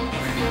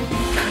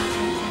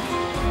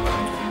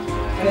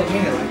 I didn't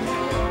mean it like that.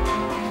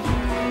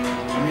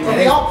 I mean, Well,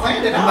 they all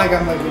planned it out.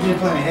 I'm like, we didn't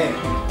plan ahead.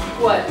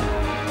 What?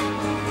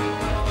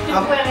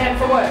 Didn't plan ahead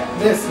for what?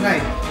 This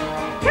night.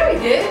 Yeah, we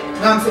did.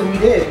 No, I'm saying we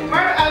did.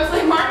 I was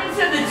like, Martin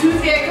said the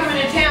Tuesday I come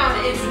into town,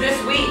 it's this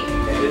week.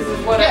 This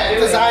is what Yeah, I'm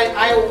because doing.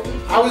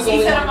 I was He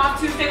only said on- I'm off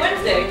Tuesday,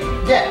 Wednesday.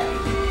 Yeah.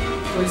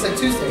 Well, he said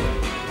Tuesday.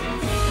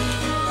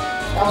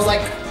 That was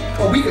like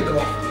a week ago.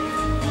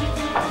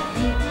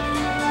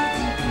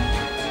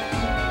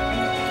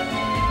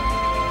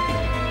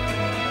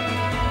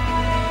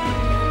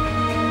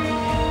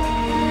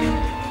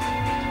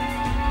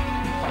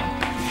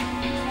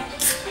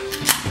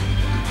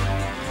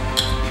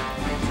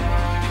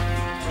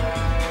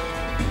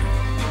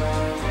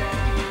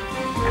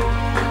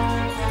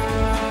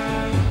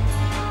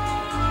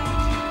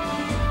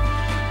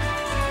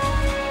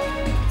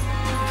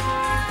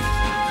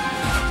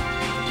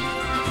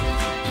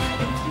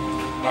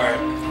 Alright,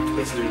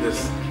 let's do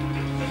this.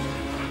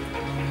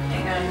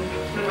 Hang on.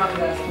 Put him on the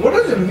desk. What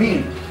does it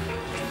mean?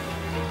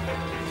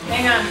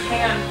 Hang on.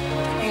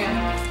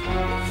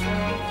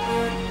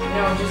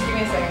 No, just give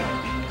me a second.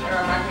 Or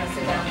I'm not gonna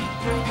sit down.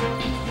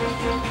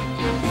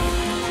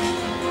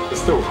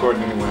 It's still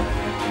recording anyway.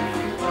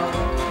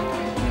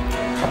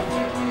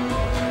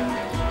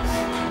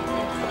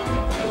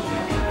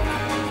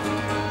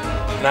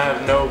 And I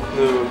have no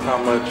clue how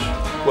much,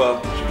 well,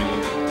 it should be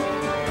good.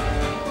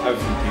 I have a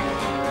few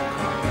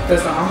people.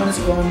 Does the ominous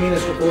glowing mean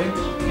it's recording?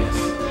 Yes.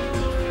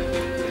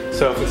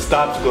 So if it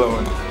stops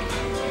glowing,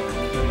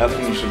 that's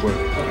when you should work.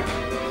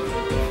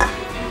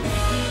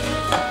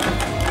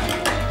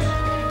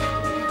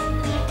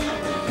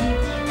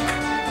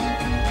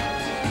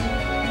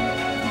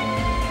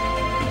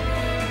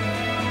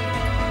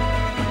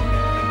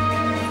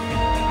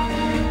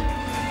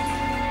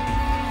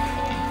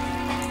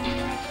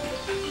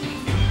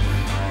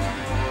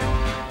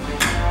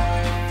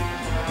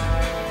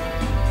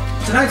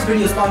 Tonight's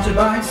video is sponsored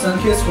by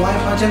Sunkist Flying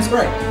Punch and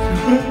Spray.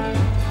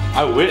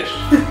 I wish.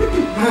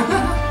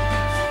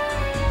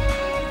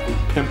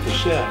 Pimp the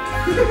chef.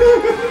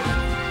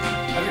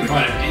 I can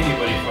find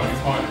anybody fucking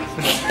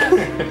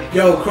smart.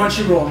 Yo,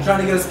 Crunchyroll, I'm trying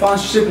to get a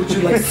sponsorship with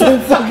you like so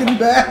fucking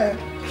bad.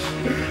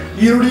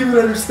 You don't even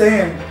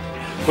understand.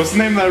 What's the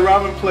name of that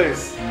ramen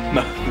place?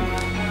 No.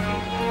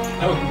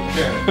 Oh,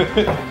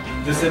 okay.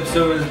 This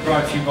episode is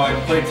brought to you by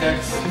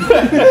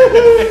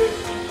Playtex.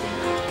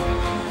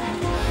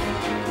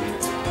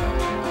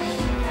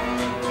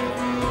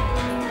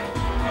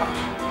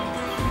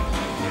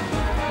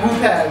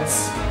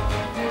 Pads.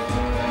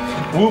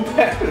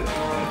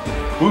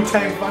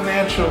 Wu-Tang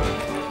Financial.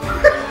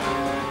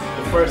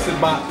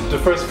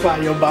 Diversify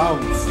your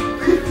bounds.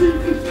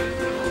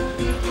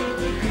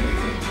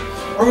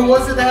 Or who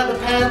was it that had the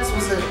pads?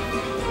 Was it?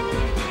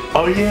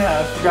 Oh yeah,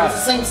 I It was the forgot.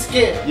 same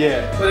skit,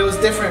 Yeah. but it was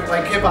different,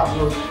 like hip hop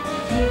group.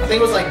 I think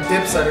it was like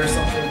Dipset or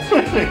something.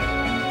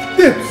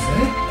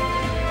 Dipset?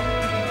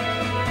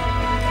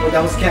 Well,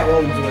 that was Cat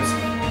Williams' voice.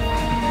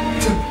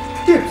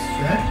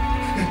 Dipset?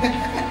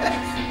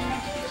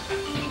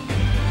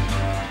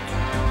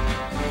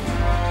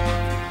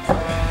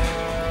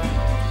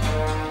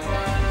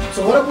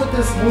 So what up with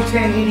this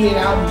Wu-Tang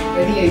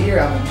 88 year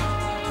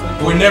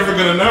album? We're never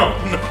gonna know.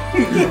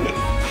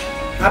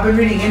 I've been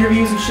reading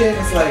interviews and shit,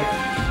 and it's like,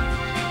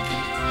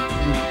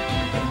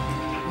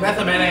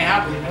 Method Man ain't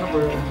happy, no,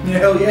 bro.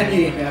 hell yeah,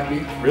 he ain't happy.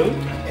 Really?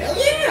 Hell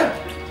yeah!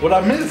 What'd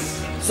I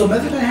miss? So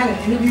Method Man had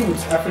an interview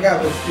with, I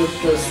forgot, with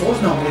the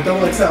source, no, with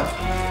Double XL.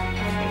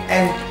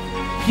 And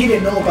he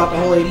didn't know about the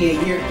whole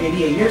 88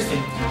 years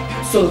thing.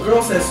 So the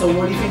girl says, so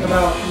what do you think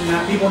about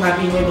people not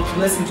being able to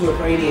listen to it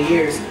for 88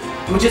 years?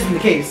 which isn't the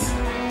case.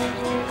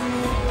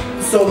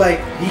 So like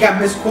he got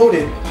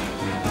misquoted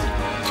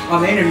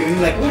on the interview and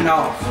he like went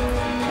off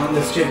on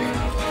this chick.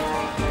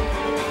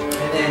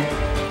 And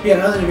then he had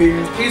another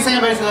interview. He's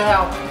saying basically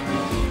how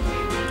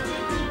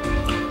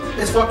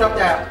it's fucked up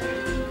that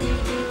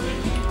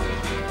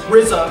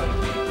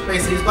RZA,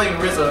 basically he's playing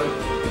RZA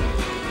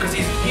because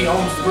he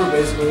owns the group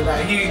basically.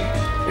 That he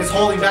is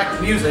holding back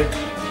the music.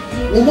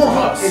 Well,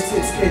 no,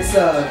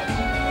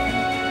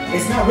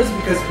 it's not RZA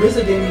because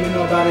RZA didn't even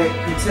know about it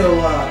until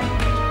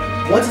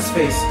what's his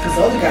face? Because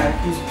the other guy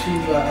who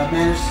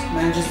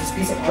manages this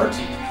piece of art,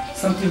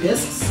 something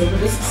discs, silver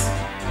discs.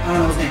 I don't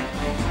know his name.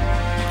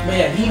 But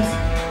yeah,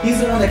 he's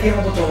the one that came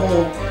up with the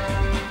whole.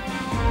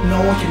 No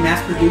one can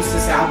mass produce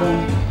this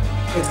album.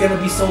 It's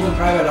gonna be sold in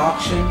private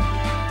auction,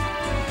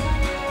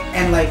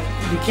 and like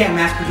you can't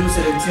mass produce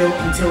it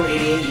until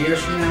 88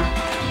 years from now.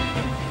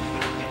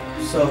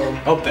 So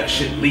hope that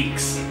shit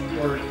leaks.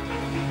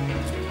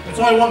 It's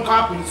only one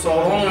copy, so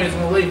the only way it's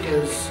gonna leak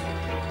is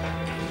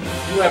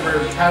whoever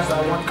has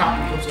that one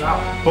copy puts it out.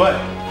 But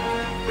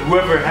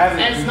whoever has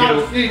it, And it's can not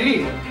get a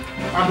CD,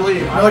 I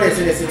believe. no, it is.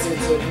 It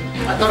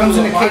thought comes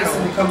it in was a a case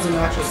vinyl. and it comes in an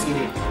actual CD.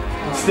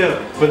 still,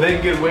 but they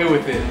can get away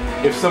with it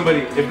if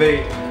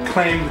they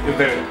claim if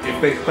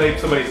they claim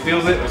somebody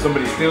steals it or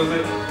somebody steals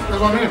it That's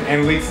what I mean.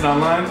 and leaks it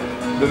online,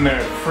 then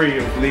they're free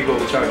of legal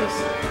charges.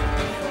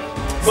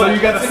 So you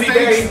gotta see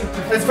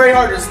It's very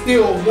hard to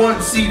steal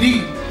one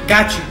CD.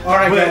 Got you. All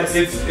right, but guys.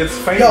 it's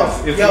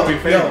famous. It's gonna be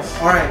famous.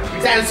 All right.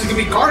 It's gonna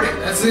be guarded.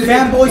 That's it.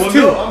 Fanboys Well,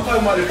 too. no, I'm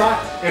talking about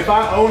if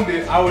I owned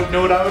it, I would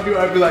know what I would do.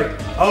 I'd be like,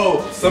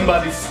 oh,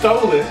 somebody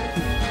stole it.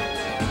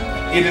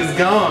 It is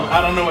gone.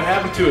 I don't know what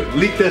happened to it.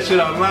 Leak that shit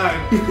online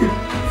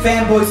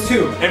Fanboys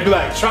 2. and be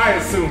like, try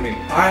and sue me.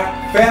 Alright,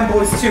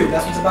 Fanboys 2.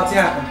 That's what's about to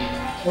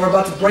happen. We're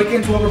about to break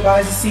into whoever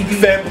buys a CD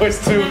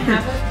Fanboys Can I 2.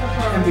 have it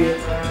and before? be it.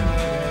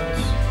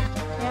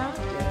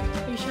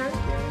 Yeah? You sure?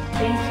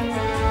 Thank you.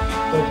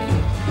 Okay.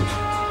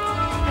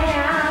 I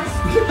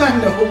asked. I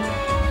know.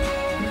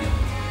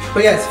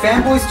 But yes,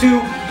 Fanboys 2.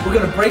 We're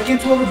gonna break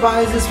into whoever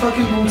buys this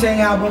fucking Wu-Tang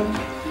album.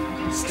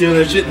 Steal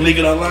that shit and leak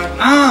it online.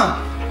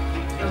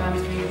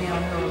 Reminds me of the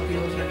Unheard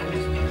Beatles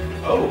records.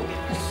 Oh.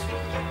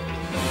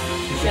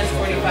 She has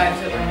 45s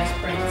that were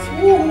misprints.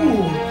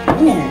 Ooh.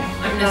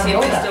 I'm gonna see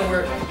if they still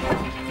work.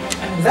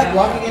 Is that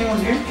blocking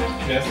anyone's view?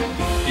 Yes.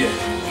 Yeah.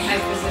 I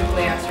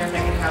specifically asked her if I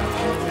could have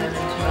all of them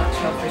and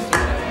she'll proceed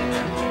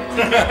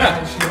with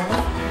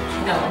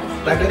No.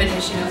 But the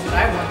minute she knows that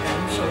I want them,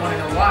 she'll want to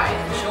know why, and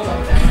then she'll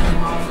want them, and then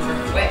mom's will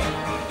rip away.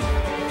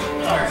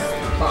 Or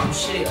mom's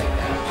shitty like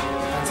that.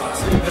 That's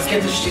awesome. Let's get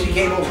this shitty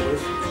game over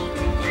with.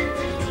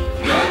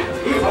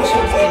 All she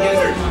wants me to do is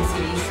put them on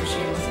CDs so she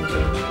can listen to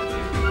them.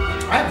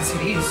 I have the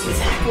CDs.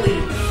 Exactly.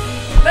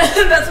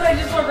 That's what I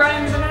just told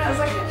Ryan the other night. I was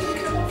like, you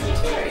can come over to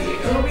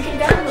her, or we can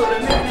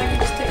download them, and I can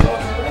just take all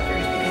of her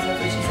records because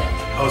that's what she said.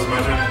 Oh, is it my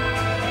turn?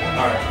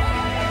 Alright.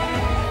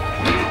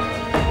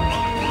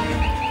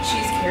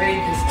 She's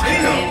carried this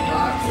giant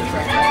box of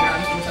records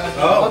around since I was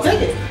Oh. I'll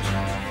take it.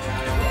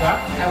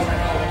 I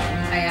want all of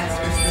them. I asked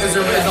her. Is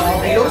it all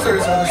Beatles or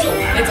is it other stuff?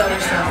 It's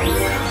other songs.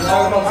 It's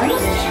all about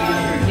vinyls.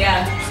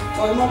 Yeah. It's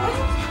all about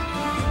vinyls.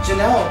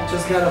 Janelle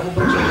just got a whole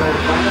bunch of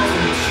vinyls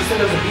and she said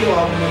there's a Beatle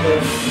album of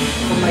it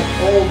from like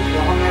old,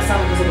 long ass time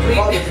because it was her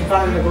father can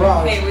find in the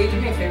garage. Hey, will you do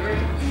me a favor?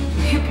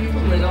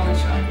 People live on the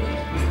chocolate.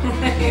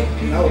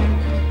 No,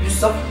 you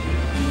suffer.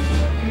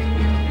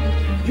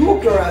 You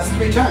whooped her ass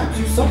 3 times.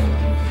 You suffer. I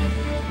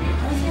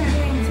was here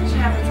paying attention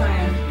half the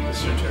time.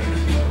 It's your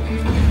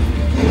turn.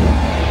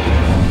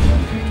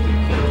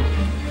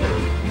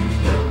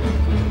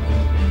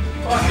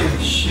 Fucking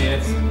shit.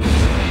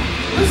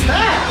 What is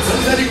that? What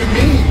does that even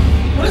mean?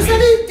 What does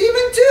that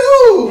even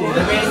do?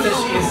 That means that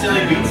she is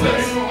silly beats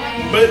us.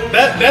 But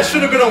that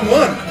should have been a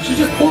 1. She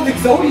just pulled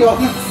Exodia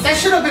on us. That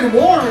should have been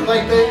warned.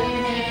 Like they.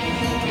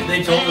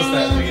 They told us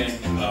that at the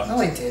beginning. No,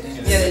 they didn't.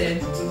 Yeah, they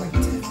did.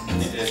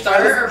 They did.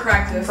 Starter or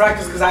practice?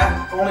 Practice because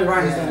only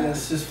Ryan's done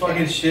this. This is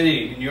fucking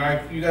shitty. And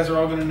you guys are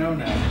all gonna know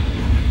now.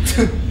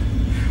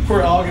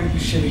 We're all gonna be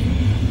shitty.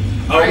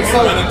 Oh, we're so-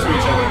 running to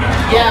each other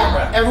now.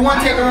 Yeah, everyone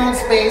take their own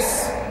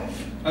space.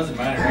 Doesn't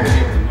matter. You're gonna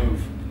be able to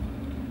move.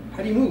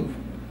 How do you move?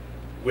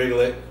 Wiggle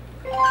it.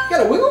 You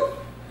gotta wiggle?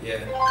 Yeah.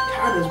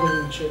 Tired of this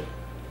wiggling shit.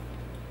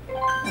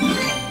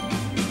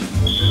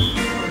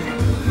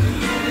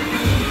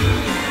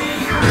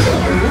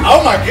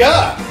 Oh my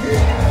god!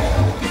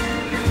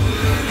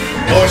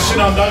 Oh, shit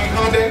on Donkey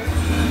Kong Day?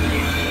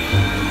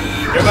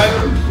 Everybody?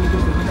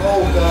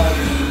 Oh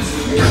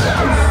god.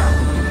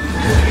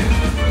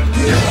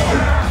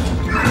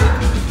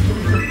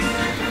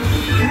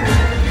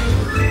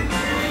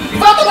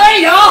 Fuck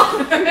away,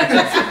 y'all!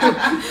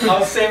 I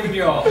was saving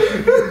you all.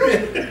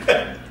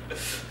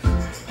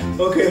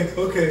 Okay.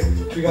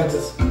 We got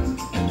this.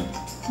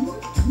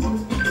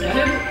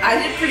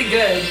 I did pretty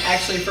good,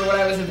 actually, for what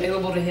I was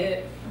available to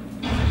hit.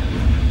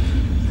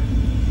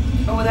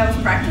 Oh, well, that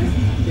was practice?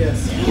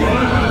 Yes.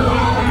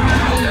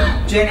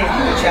 Jenny,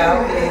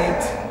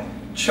 chocolate.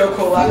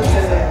 Chocolate.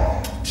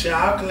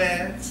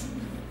 Chocolates.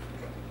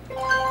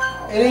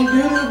 It ain't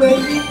doo-doo,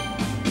 baby.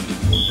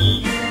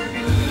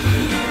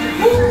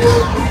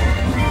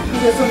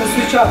 Get some of the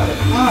sweet chocolate.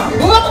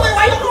 Go the other way.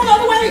 Why you going the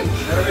other way?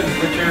 Urban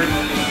Richard.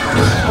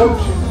 Oh.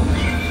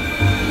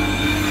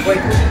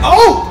 Wait.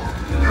 Oh!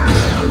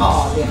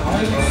 Oh, damn.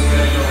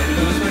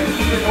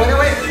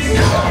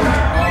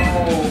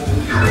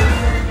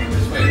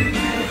 Wait.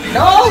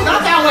 No,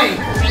 not that way.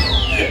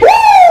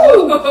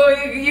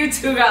 Woo! You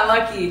two got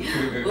lucky.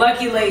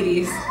 Lucky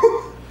ladies.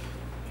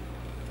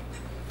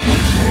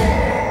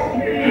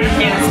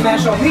 Can't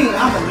smash on me.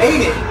 I'm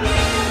elated.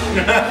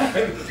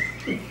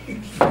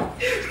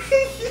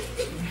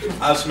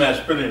 I've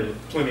smashed plenty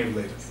of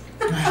ladies.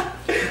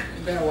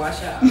 You better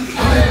watch out.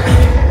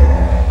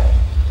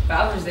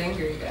 Bowser's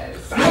angry, guys.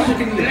 Bowser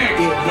can get down.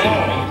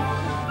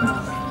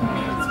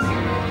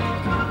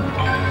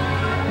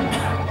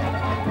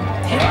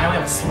 Damn, I only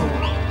have a slow one.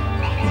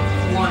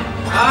 One.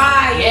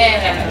 Ah, yeah.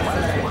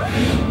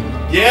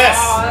 Yes!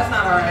 Oh, that's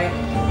not alright.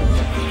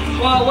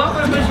 Well, what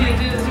we're pushing to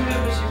do is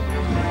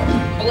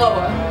blow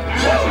up.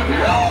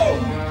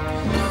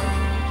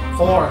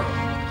 4.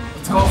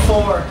 Let's go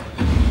 4.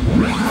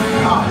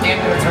 Oh, damn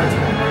it, it's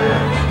hurting.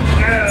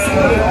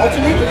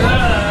 Alternator?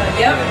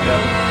 Yep.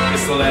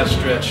 It's the last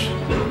stretch.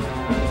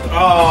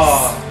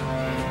 Oh!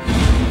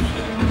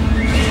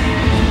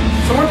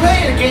 So we're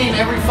playing a game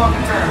every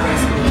fucking turn,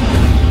 basically.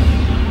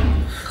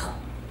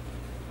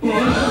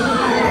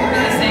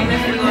 The same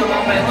if we go 1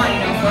 by 1, you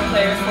know, 4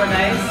 players, 4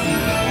 dice.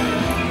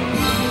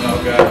 Oh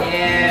god.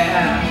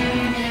 Yeah.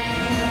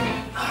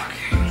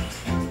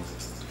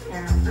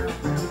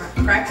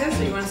 Practice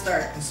or you want to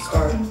start? Let's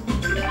start.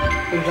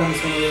 We've done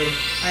this one already.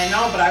 I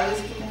know, but I was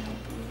gonna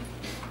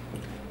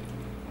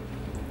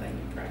let you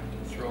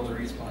practice. Throw the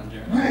respawn,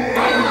 Jeremy.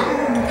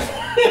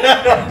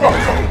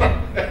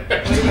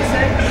 What did you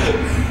say?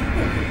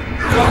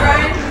 What,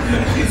 Ryan?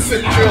 He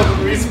said drill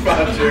the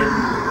respawn, Jeremy.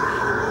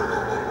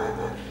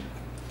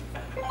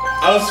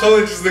 I was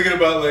totally just thinking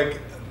about like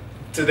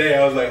today. I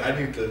was like, I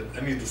need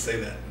to say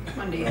that.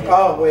 Monday.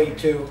 Oh, wait,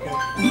 2.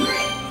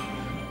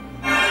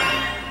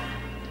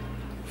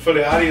 For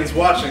the audience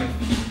watching,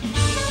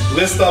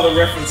 list all the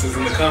references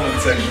in the comment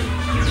section.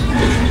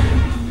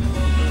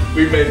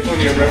 We've made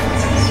plenty of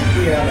references.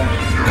 Yeah.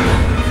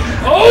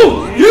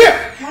 Oh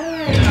yeah!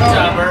 Good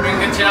job, Urban.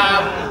 Good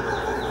job.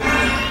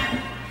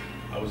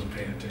 I wasn't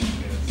paying attention.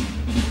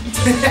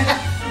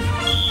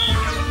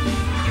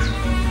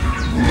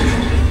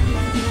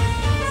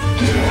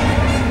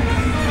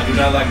 I do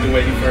not like the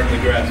way he firmly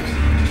grasps.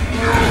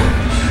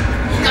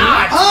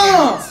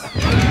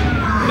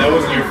 That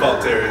wasn't your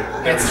fault, Terry.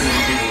 There were too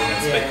many people in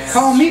that space.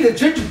 Call me the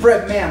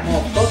gingerbread man,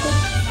 motherfucker.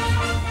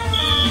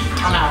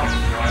 I'm out.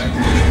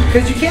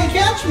 Because you can't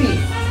catch me.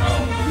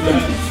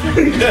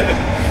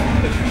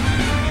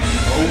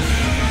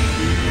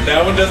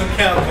 That one doesn't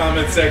count,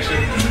 comment section.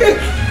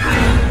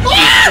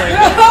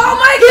 Oh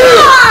my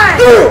god!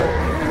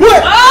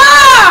 What?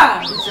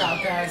 Ah! Good job,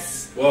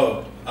 guys.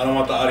 Whoa, I don't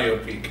want the audio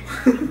peak.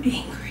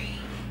 Angry.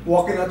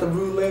 Walking out the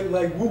roulette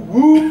like woo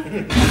woo.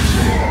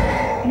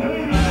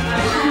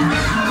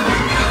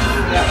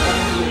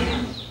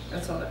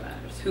 That's all that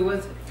matters. Who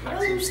was it? I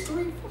lose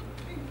 3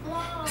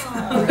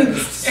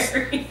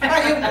 Terry. I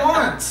hit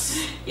once.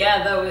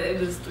 Yeah, though it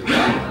was 3. Here we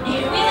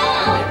go.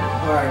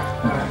 Alright.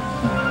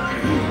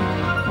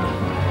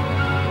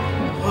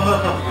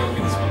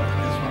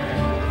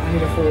 I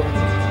need a 4.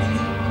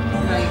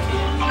 No, you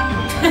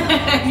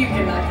can't. You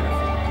cannot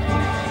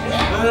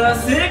get a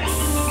 4.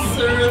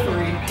 6 or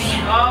 3.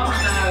 Damn. Oh,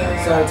 no.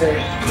 Sorry,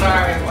 Terry.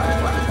 Sorry.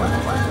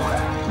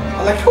 I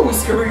like how we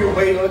scurry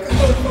away. Look.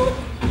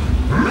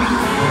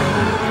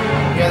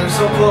 Yeah, they're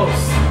so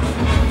close.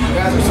 You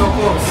guys are so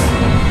close.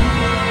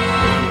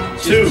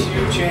 2.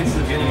 2 chances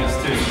of getting us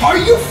 2. Are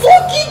you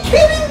fucking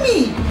kidding me?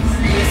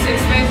 You're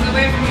 6 spaces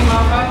away from me,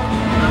 motherfucker.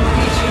 I'm gonna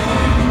get you.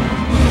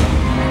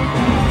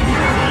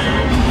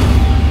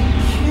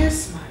 Kiss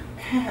my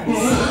ass.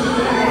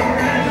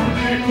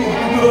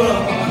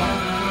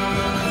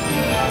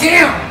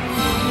 Damn!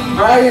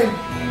 Ryan.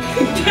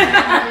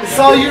 It's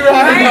all you,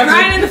 Ryan.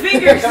 Ryan in the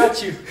fingers.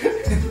 Got you.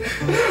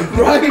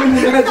 Ryan in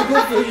the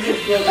magical fingers,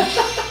 brother.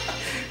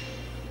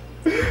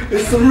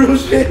 It's some real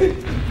shit.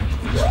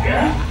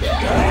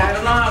 I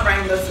don't know how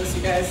Ryan does this,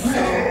 you guys. So.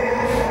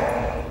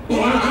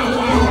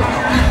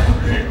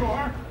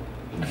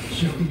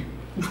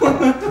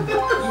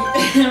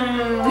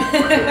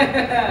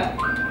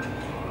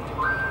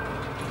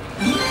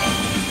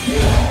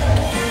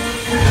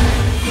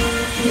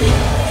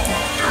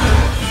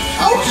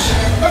 Oh shit!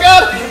 Oh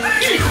god!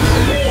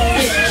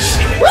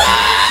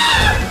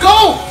 Go!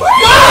 Go!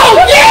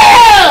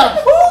 Yeah!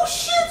 Oh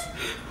shit!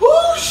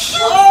 Oh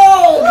shit!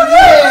 Oh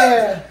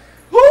yeah!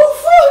 Oh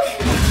fuck!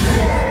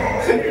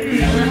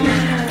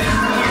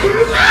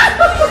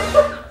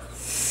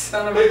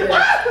 Son of a bitch.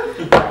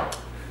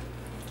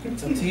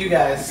 It's up to you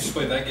guys. We should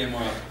play that game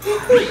more often.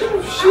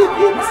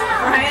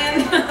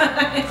 Ryan.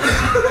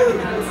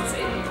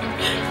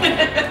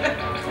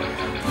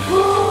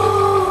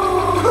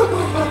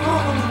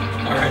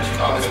 Alright,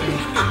 chocolate.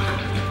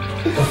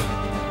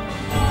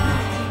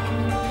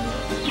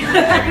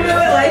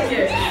 really like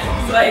it.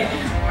 It's like.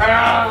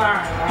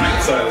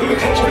 Sorry, the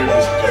extreme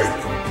disrespect.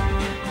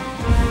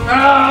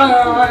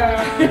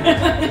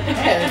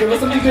 Yeah, give us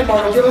something good,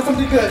 Marvel. Give us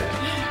something good.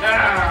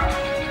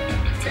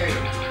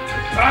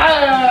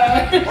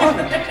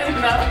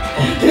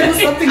 Give us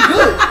something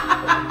good.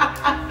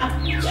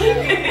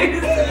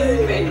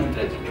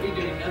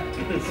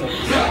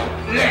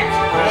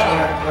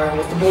 Alright,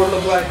 what's the board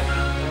look like?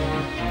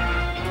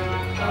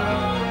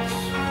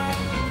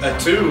 A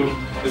 2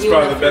 is You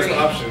probably want the best 3.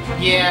 option.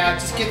 Yeah,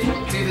 just do the 2.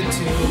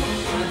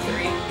 On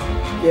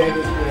 3. Yeah,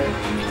 good.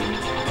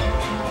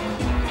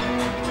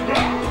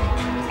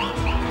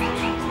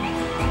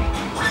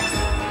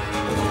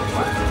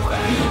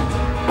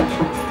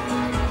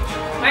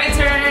 My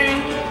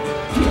turn.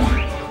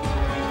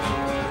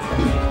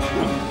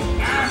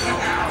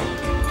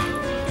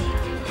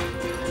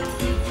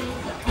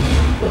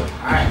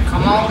 Alright,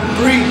 come on.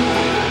 3.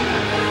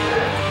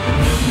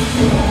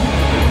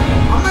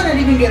 I might not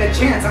even get a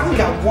chance. I only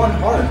got 1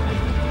 heart.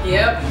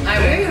 Yep, I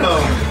win. Damn.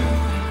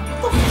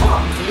 What the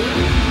fuck,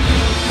 dude?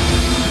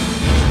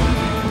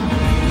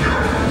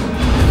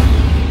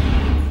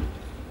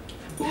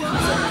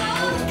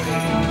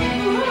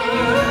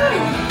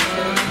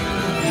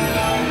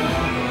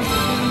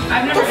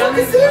 I've never What the done fuck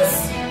is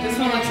this. this? This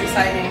one looks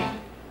exciting.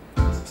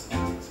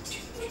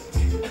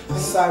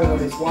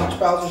 Sideways. Watch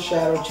Bowser's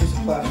shadow. Choose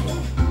a platform.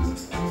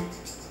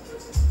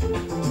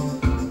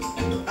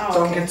 Oh,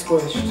 Don't okay. get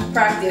squished.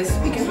 Practice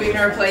because we've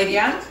never played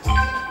yet.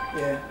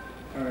 Yeah.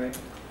 Alright.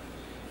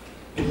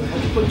 Do I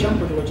have to put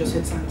jump or do I just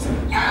hit sign?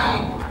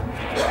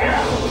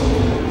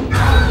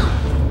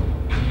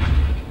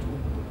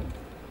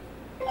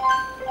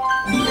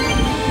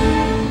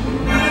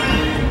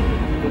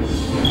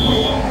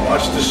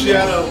 Watch the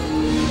shadow.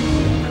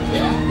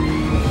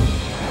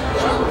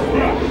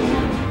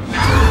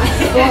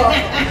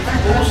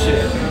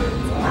 Bullshit.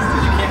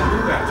 You can't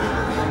move after.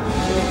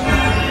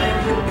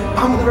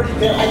 I'm already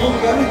there. I only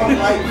got 1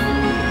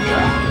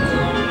 life.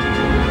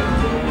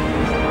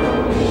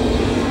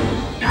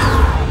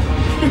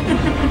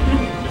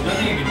 There's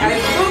nothing you I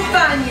can pooped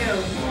on you.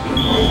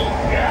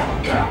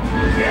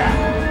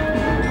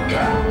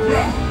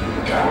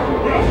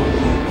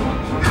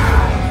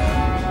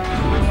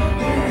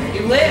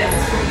 You lived.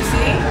 You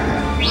see?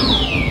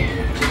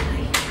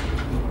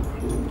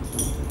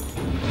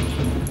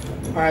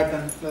 Alright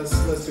then,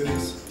 let's do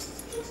this.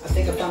 I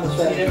think I found the You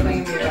strategy.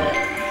 definitely can do that.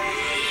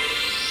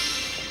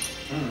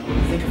 I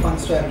think I found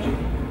the strategy.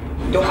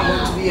 Don't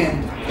go to the end.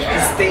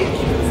 Just stay and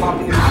keep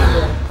flopping in the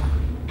floor.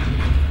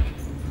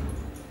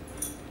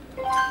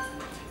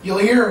 You'll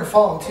hear her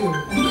fall too.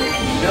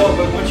 No,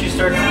 but once you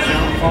start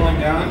falling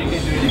down, you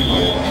can't do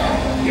anything.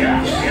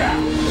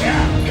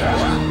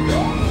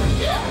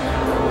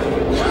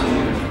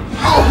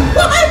 Oh,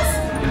 what?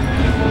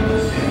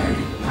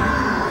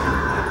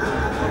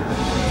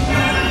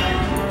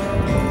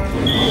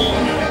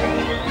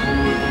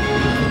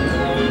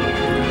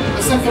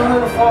 Listen for her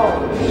to fall.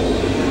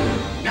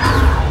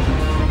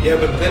 Yeah,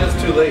 but then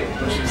it's too late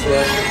when she's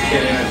left.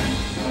 Can't end.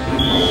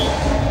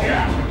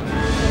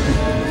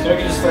 So I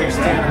can just like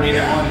stand underneath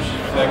it once.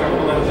 Like, I'm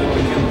gonna let that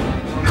one kill me.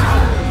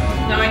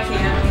 No, I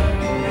can't.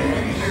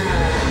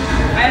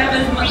 I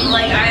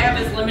have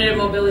as limited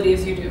mobility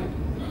as you do.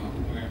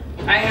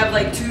 I have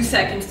like 2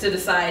 seconds to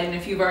decide, and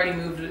if you've already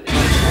moved it.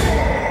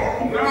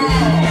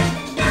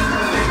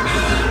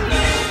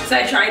 So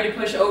I tried to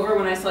push over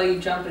when I saw you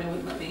jump, and it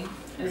wouldn't let me.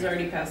 It was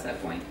already past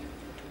that point.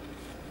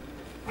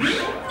 Bitch,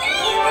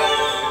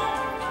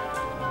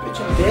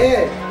 I'm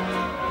dead.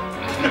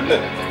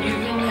 You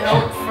can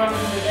help from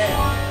the dead.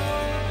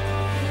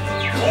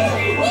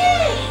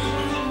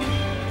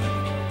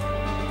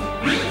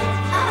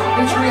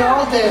 Bitch, we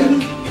all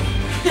dead.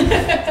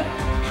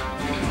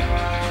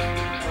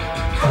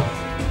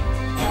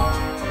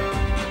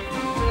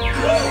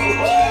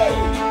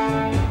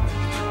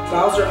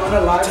 Bowser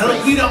unalive. Tell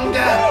him we don't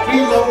die.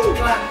 Reload the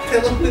clock.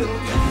 Tell him we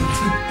don't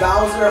die.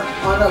 Bowser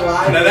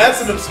unalive. Now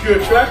that's an obscure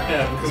track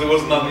now because it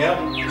wasn't on the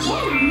album.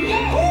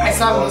 I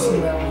stopped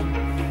listening to that one.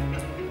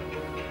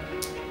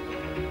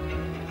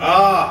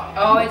 Ah,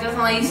 Oh, it doesn't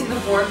let you see the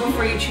board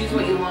before you choose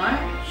what you want?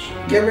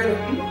 Get rid of.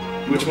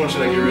 which one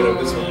should I get rid of?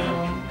 This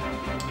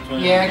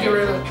one. Yeah, get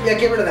rid of it. Yeah,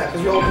 get rid of that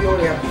because we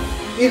already have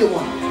either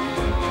one.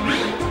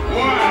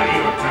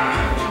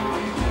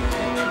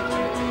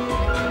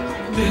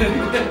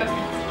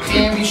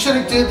 Damn, you should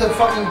have did the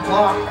fucking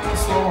block, the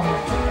slow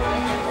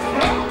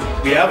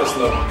one. We have a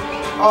slow one.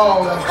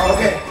 Oh, that's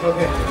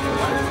Okay.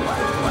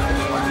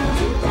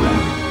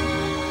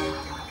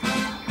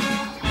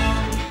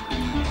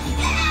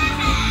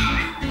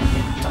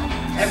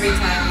 Every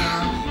time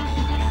now.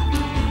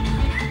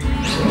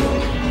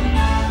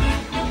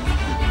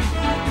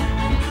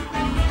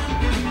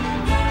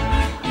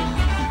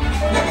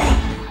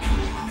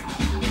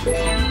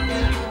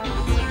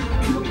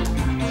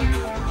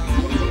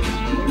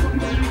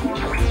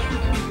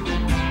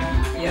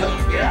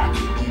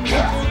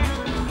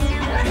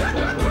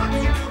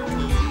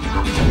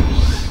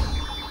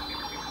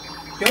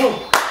 Yo.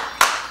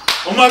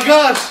 Oh my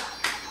gosh!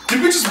 Did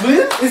we just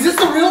win? Is this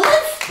the real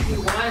life? You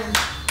won.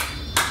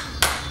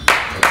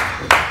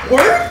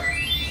 Word?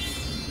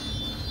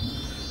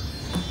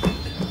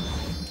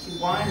 You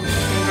won.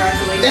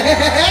 Congratulations.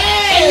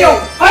 Hey, yo,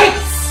 fight!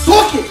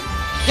 Suck it!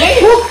 Hey!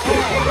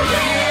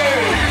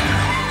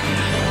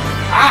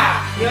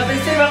 Ah! You know what they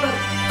say about the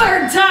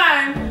third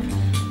time?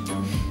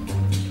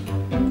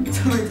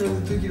 Somebody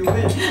took you to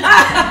win.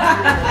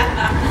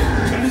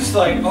 I'm just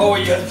like, oh,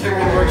 you have to take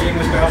one more game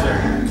with Bowser.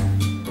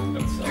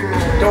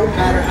 Don't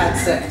matter had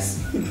sex.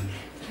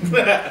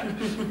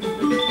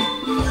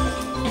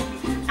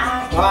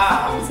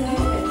 Wow.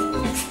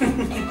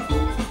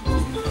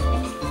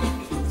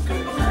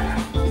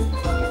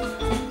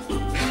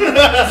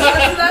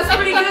 That's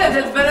pretty good.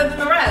 That's better than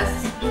the rest.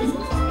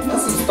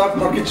 That's some stock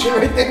market shit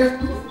right there.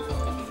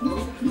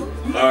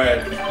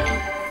 Alright.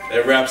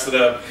 That wraps it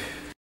up.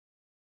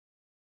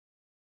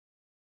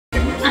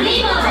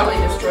 Probably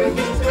destroy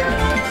things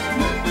around.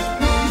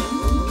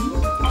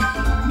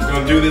 We're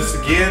gonna do this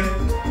again.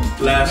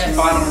 Last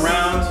final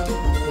round.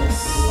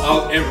 Yes.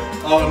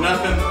 All or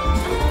nothing.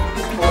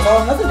 Well,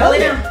 all or nothing. Go lay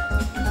down.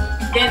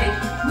 Dandy,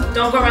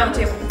 don't go around the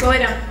table. Go lay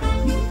down.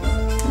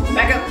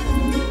 Back up.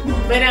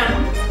 Lay down.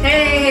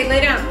 Hey, lay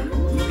down.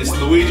 It's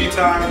Luigi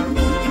time.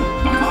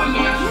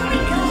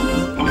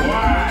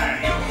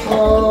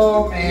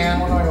 Oh man,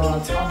 what do I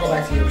want? I'll go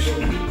back to Yoshi.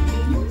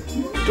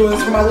 Doing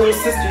this for my little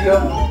sister, yo.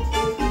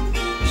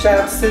 Shout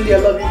out to Cindy, I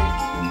love you.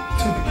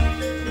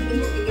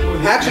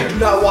 Actually, do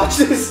not watch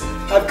this.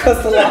 I've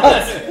cussed a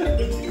lot.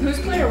 Who's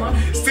player one?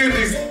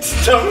 Cindy's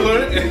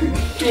Tumblr and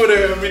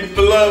Twitter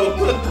below.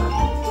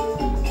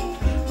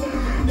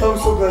 I'm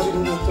so glad you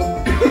didn't have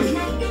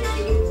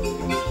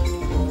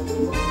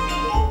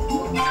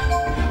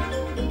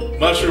to.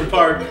 Mushroom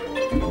Park.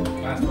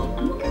 Last one.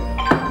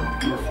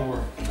 Number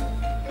 4.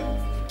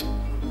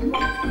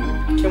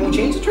 Can we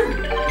change the trick?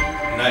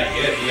 Not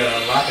yet. You gotta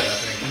unlock it, I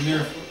think. And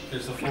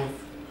there's the 4th.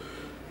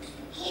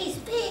 He's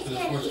big The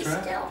and fourth he's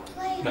track? still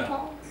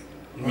playable.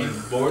 You mean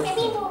board?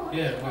 Anymore.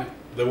 Yeah, wait.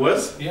 There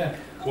was? Yeah.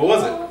 What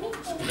was it?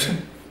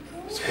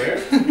 Square?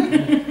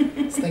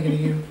 It's thinking of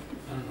you.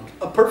 I don't know.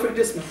 A perfect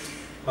dismount.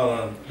 Hold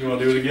on. You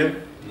wanna do it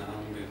again? No,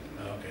 I'm good.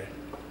 Oh, okay.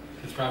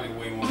 It's probably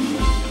way more than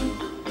what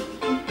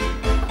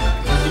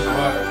Once you go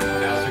out,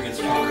 Bowser gets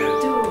stronger. I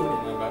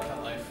don't know about that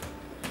life.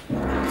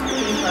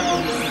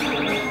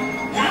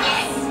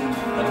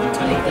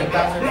 Like the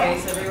Bowser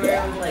face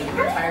everywhere with like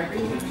fire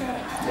breathing.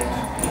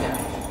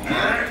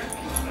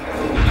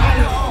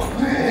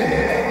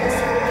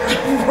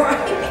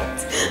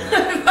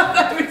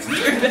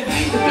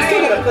 I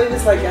still gotta play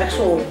this like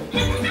actual,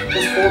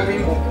 just 4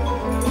 people.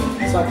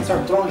 So I can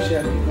start throwing shit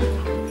at people.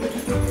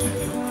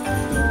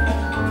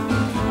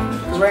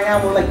 Because right now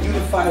we're like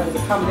unified with a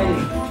common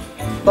enemy.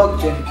 Bug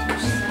Gen.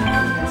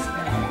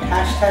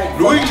 Hashtag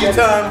Luigi Bug Gen.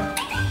 time!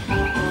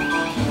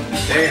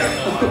 Damn.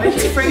 Why is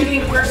it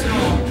freaking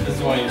personal? This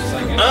is why you're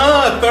second.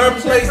 Third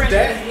place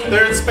dash.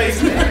 Third space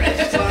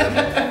dash.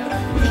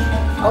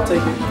 I'll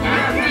take it.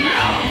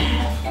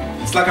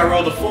 It's like I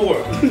rolled a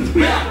 4.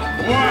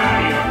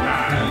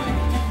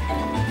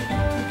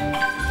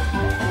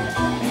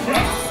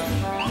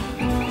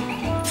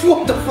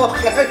 What the fuck,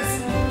 guys?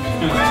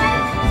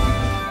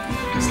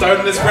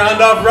 Starting this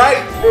round off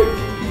right.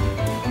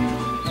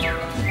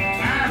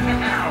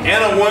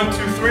 And a 1, 2,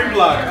 3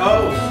 block.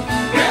 Oh.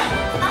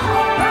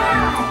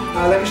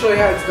 Let me show you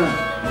how it's done.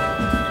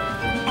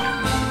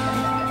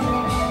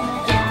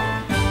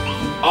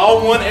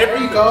 All one There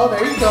every. you go,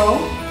 there you go.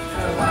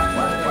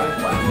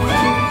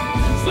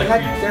 It's like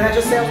Didn't I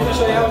just say I was gonna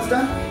show you how it's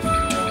done?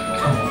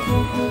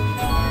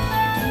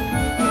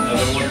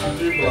 Another 1,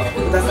 2, 3 block.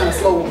 But that's not a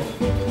slow one.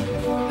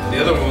 The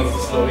other one was the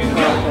slow. You know.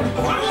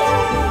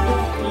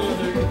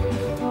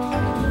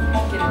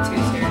 Get a 2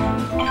 here.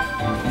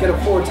 Get a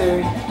 4,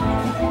 Terry.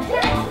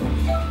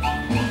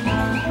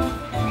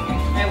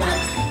 I win.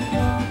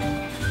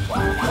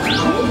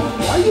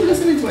 Why are you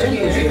listening to any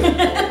of this shit?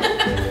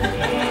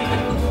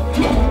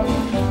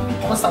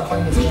 I'm gonna stop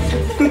playing this game.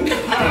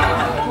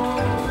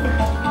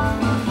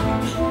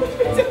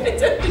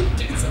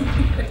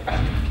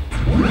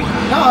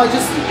 No,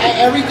 just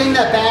everything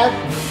that bad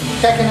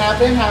that can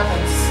happen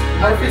happens.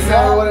 Murphy's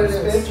Law, what it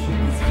is.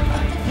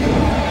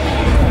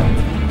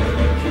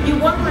 You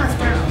won last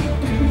round.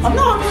 I'm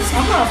not.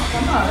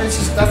 It's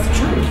just, that's the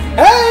truth.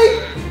 Hey!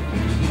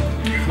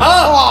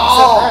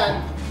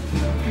 Oh!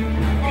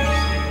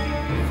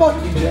 Fuck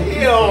you, Jay.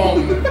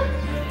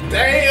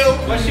 Damn!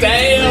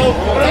 Damn!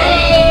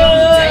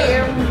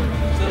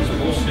 such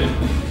bullshit.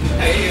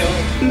 Damn!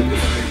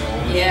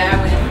 Yeah, I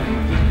win.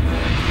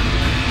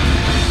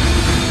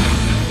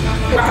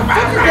 If the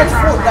figure gets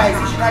 4 dice,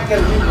 you should not get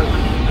a reroll.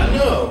 I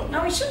know. No,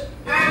 we should.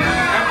 I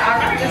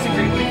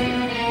disagree with you.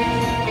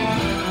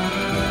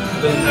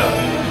 Doesn't help.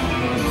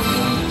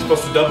 You're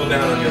supposed to double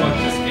down on your Fuck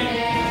this game.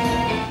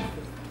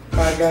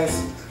 Alright, guys.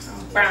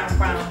 Brown.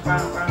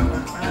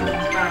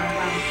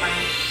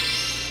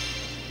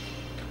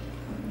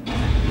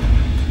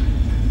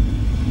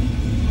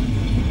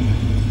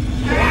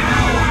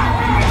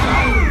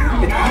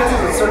 It's because of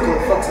the circle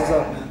that fucks us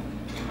up, man.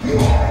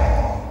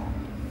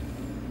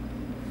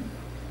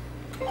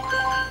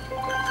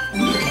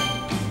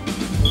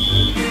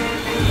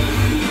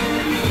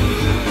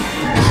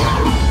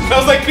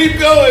 keep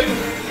going.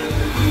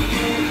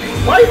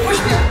 Why are you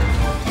pushing me?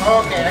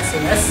 Okay, I see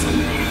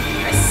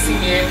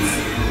it.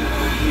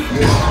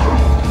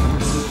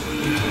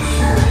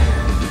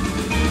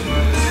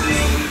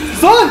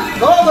 Son!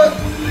 Hold it!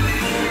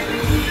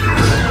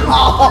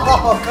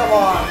 Oh, come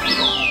on.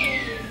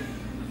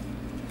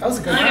 That was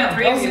a good I got round.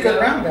 three That of was a you, good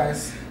though. round,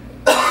 guys.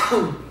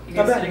 You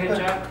guys did a good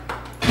job.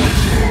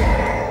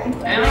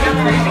 And I got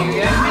 3 of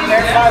you.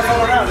 There 5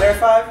 all around. There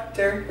 5.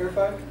 Terry, there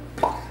 5.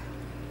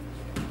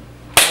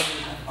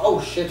 Oh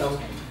shit, that was.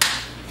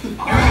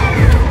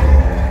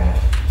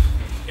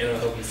 It'll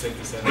help me sink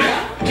this in.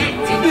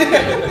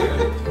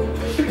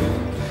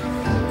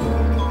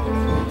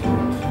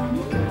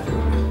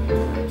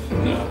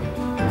 No.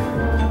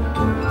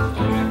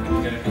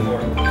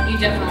 You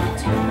definitely want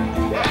to.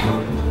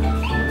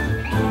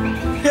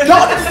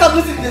 Y'all just stop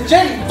listening to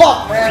Jenny.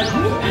 Fuck, man.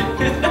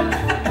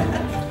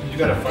 You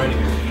gotta fight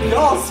here.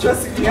 Y'all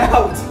stressing me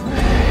out.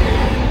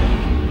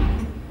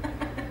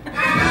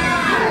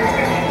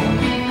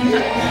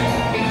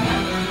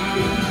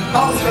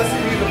 Y'all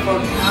stressing me the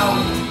fuck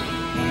out.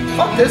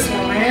 Fuck this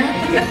one, man.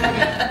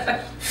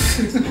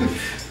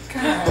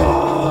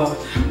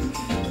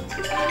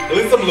 At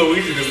least I'm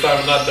Luigi this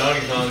time, not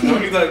Donkey Kong.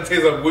 Donkey Kong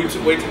takes up way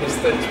too much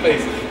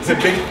space. It's a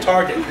big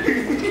target.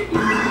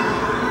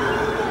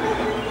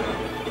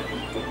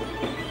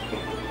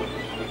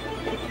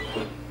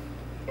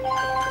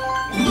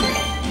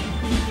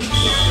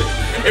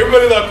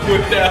 Everybody like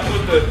went down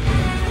with the.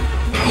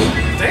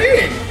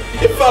 Dang!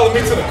 It followed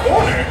me to the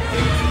corner.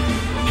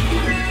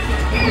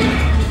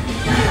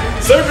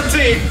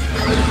 Serpentine!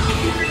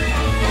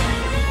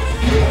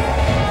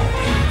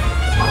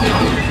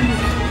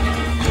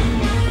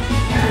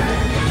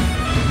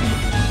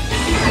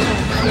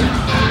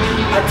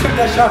 I took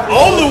that shot.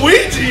 Oh,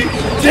 Luigi!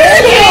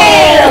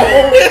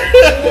 Damn!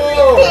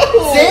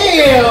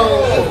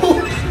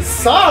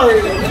 Sorry.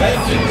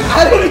 I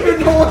don't even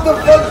know what the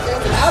fuck is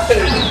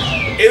happening.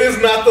 It is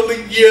not the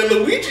year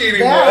Luigi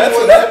anymore. That That's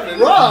was what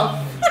happened. rough.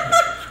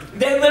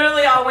 They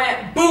literally all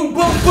went boom,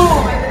 boom,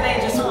 boom, and then they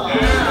just. Sorry,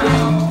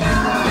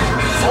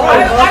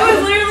 I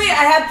was literally,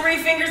 I had 3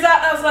 fingers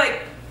out, and I was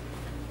like,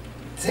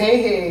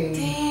 Dang.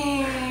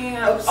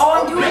 damn. Oops. Oh,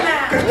 I'm doing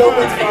that. No,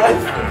 it's 5.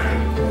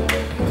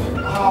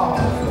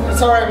 Oh,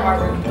 it's alright,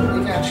 Marvin.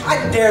 We got you.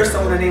 I dare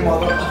someone to name all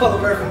the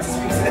references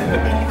we said.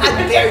 I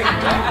dare you.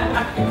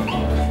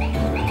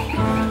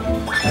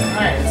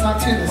 Alright, it's not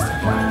 2 this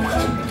time.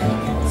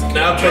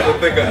 Now I'm trying to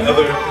think of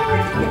other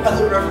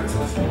Other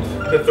references.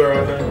 to throw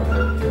in there.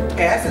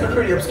 Hey, that's a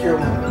pretty obscure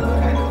one.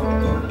 Kind of.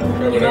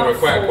 Whatever,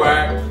 quack,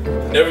 quack.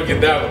 Never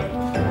get that one.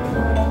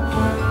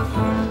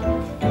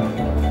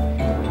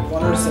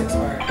 1 or 6,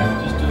 alright.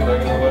 Just do it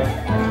regular way.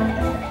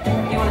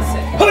 You want a 6?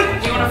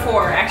 You want a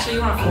 4? Actually,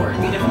 you want a 4. You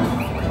definitely want a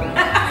 4.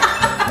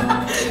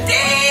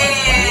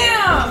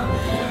 Damn!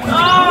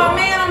 Oh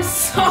man, I'm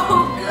so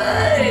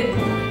good.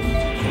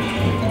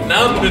 Now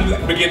I'm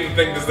beginning to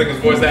think this thing is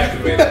voice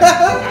activated.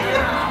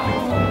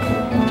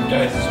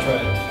 Guys, let's try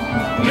it.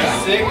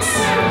 6.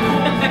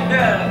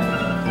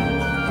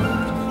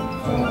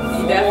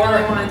 You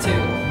definitely want a 2. 4.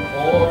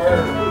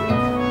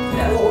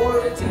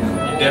 Definitely a 2.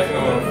 You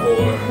definitely want a 4.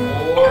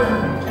 4.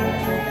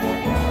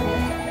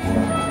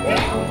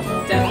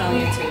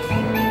 Definitely a 2.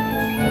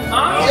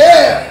 Oh,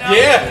 Yeah! no,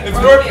 Yeah, you it's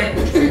broke working.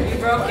 it. You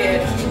broke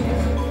it.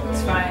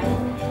 It's fine.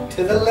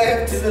 To the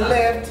left, to the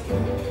left.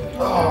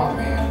 Oh,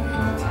 man.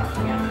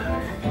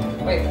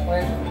 Wait.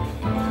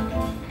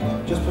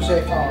 Just push A.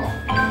 Oh.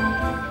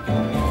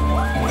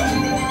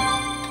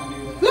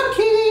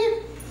 Lucky!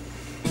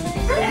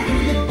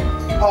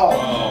 Oh.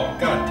 Oh,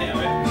 god damn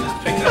it. Just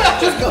pick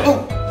that. Just go.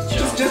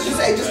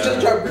 Just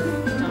jump.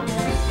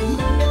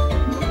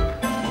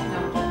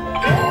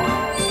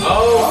 Oh.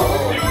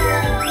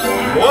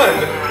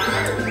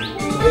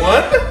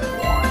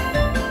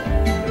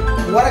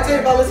 1. What I tell you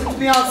about listening to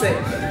Beyonce?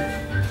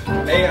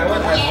 Hey, I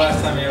went high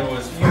last time it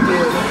was. You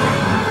did.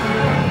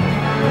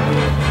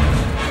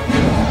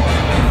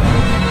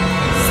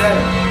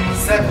 7.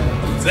 7.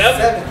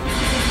 7.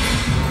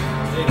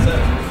 8, 7.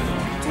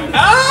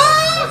 Ah!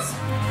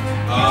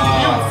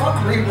 Damn, fuck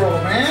reroll,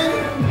 man.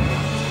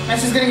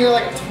 That's just gonna get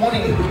like a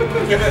 20.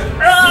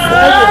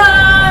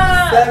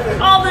 Ah!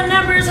 7. All the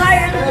numbers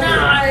higher than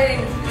 9.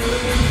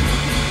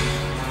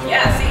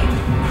 Yeah, see?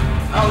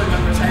 All the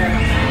numbers higher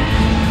than 9.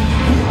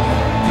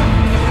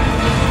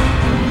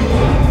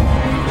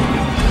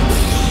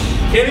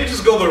 Can't you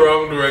just go the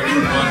wrong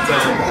direction one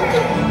time?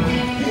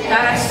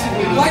 Gosh.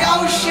 Like,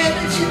 oh shit,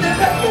 and she did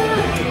that.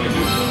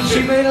 She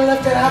made a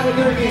left that happen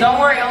again. Don't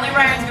worry, only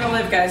Ryan's gonna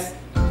live, guys.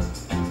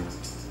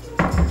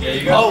 Yeah,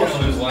 you guys are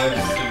gonna lose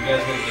lives, so you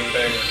guys gotta get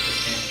back at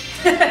this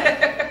game.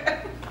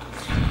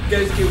 You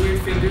guys get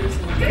weird fingers. I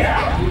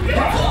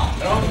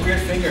don't have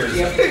weird fingers.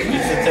 It's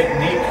a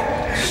technique.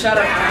 Shut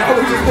up. I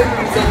was just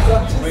thinking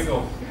something.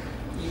 Wiggle.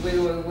 You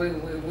wiggle,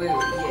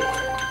 yeah.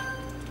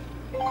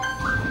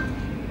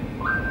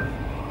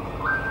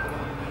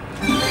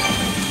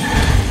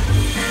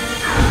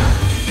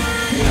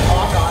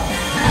 Oh, God.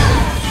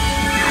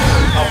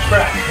 Oh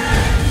crap.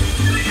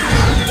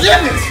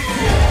 Damn it!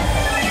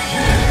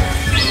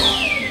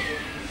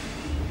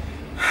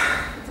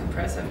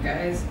 impressive,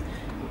 guys.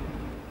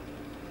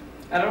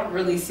 I don't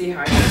really see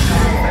how I can talk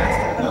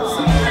faster though.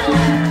 So.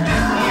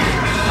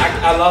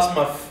 I lost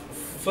my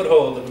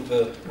foothold with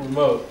the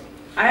remote.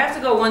 I have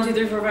to go 1, 2,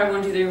 3, 4, 5,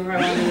 1, 2, 3, 4,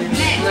 5, 1, 2, 3.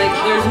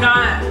 Like, there's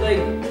not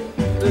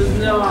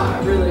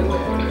really way.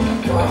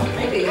 Well,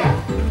 maybe.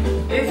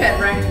 Maybe if I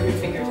had Ryan's weird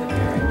fingers in there.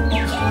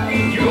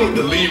 You need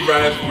to leave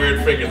Ryan's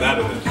weird fingers out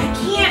of this. I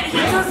can't. He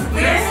does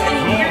this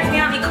and he weirds me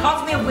out. He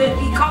calls me he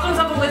calls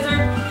himself a wizard.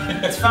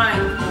 It's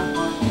fine.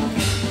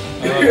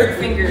 Weird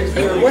fingers.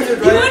 You're a wizard,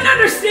 You right? wouldn't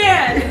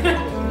understand.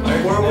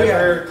 I've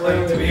never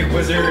claimed to be a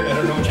wizard. I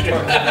don't know what you're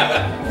talking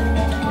about.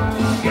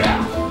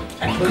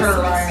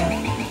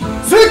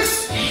 Ryan.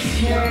 6!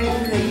 Hearing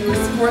that you would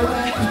support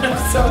that, I'm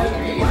so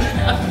angry right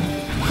now.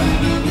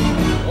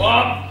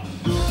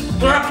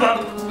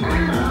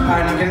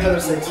 Alright, now get another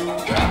 6.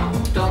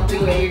 Don't do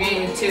it. You're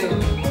getting a 2.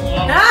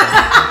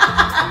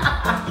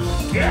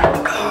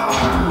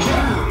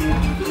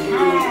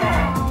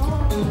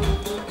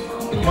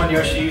 Come on,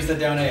 Yoshi, use the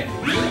down A.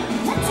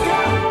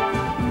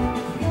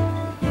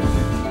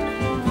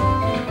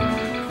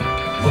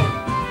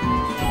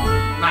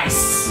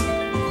 Nice.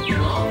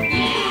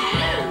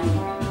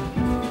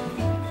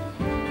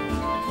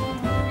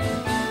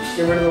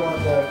 Get rid of the one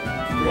with the.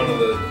 One of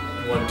the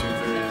 1, 2,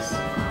 3s.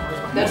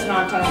 That's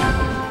not tough.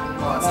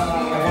 Oh, I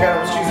forgot I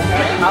was choosing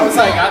that. I was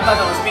like, I thought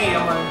that was me.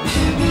 I'm like,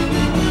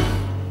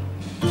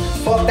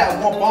 fuck that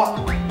one bot.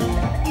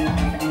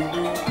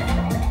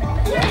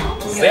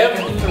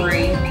 7.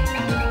 3.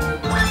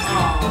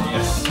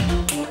 Yes.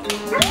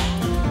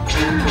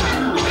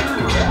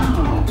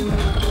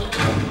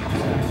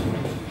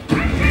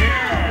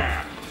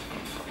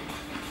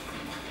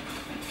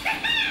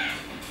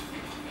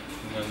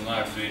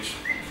 Live beach.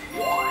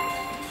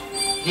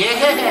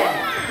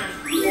 Yeah.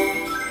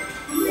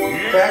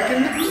 Back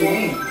in the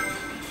game.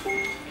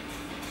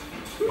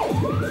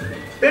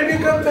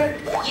 Baby, come back.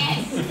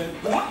 Yes.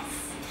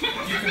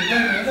 You can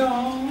blame it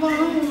all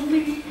on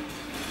me.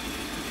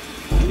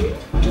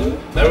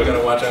 Now we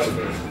gotta watch out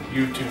for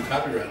YouTube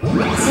copyright.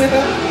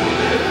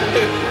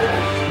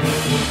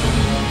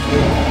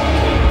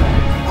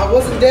 I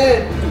wasn't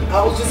dead.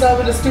 I was just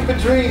having a stupid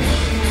dream.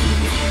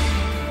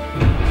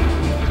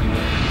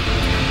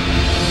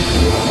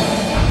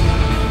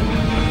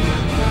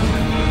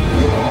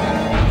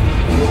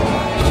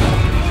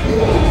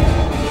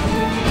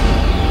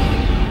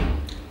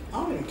 I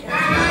don't even care.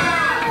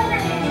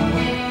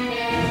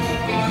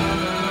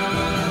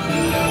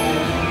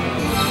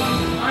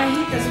 I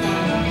hate this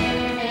one.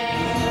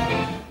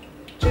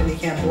 Jenny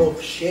can't blow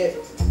shit.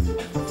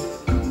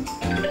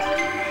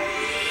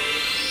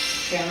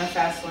 Okay, I'm a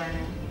fast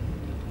learner.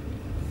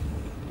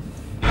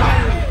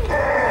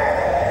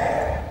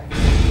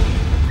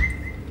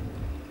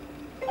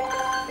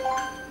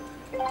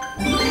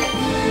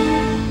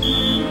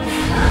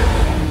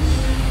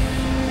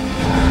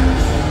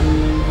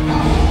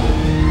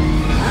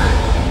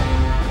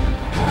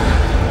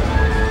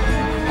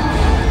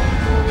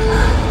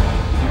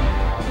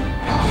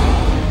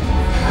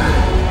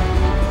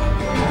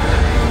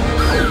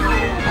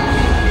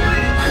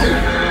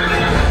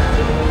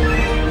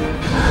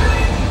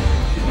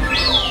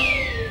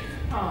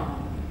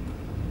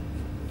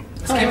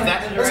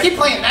 Let's keep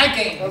playing that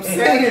game. I'm The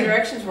saying.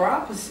 directions were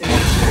opposite.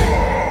 Let's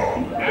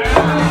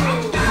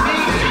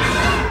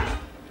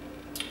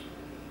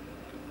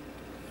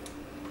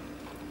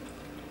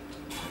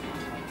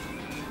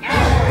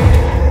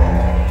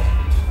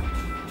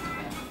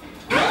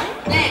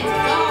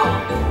go.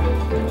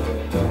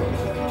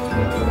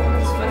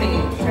 It's funny,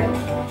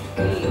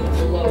 technically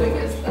blowing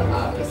is the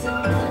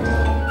opposite.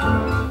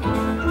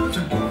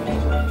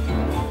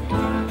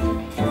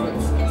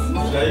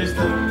 Should I use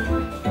the?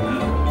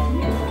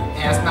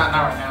 Yeah, it's not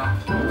right now.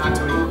 Not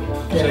too early.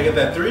 Should I get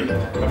that 3? I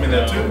mean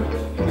that 2?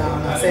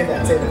 No, save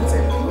that.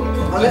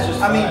 Unless,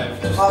 just I mean,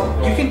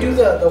 5, you can do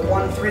the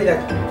 1, 3 the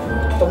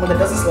one that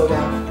doesn't slow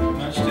down.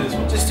 Let's do this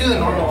one. Just do the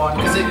normal one,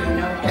 because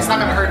it's not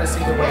gonna hurt us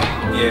either way.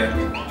 Yeah. I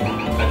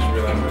just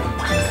realized that.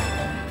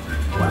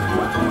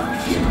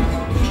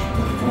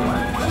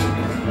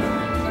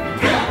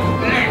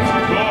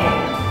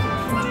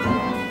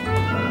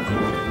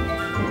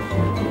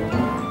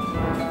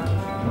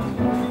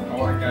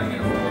 Oh, I got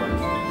it.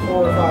 4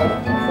 or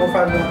 5. 4 or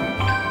 5 1.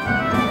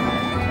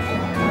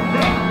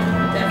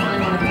 Definitely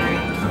one of 3.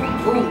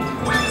 Ooh.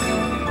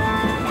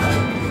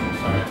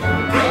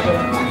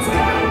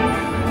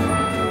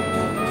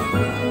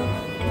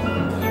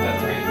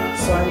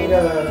 So I need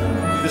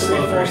a This 3,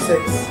 slow 4, 3.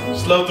 6.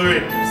 Slow 3.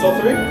 Slow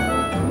 3?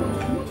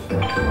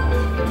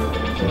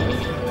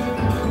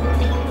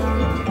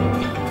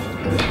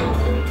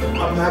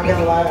 I'm not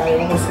gonna lie, I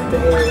almost hit the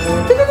air.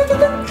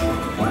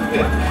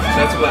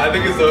 That's why I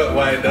think it's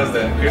why it does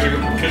that.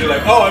 Because you're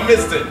like, oh, I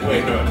missed it.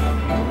 Wait, no.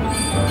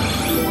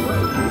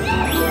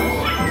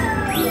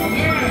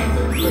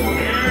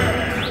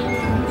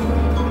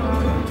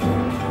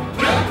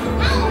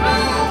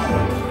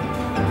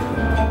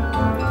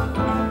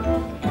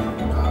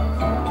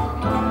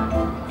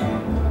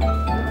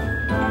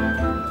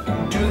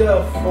 Do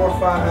the 4,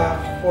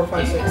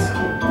 5, 6.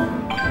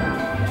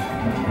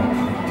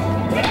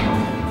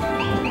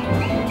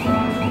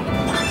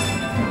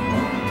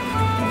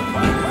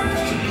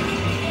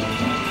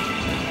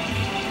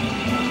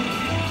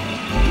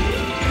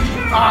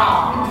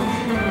 That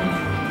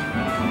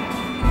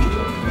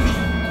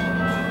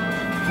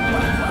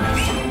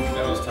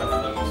was tough.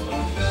 That was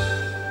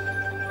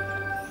tough.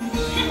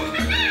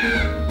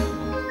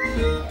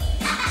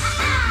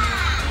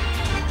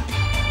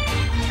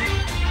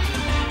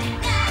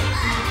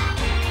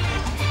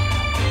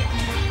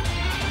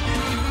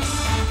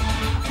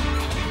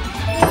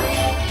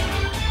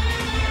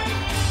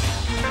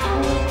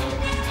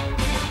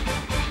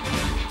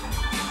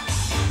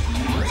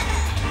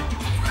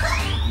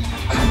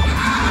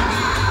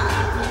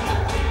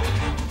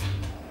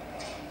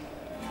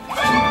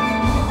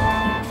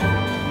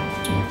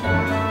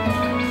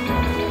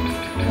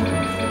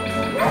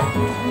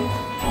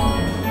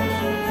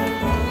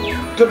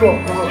 Good roll,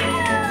 good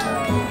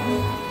roll.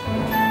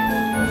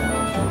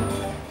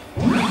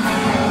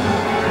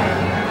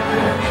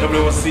 Nobody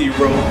wants to see you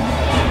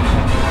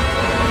roll.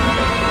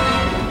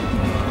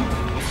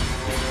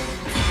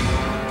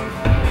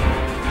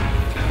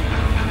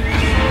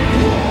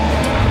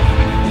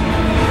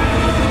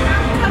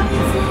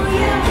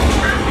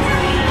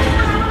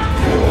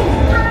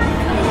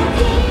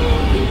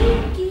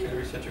 Can I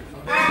reset your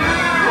phone?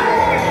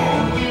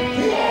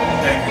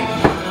 Thank you.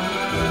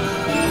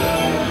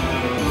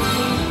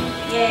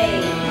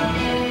 Yay.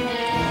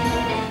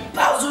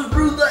 Bowser's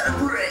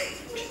Roulette Rage.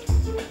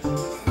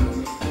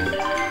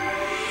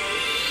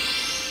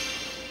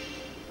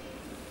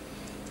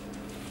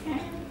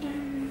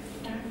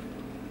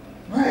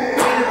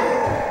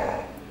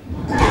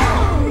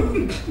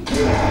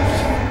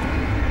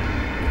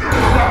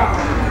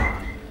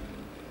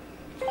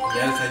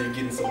 That's how you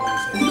get in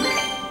somebody's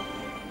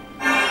head.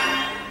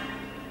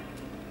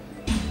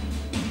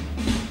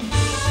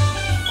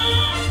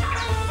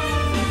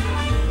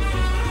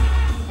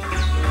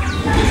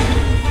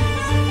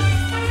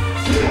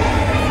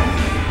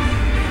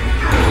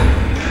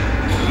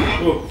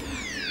 Whoa.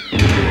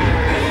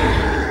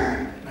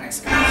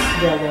 Nice,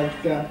 guys.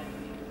 Yeah.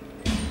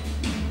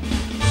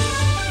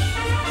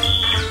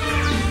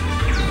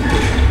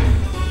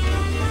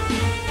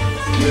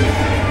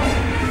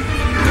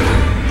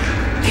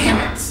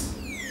 Damn it.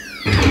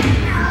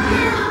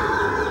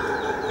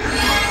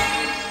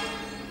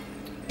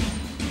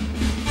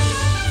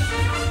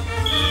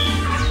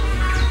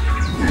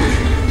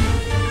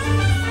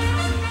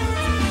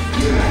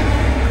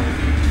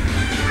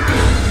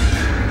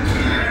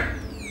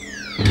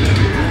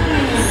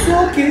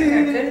 Suck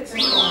it.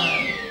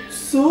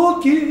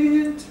 Suck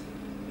it.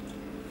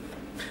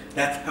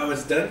 That's how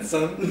it's done,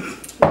 son.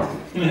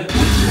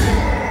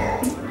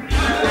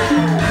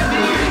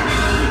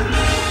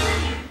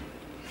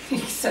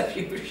 Except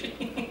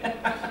Yoshi.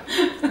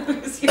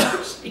 Who's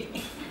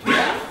Yoshi?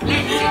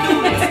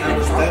 That's how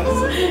it's done,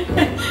 son.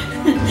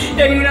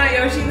 Are you not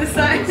Yoshi this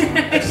time?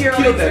 You're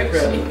killed always that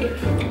Yoshi.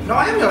 No,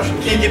 I am Yoshi.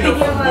 Can't get no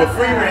more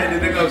free reign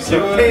and they're gonna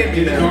start paying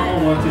me now.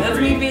 Normal 1, 2, That's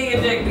 3. me being a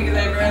dick because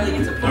I rarely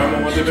get to play.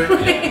 Normal 1, 2, 3?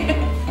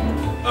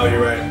 Oh,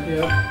 you're right.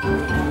 Yeah.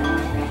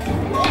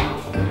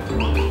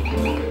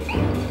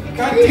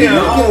 God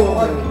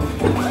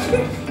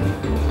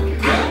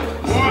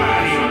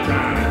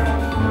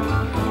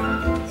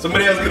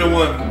Somebody else get a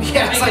 1.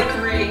 Yeah, it's Make like, it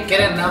 3.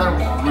 get another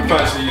one. We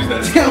probably should use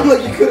that. Damn,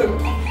 like you could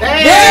have.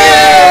 Hey!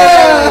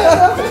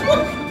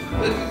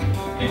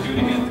 Hey, do it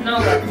again. No,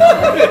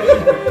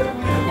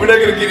 We're not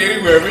gonna get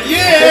anywhere, but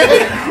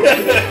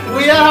yeah!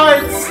 We are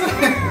hearts.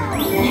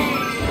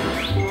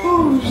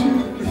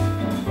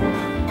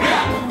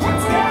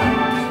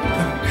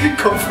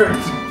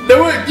 Confirmed.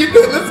 No, wait,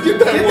 let's get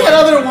that Get one. that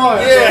other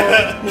one.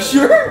 Yeah!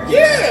 Sure?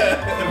 Yeah!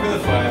 For the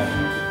 5.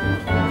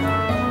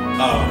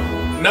 Oh.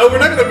 No, we're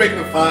not gonna make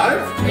the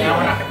 5. Yeah,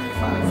 we're not gonna be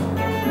 5.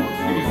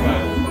 Give me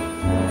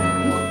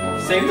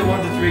 5. Save the 1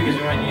 to 3 because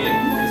you might need it.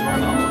 Because we're on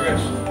the home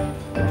stretch.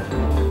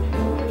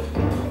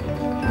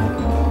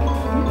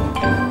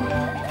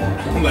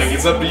 Like,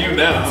 it's up to you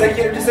now.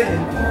 Executive decision.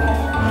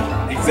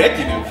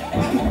 Executive?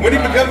 When do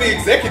you become the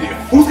executive?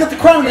 Who's got the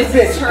crown in this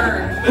bitch?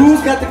 turn.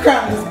 Who's got the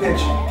crown in this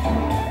bitch?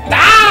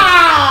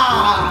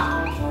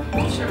 Ah!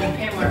 You should have been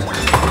paying more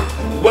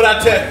attention. What I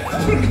tell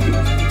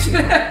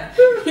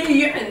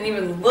You didn't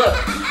even look.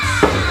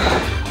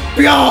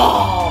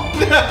 Pyah!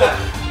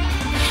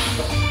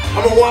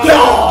 I'm gonna watch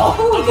that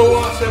from the...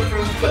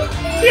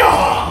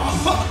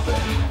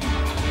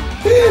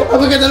 I'm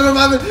gonna get that over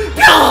my mouth.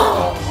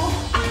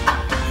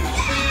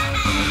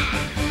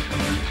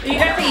 You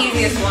got the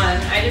easiest one.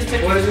 I just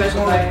took your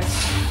special bias.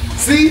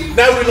 See?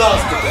 Now we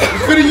lost it. We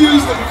could have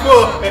used it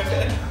before.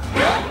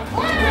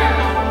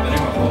 That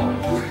ain't my fault.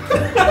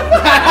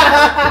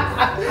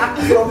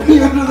 Throw me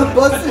under the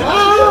bus.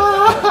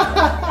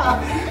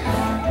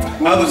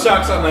 All the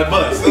sharks on that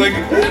bus. Like,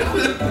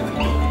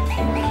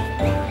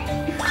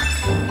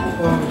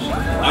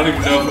 I don't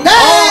even know.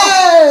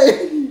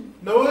 Hey! You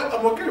know what?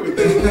 I'm okay with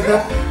this.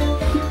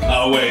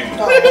 Oh, wait. I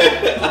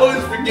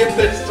always forget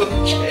there's still a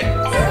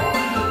chance.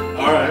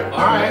 Alright.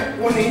 Alright,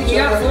 one each. You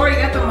got 4. You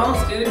got the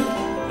most, dude.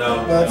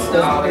 No. That's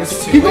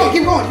it's 2. Keep going,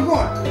 keep going, keep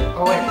going.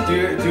 Oh, wait. Do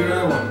your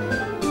other one.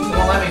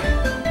 Don't let me.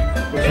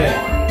 Which way?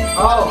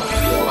 Oh.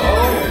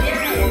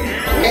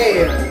 Hey.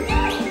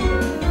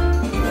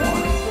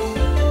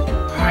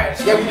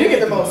 Yeah, we did get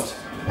the most.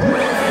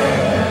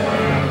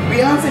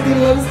 Beyonce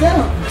didn't let us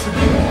down.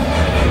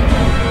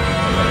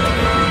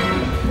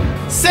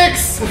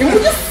 6! Can we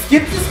just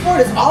skip this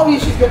part? It's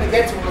obvious she's gonna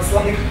get to us.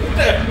 Like,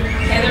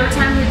 Yeah, there were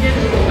times we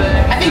didn't, but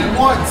I think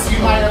once you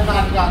might have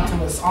not gotten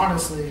to us,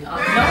 honestly. no,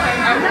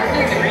 I'm not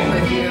disagreeing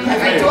with you. I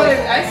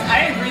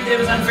agreed that it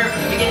was unfair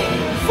from the beginning.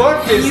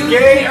 Fuck this You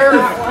gay picked earth.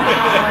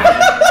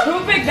 that one.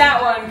 Who picked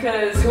that one?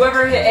 Because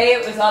whoever hit A,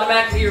 it was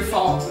automatically your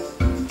fault.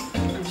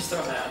 I'm just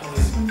throwing that out.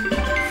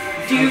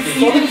 You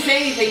didn't say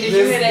anything. Did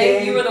you hit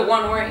A? You were the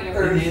one, weren't you? I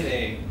did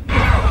A.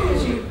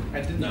 Did you? I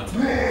did not. It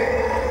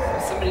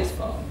was somebody's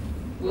fault.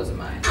 It wasn't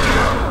mine.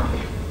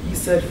 you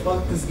said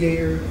fuck this gay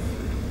earth.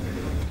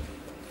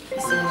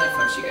 It's the one that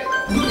fucks you guys up.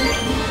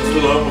 It's a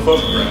little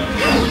homophobic,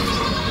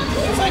 right?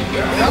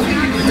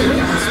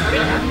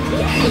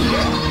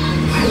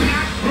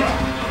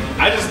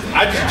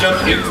 I just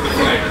jumped into the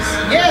flames.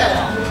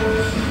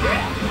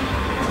 Yeah.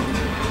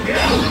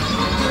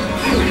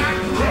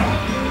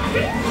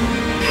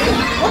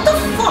 What the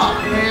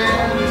fuck,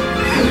 man?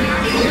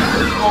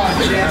 Oh,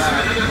 Jess.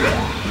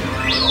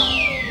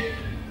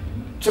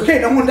 It's okay,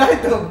 no one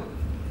died though.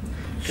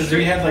 Because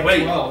we had like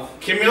Wait, 12.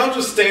 can we all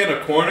just stay in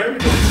a corner?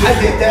 I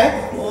did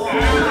that. Well,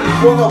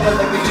 no, but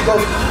like when she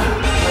goes,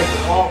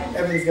 like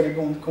everything's gonna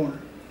go in the corner.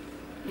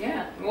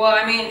 Yeah. Well,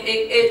 I mean,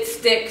 it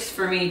sticks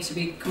for me to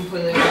be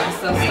completely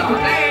honest. They'll stop.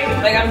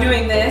 Like, I'm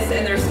doing this,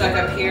 and they're stuck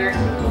up here.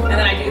 And then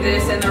I do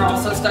this, and they're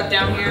also stuck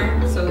down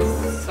here. So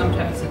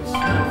sometimes it's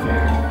not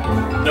fair.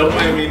 No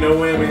whammy, no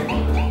whammy.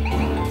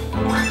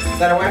 Is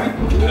that a whammy?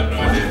 I have no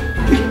idea.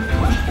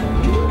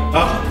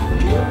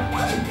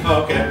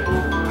 Oh, okay.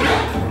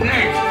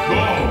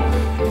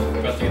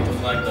 About to get the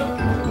flag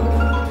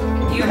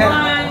though. You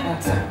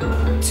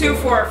want 2,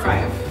 4, or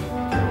 5.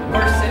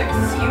 Or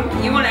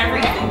 6. You want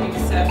everything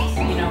except,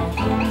 you know.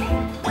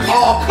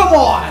 Oh, come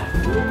on!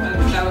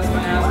 That was when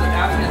I was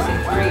gonna say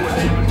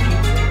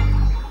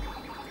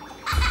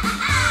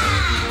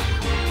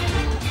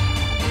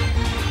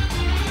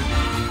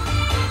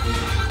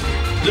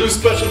 3. Lose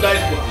special dice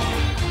block.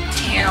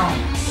 Damn.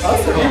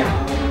 That's okay.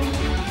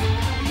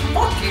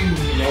 Fuck you.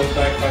 You know what's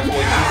back by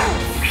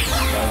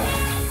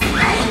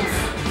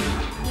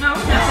No,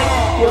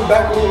 nothing. We're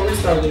back where we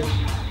started.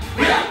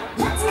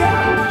 Let's go.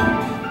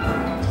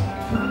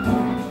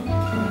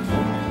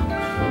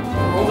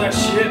 Roll that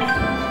shit.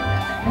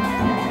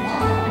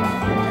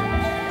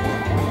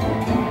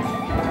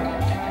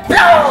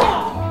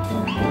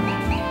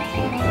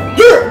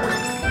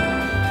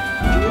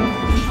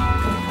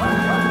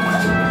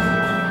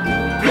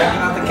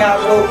 Out the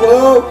couch,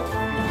 whoa.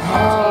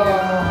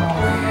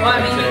 Well, I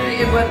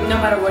mean, no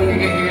matter what you're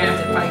gonna have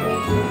to fight me.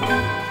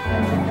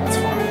 That's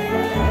fine.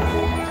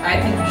 I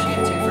think you should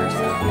get 2 first,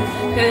 though.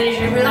 Because then you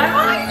should be like, oh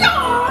no!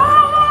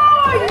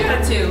 You got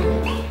 2.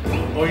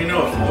 Oh, you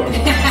know, 4.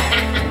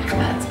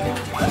 That's good.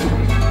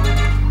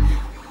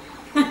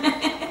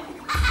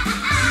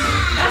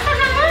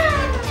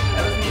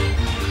 That was me.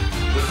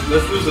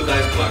 Let's lose a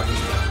dice block this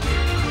time.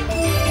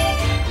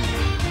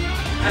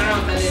 I don't know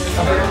what that is.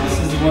 This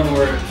is the one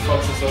where it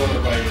fucks us over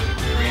by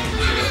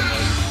rearranging shit and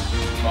like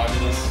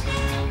modulus.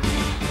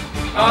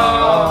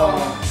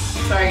 Oh.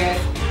 Sorry,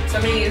 guys.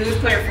 Somebody, who's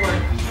player 4?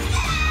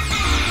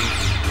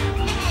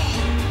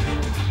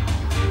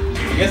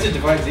 I guess it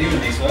divides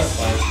evenly, so that's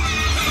fine.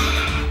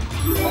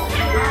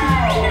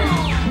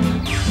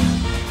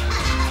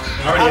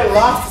 I Already.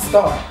 lost the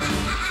star.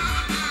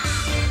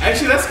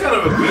 Actually, that's kind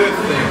of a good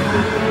thing.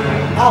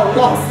 I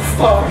lost the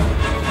star.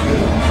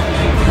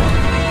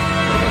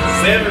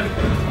 7.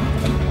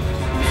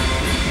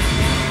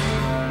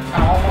 I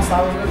almost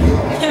thought it was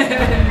gonna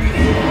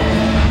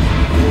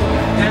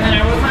And then I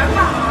was like,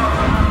 wow.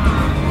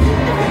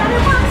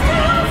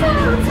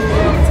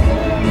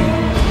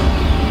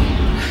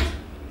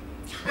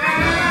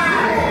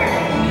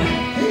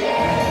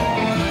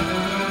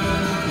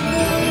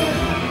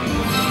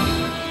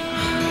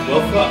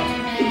 Well fucked.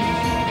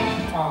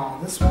 Oh,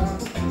 this one.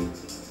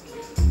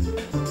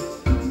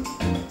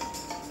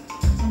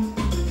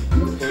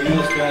 We're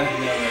doing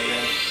strategy now, right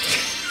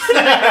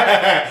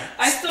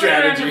I still don't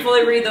have to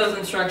fully read those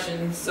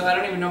instructions, so I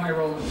don't even know my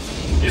roll.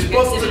 You're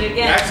supposed Did to. it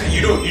again. Actually,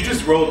 you don't. You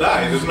just roll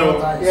die. There's no.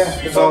 Yeah,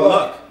 It's all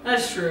luck.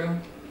 That's true.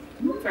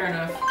 Fair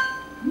enough.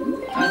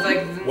 I was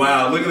like,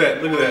 Wow, look at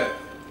that. Look at that.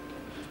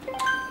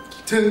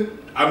 2.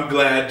 I'm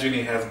glad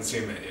Ginny hasn't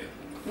seen that yet.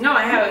 no,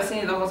 I haven't seen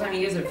it the whole time.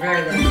 You guys are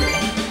very lucky.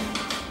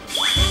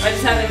 I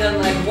just haven't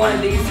done like one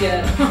of these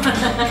yet.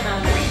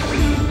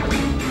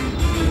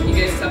 You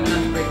guys tell me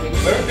not to break things.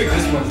 Whoever picked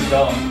this one's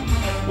dumb.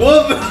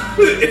 Well,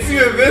 it's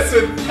either this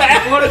or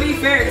that. Well, to be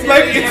fair, Tim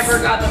Like, it's- never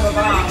got the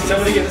bomb.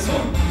 Somebody get this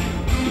one.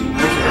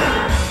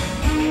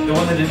 The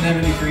one that didn't have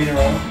any 3 in a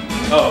row.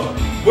 Oh,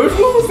 what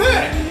was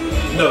that?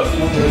 No.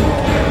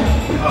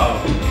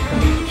 Oh,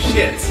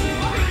 shit. Son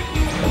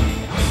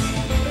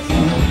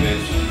of a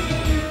bitch.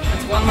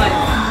 That's one life.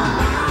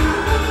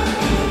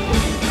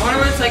 I wonder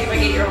what it's like if I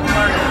get your whole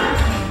card.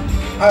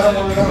 I don't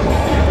want to know.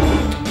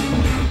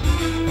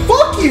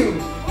 Fuck you!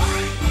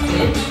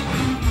 Bitch.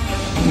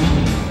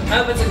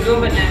 Oh, it's a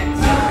Goomba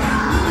next.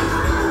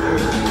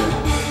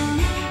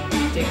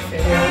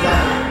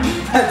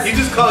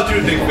 just called you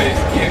a dick face.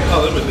 You can't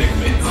call him a dick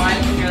face. Oh, I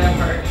didn't hear that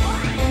part.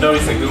 No,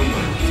 he's a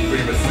Goomba. It's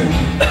pretty much the same.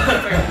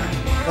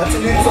 That's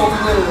an insult in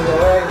Italy,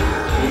 alright?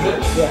 Is it?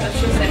 Yeah. That's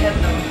just a head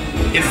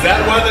though. Is that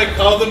why they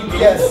call them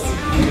Goombas? Yes.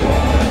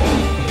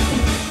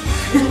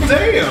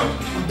 Damn.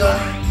 I'm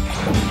done.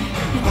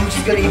 I'm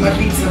just gonna eat my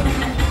pizza.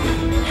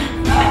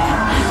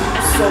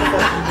 So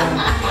fucking done.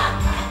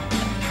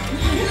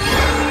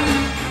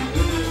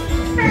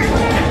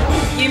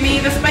 Give me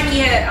the spiky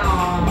head.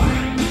 Aww.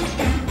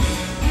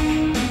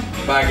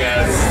 Bye,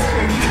 guys.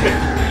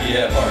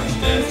 Yeah, Mark's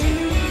dead.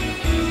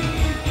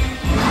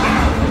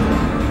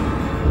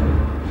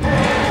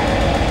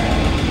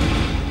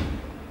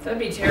 That'd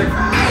be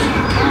terrifying.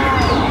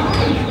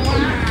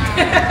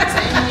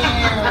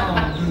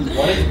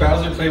 Why does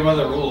Bowser play by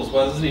the rules?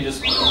 Why doesn't he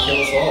just kill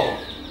us all?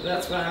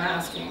 That's what I'm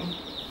asking.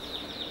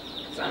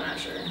 'Cause I'm not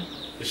sure.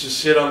 It's just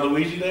shit on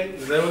Luigi Day?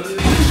 Is that what it is?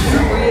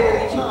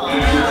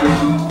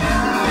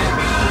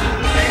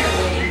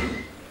 Apparently,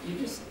 you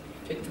just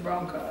picked the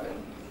wrong card.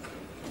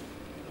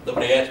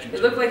 Nobody asked you.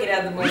 It looked like it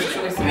had the most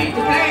choices to play.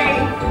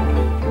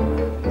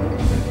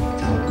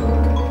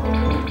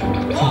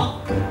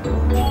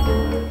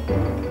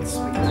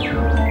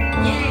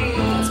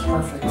 That's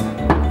perfect.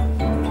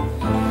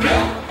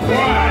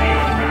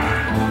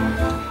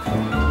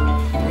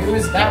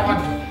 Use that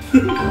one.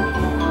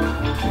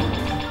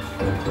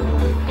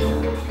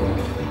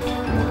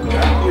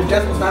 Your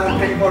death was not a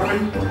penny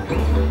bargain.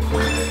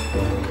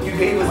 You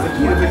gave us the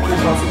key to victory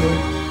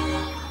possibility.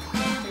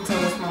 Until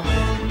this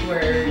moment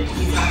where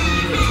he's not going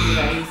to give it to you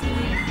that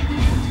easily.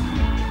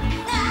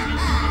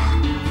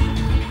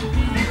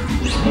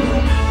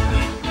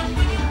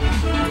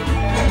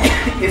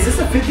 Is this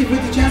a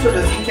 50-50 chance or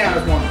does he count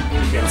as one?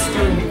 Yes.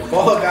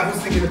 Fuck, I was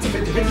thinking it's a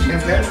 50-50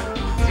 chance, guys.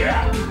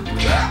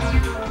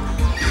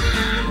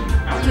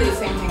 I'll do the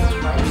same thing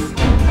twice.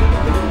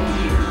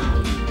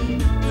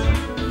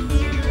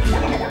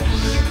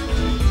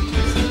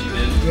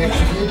 You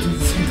actually did do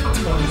the same thing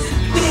twice.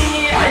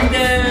 And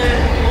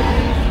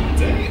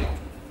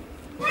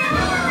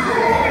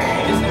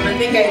just never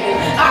think I did.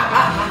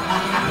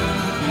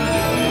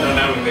 No,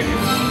 now we make it.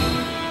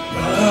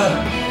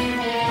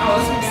 Oh,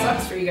 this one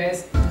sucks for you guys.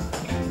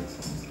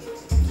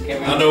 I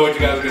don't know what you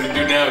guys are gonna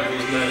do now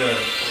because it's not Why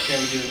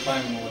can't we do the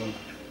climbing one?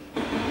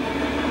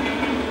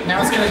 Now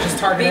it's gonna just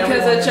target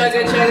Because everyone. of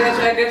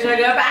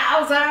chugga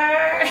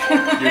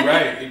Bowser! You're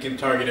right, it can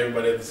target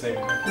everybody at the same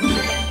time.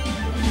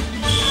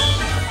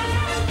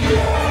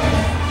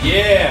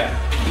 Yeah!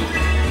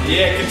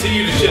 Yeah,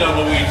 continue to shit on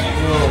Luigi.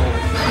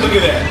 Look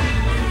at that.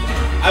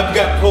 I've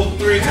got pulled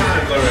 3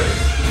 times already.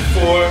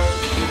 4.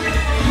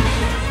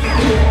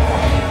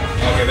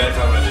 Okay, that's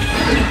how much.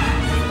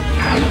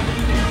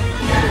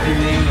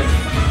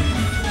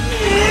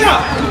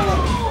 Yeah!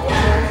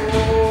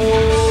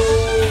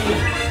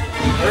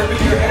 Urban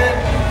your head.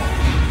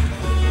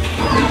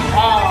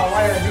 Oh, why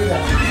did I do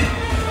that?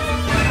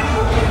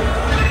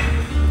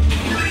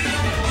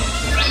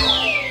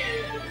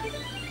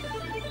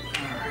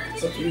 Alright,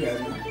 it's up to you guys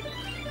now.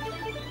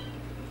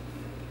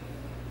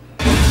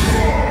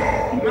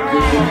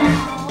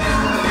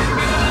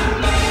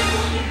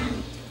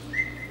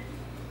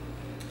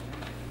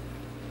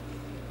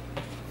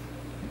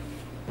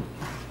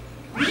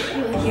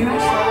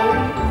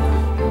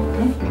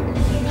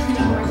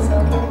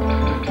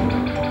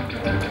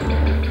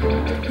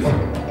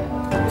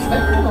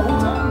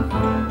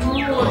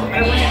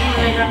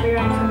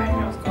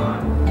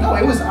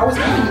 I was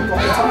eating it the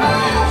whole time.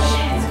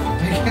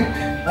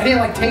 I didn't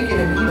like take it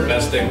and eat it.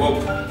 Gotta stay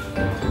woke.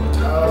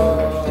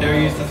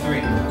 Terry used the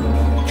 3.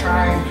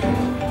 Trying.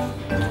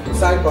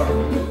 Sidebar.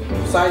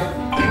 Side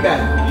feedback.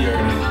 You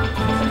already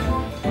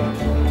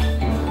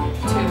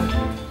Two.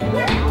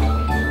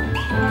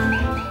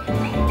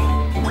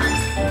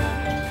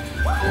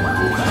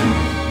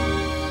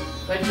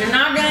 But you're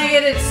not gonna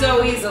get it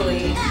so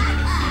easily.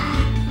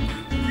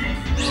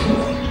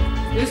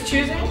 Who's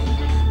choosing?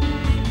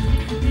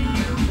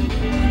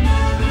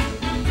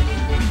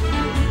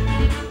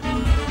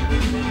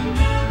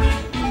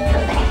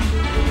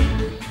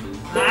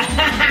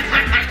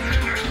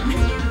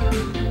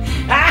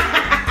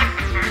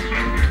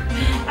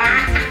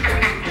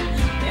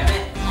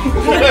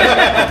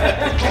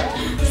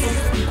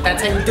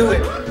 That's how you do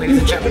it, ladies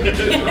and gentlemen.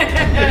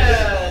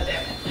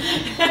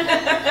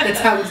 That's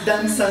how it's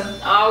done, son.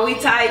 Oh, we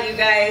tied, you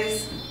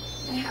guys.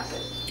 It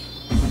happened.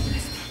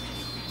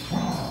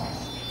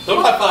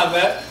 Don't high five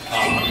that.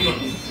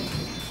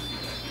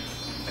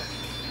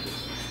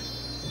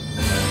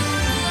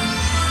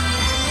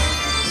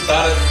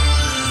 Start it.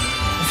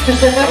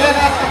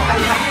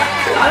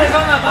 Got it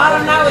on the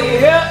bottom now, you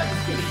hear?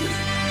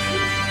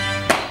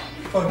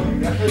 Fuck you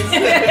guys.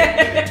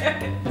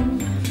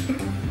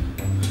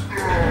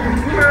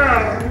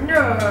 No.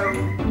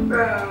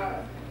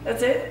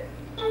 That's it?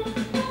 I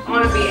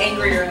want to be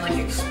angrier and like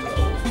explode.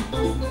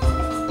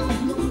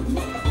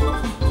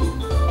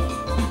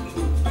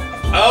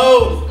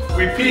 Oh,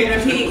 repeat.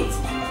 Repeat.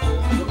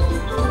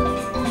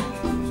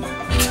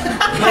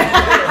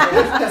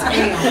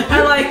 I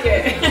like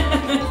it.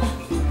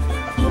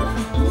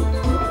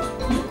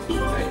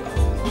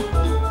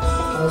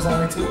 was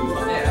only 2.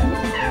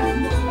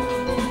 Yeah.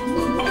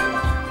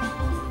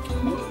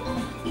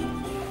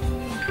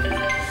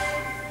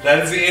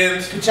 That is the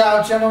end. Good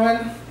job, gentlemen.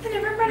 And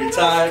everybody You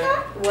tied.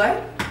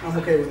 What? I'm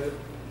okay with it.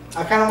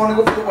 I kind of want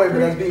to go for the way, but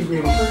that's being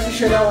greedy. Pretty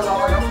sure that was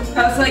all I know.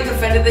 I was like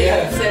offended that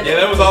Yeah. you said. Yeah,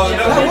 that was all I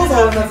know. That was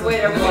all I know.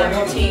 Wait, I was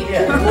on 15.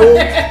 Yeah.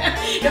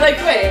 You're like,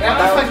 wait, I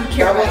don't fucking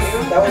care about you.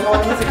 That was all I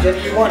know.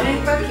 Jenny, you won.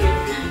 Hey, fuck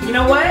you. You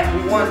know what?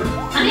 You won.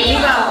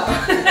 Amigo.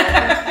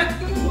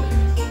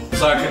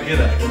 Sorry, I couldn't hear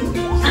that.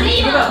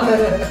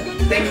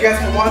 Thank you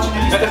guys for watching. If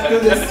you stuck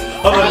through this.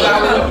 Hold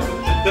on.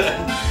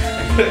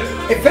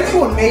 If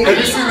anyone made Have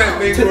it you seen that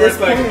thing to where this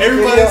it's like point,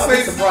 everybody I'm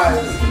says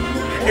surprised.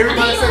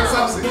 everybody say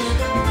sausage?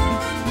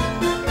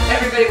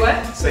 Everybody what?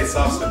 Say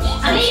sausage.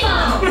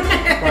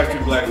 Probably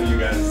too black for you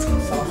guys.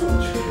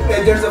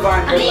 And there's a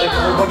vine where like a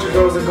whole bunch of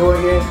girls are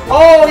going in.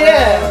 Oh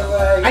yeah.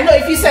 Like, I know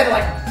if you said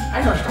like,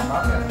 I know what you're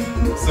talking about.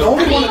 the So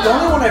only one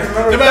I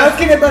remember. Come on. Dark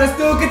skinned, but I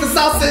still get the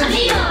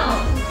sausage.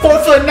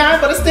 4'9",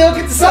 but I still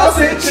get the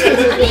sausage.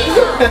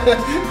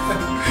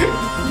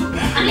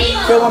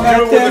 Fill my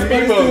Do it with test, but I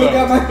Amiibo, still though.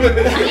 got my.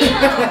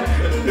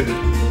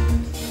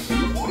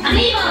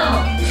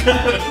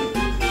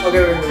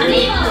 Okay,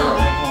 wait.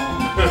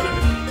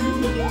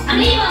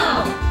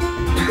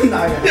 Nah,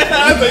 I got it. I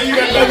thought you I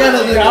got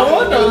got it. I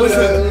want to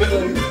listen.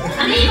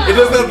 it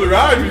doesn't have to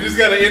rhyme, you just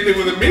gotta end it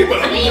with a amiibo.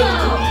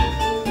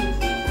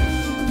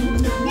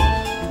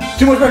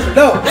 Too much pressure.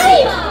 No.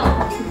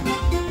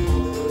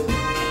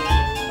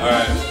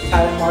 Alright.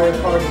 Tyler Mario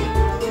Party.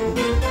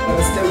 But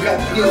I still got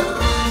the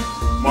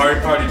Mario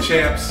Party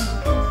Champs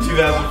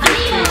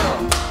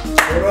 2015.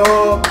 Straight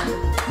up.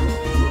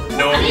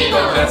 No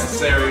amiibo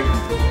necessary.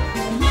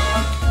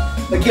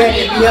 Again,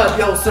 hit me up,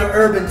 yo, Sir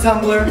Urban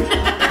Tumblr.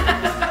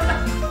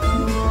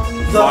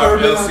 The Mark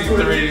Urban on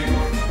Twitter.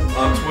 LC3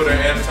 on Twitter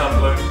and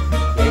Tumblr.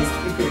 Yeah, he's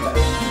pretty tight.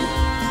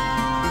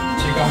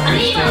 Check out my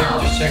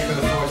mixtape. Just check for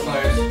the 4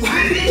 stars.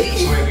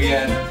 Where we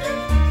at?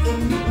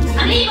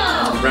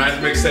 Ryan's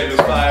mixtape is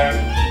fire.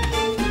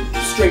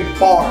 Straight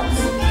bars.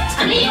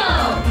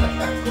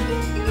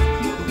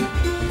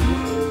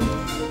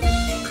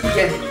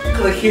 Again,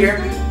 click here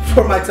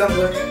for my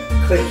Tumblr.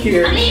 Click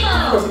here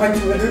for my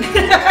Twitter. I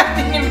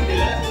didn't even do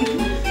that.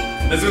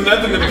 There's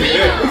nothing to be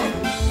there.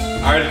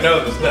 I already know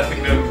there's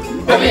nothing new.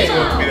 Okay, Nothing's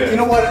going to be there. you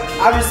know what?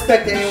 I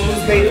respect anyone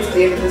who's made it to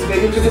the end of this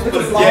video because if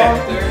it's long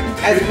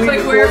Yeah. as we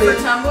Click where for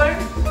recorded, Tumblr?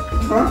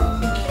 huh?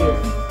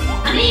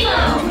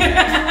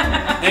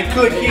 And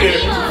click here.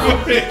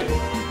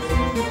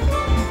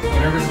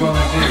 Whatever's going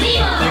like this,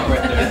 dick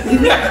right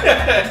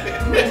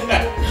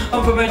there.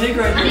 I'll put my dick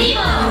right there.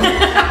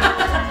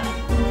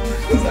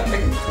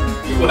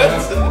 What?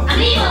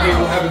 Okay,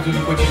 what happens when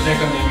you put your dick on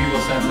the amiibo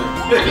sensor?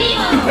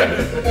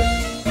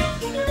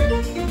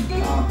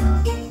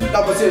 No,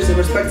 but seriously,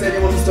 respect to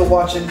anyone who's still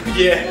watching,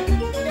 Yeah.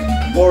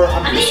 or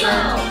I'm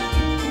concerned.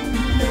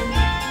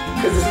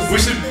 Because this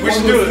is We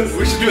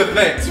should do a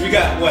thanks. We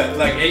got what,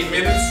 like 8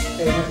 minutes?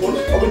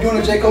 Are we doing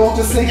a J. Cole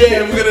just sing?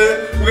 Yeah,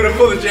 we're gonna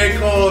pull the J.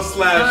 Cole /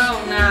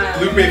 Oh, nah.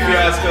 Lupe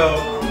Fiasco.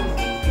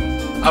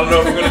 I don't know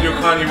if we're gonna do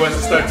Kanye West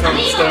and start telling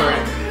the story.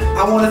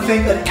 I want to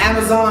thank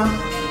Amazon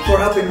for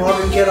helping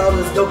Marvin get all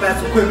this dope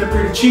ass equipment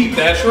pretty cheap.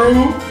 That's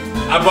true.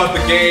 I bought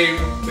the game,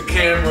 the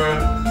camera,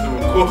 the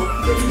recorder,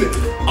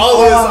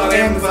 all this on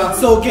Amazon.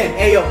 So again,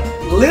 ayo,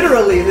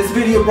 literally this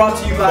video brought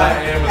to you by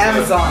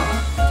Amazon.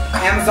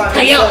 Amazon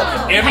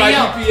himself. And my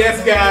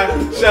UPS guy,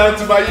 shout out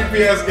to my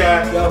UPS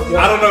guy. Yo.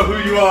 I don't know who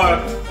you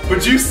are,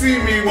 but you see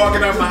me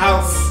walking out my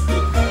house.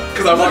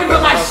 Cause I walked Looking for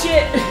out my my house.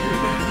 shit.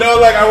 No,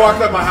 like I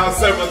walked out my house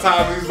several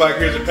times. He's like,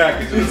 here's your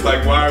package. And it's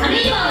like, why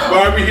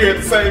are we here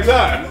at the same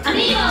time?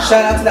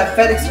 Shout out to that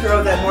FedEx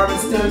girl that Marvin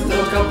still used to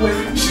hook up with.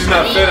 She's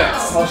not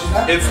FedEx. Oh, she's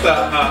not? It's the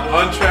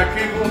on-track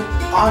people.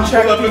 On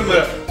track. Pull up in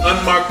the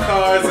unmarked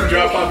cars and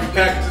drop off your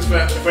packages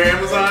for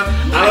Amazon.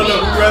 I don't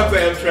know who runs the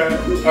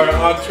Amtrak or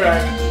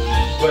on-track,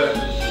 but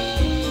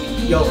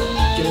Yo,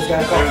 give this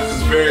guy a call. there was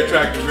this very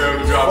attractive girl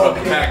who dropped off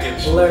a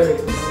package.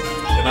 Hilarious.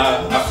 And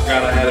I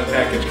forgot I had a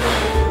package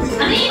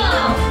coming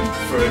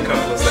for a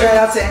couple of Shout seconds.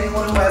 out to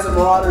anyone who has a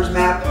Marauders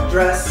map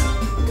dress.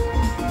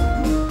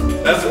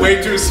 That's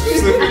way too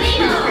specific.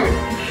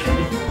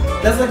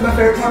 That's like my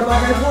favorite part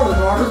about Harry Potter, the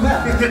Marauders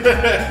map.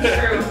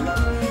 True.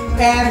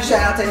 And shout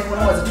out to anyone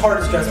who has a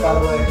TARDIS dress, by the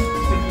way.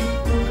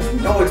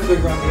 No, it's big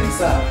around the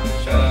inside.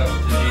 Shout out to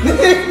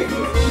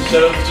Jesus.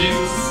 Shout out to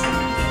Jesus.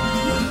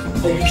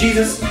 Thank you,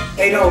 Jesus.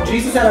 Hey, no,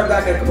 Jesus had our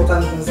back a couple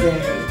times in this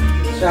game.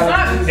 Shout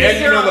out to Jesus.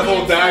 And you know the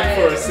whole dying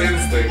for a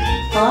sins thing.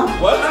 Huh?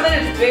 What? Now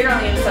that it's bigger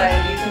on the inside,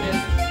 you can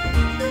just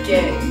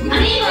get it.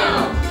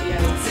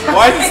 Yeah.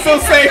 Why is it still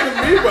saying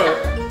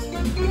Amiibo?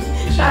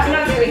 I'm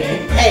not doing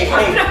it. Hey,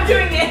 I'm hey. not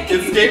doing it.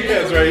 It's game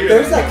pass right here.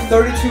 There's like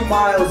 32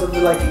 miles of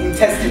like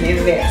intestine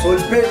in there, so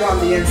it's bigger on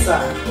the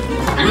inside.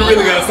 We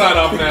really gotta sign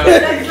off now.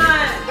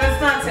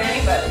 That's not to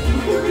anybody.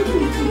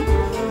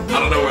 I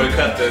don't know where to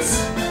cut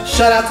this.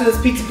 Shout out to this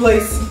pizza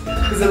place,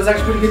 because it was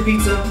actually pretty good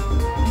pizza.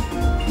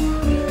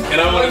 And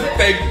I want to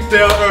thank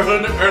Dale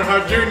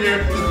Earnhardt Jr.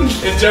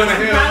 and Jonah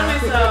I'm Hill. proud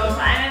of myself.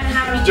 I didn't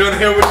have any you wanna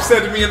hear what you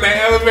said to me in that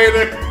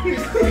elevator?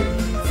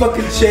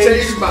 Fucking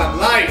Changed my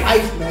life.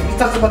 life, man. He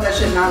talks about that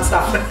shit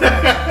nonstop.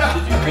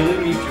 Did you really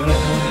meet Jonah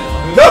Hill?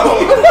 No,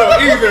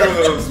 either of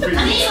those people.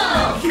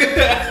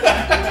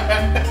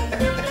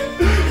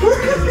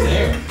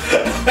 Damn.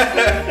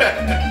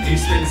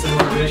 He's spitting some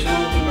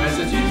motivational advice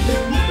at you?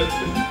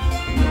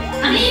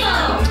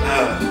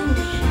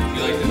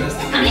 You like the best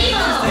thing?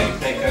 Just take a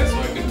pay cut so I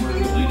could work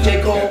with you.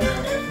 J. Cole,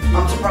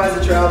 I'm surprised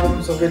at your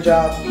album, so good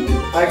job.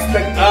 I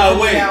expect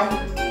Wait.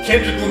 now.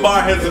 Kendrick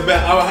Lamar has the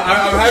best.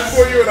 I'm hyped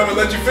for you, and I'm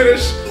gonna let you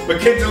finish. But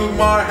Kendrick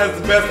Lamar has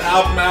the best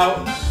album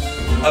out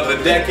of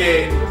the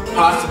decade,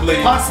 possibly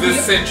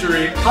this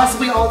century.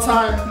 Possibly all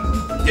time.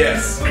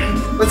 Yes.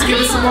 Let's give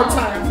it some more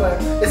time,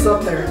 but it's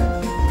up there.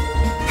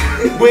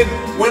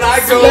 When I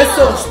go,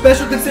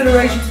 Special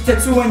consideration to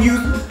Tetsuo and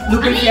Youth,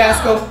 Lupe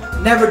Fiasco.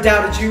 Never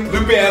doubted you.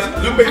 Lupe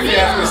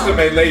Fiasco still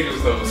made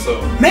lasers though, so.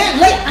 Man,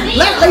 let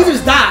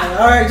lasers die.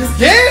 All right, just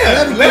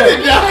Yeah, let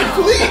it die,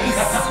 please.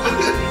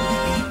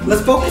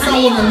 Let's focus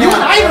on what the new.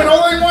 I even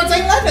only want to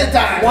take let it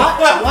die.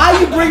 Why are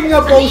you bringing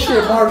up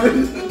bullshit,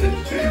 Marvin?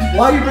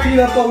 Why are you bringing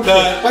up bullshit?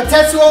 But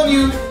Tetsuo and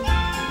Youth.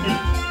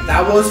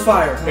 That was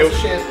fire.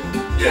 Shit.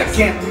 Yes.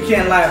 We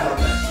can't lie about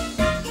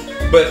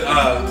that. But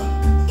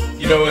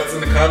you know what's in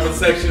the comment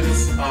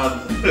sections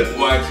on?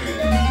 Well, actually,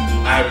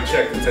 I haven't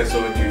checked the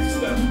Tetsuo and Youth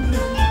stuff.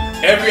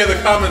 Every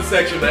other comment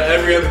section,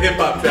 every other hip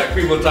hop track,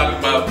 people are talking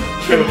about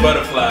Triple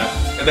Butterfly,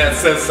 and that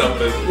says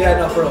something. Yeah,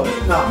 no, bro.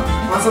 No,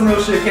 on some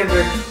real shit,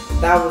 Kendrick.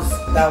 That was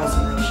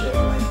some real shit.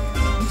 Like,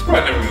 He's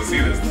probably never gonna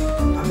see this.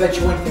 I bet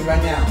you anything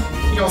right now.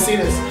 You don't see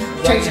this.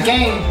 Change the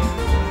game.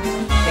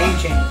 Game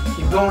changer.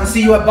 Keep going.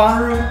 See you at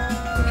Bonnaroo,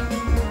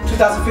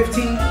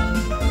 2015.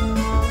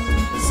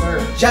 Yes,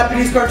 sir.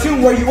 Japanese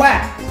cartoon. Where you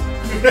at?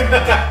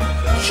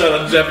 Shut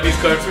up, Japanese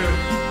cartoon.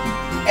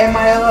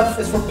 MILF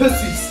is for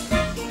pussies.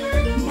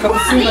 Coming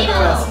soon like the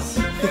rest.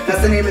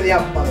 That's the name of the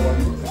album, by the way.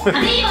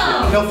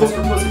 MILF is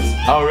for pussies.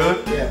 Oh, really?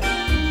 Yeah.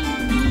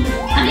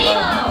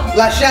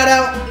 Last shout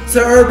out to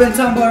Urban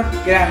Tumblr.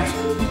 Get at me.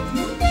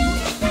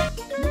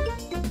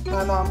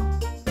 Hi, Mom.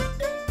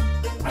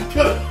 I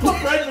could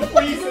have right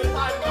before you said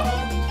hi,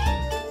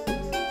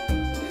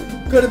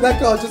 Mom. Go to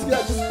back on. Just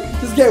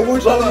get one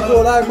shot and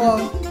go. Hi,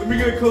 Mom. Let me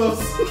get close.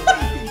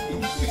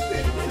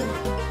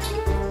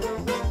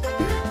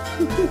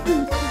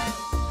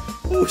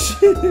 Oh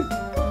shit.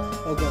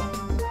 Okay.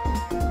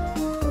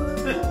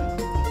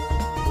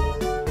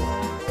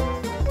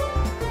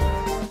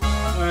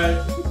 Alright.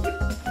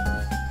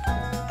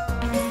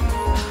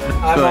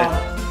 Hi, Mom.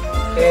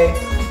 Hey.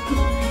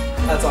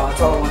 That's all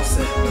I want to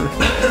say.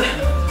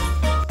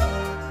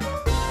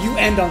 You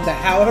end on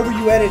that. However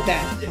you edit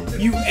that,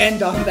 you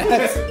end on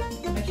that.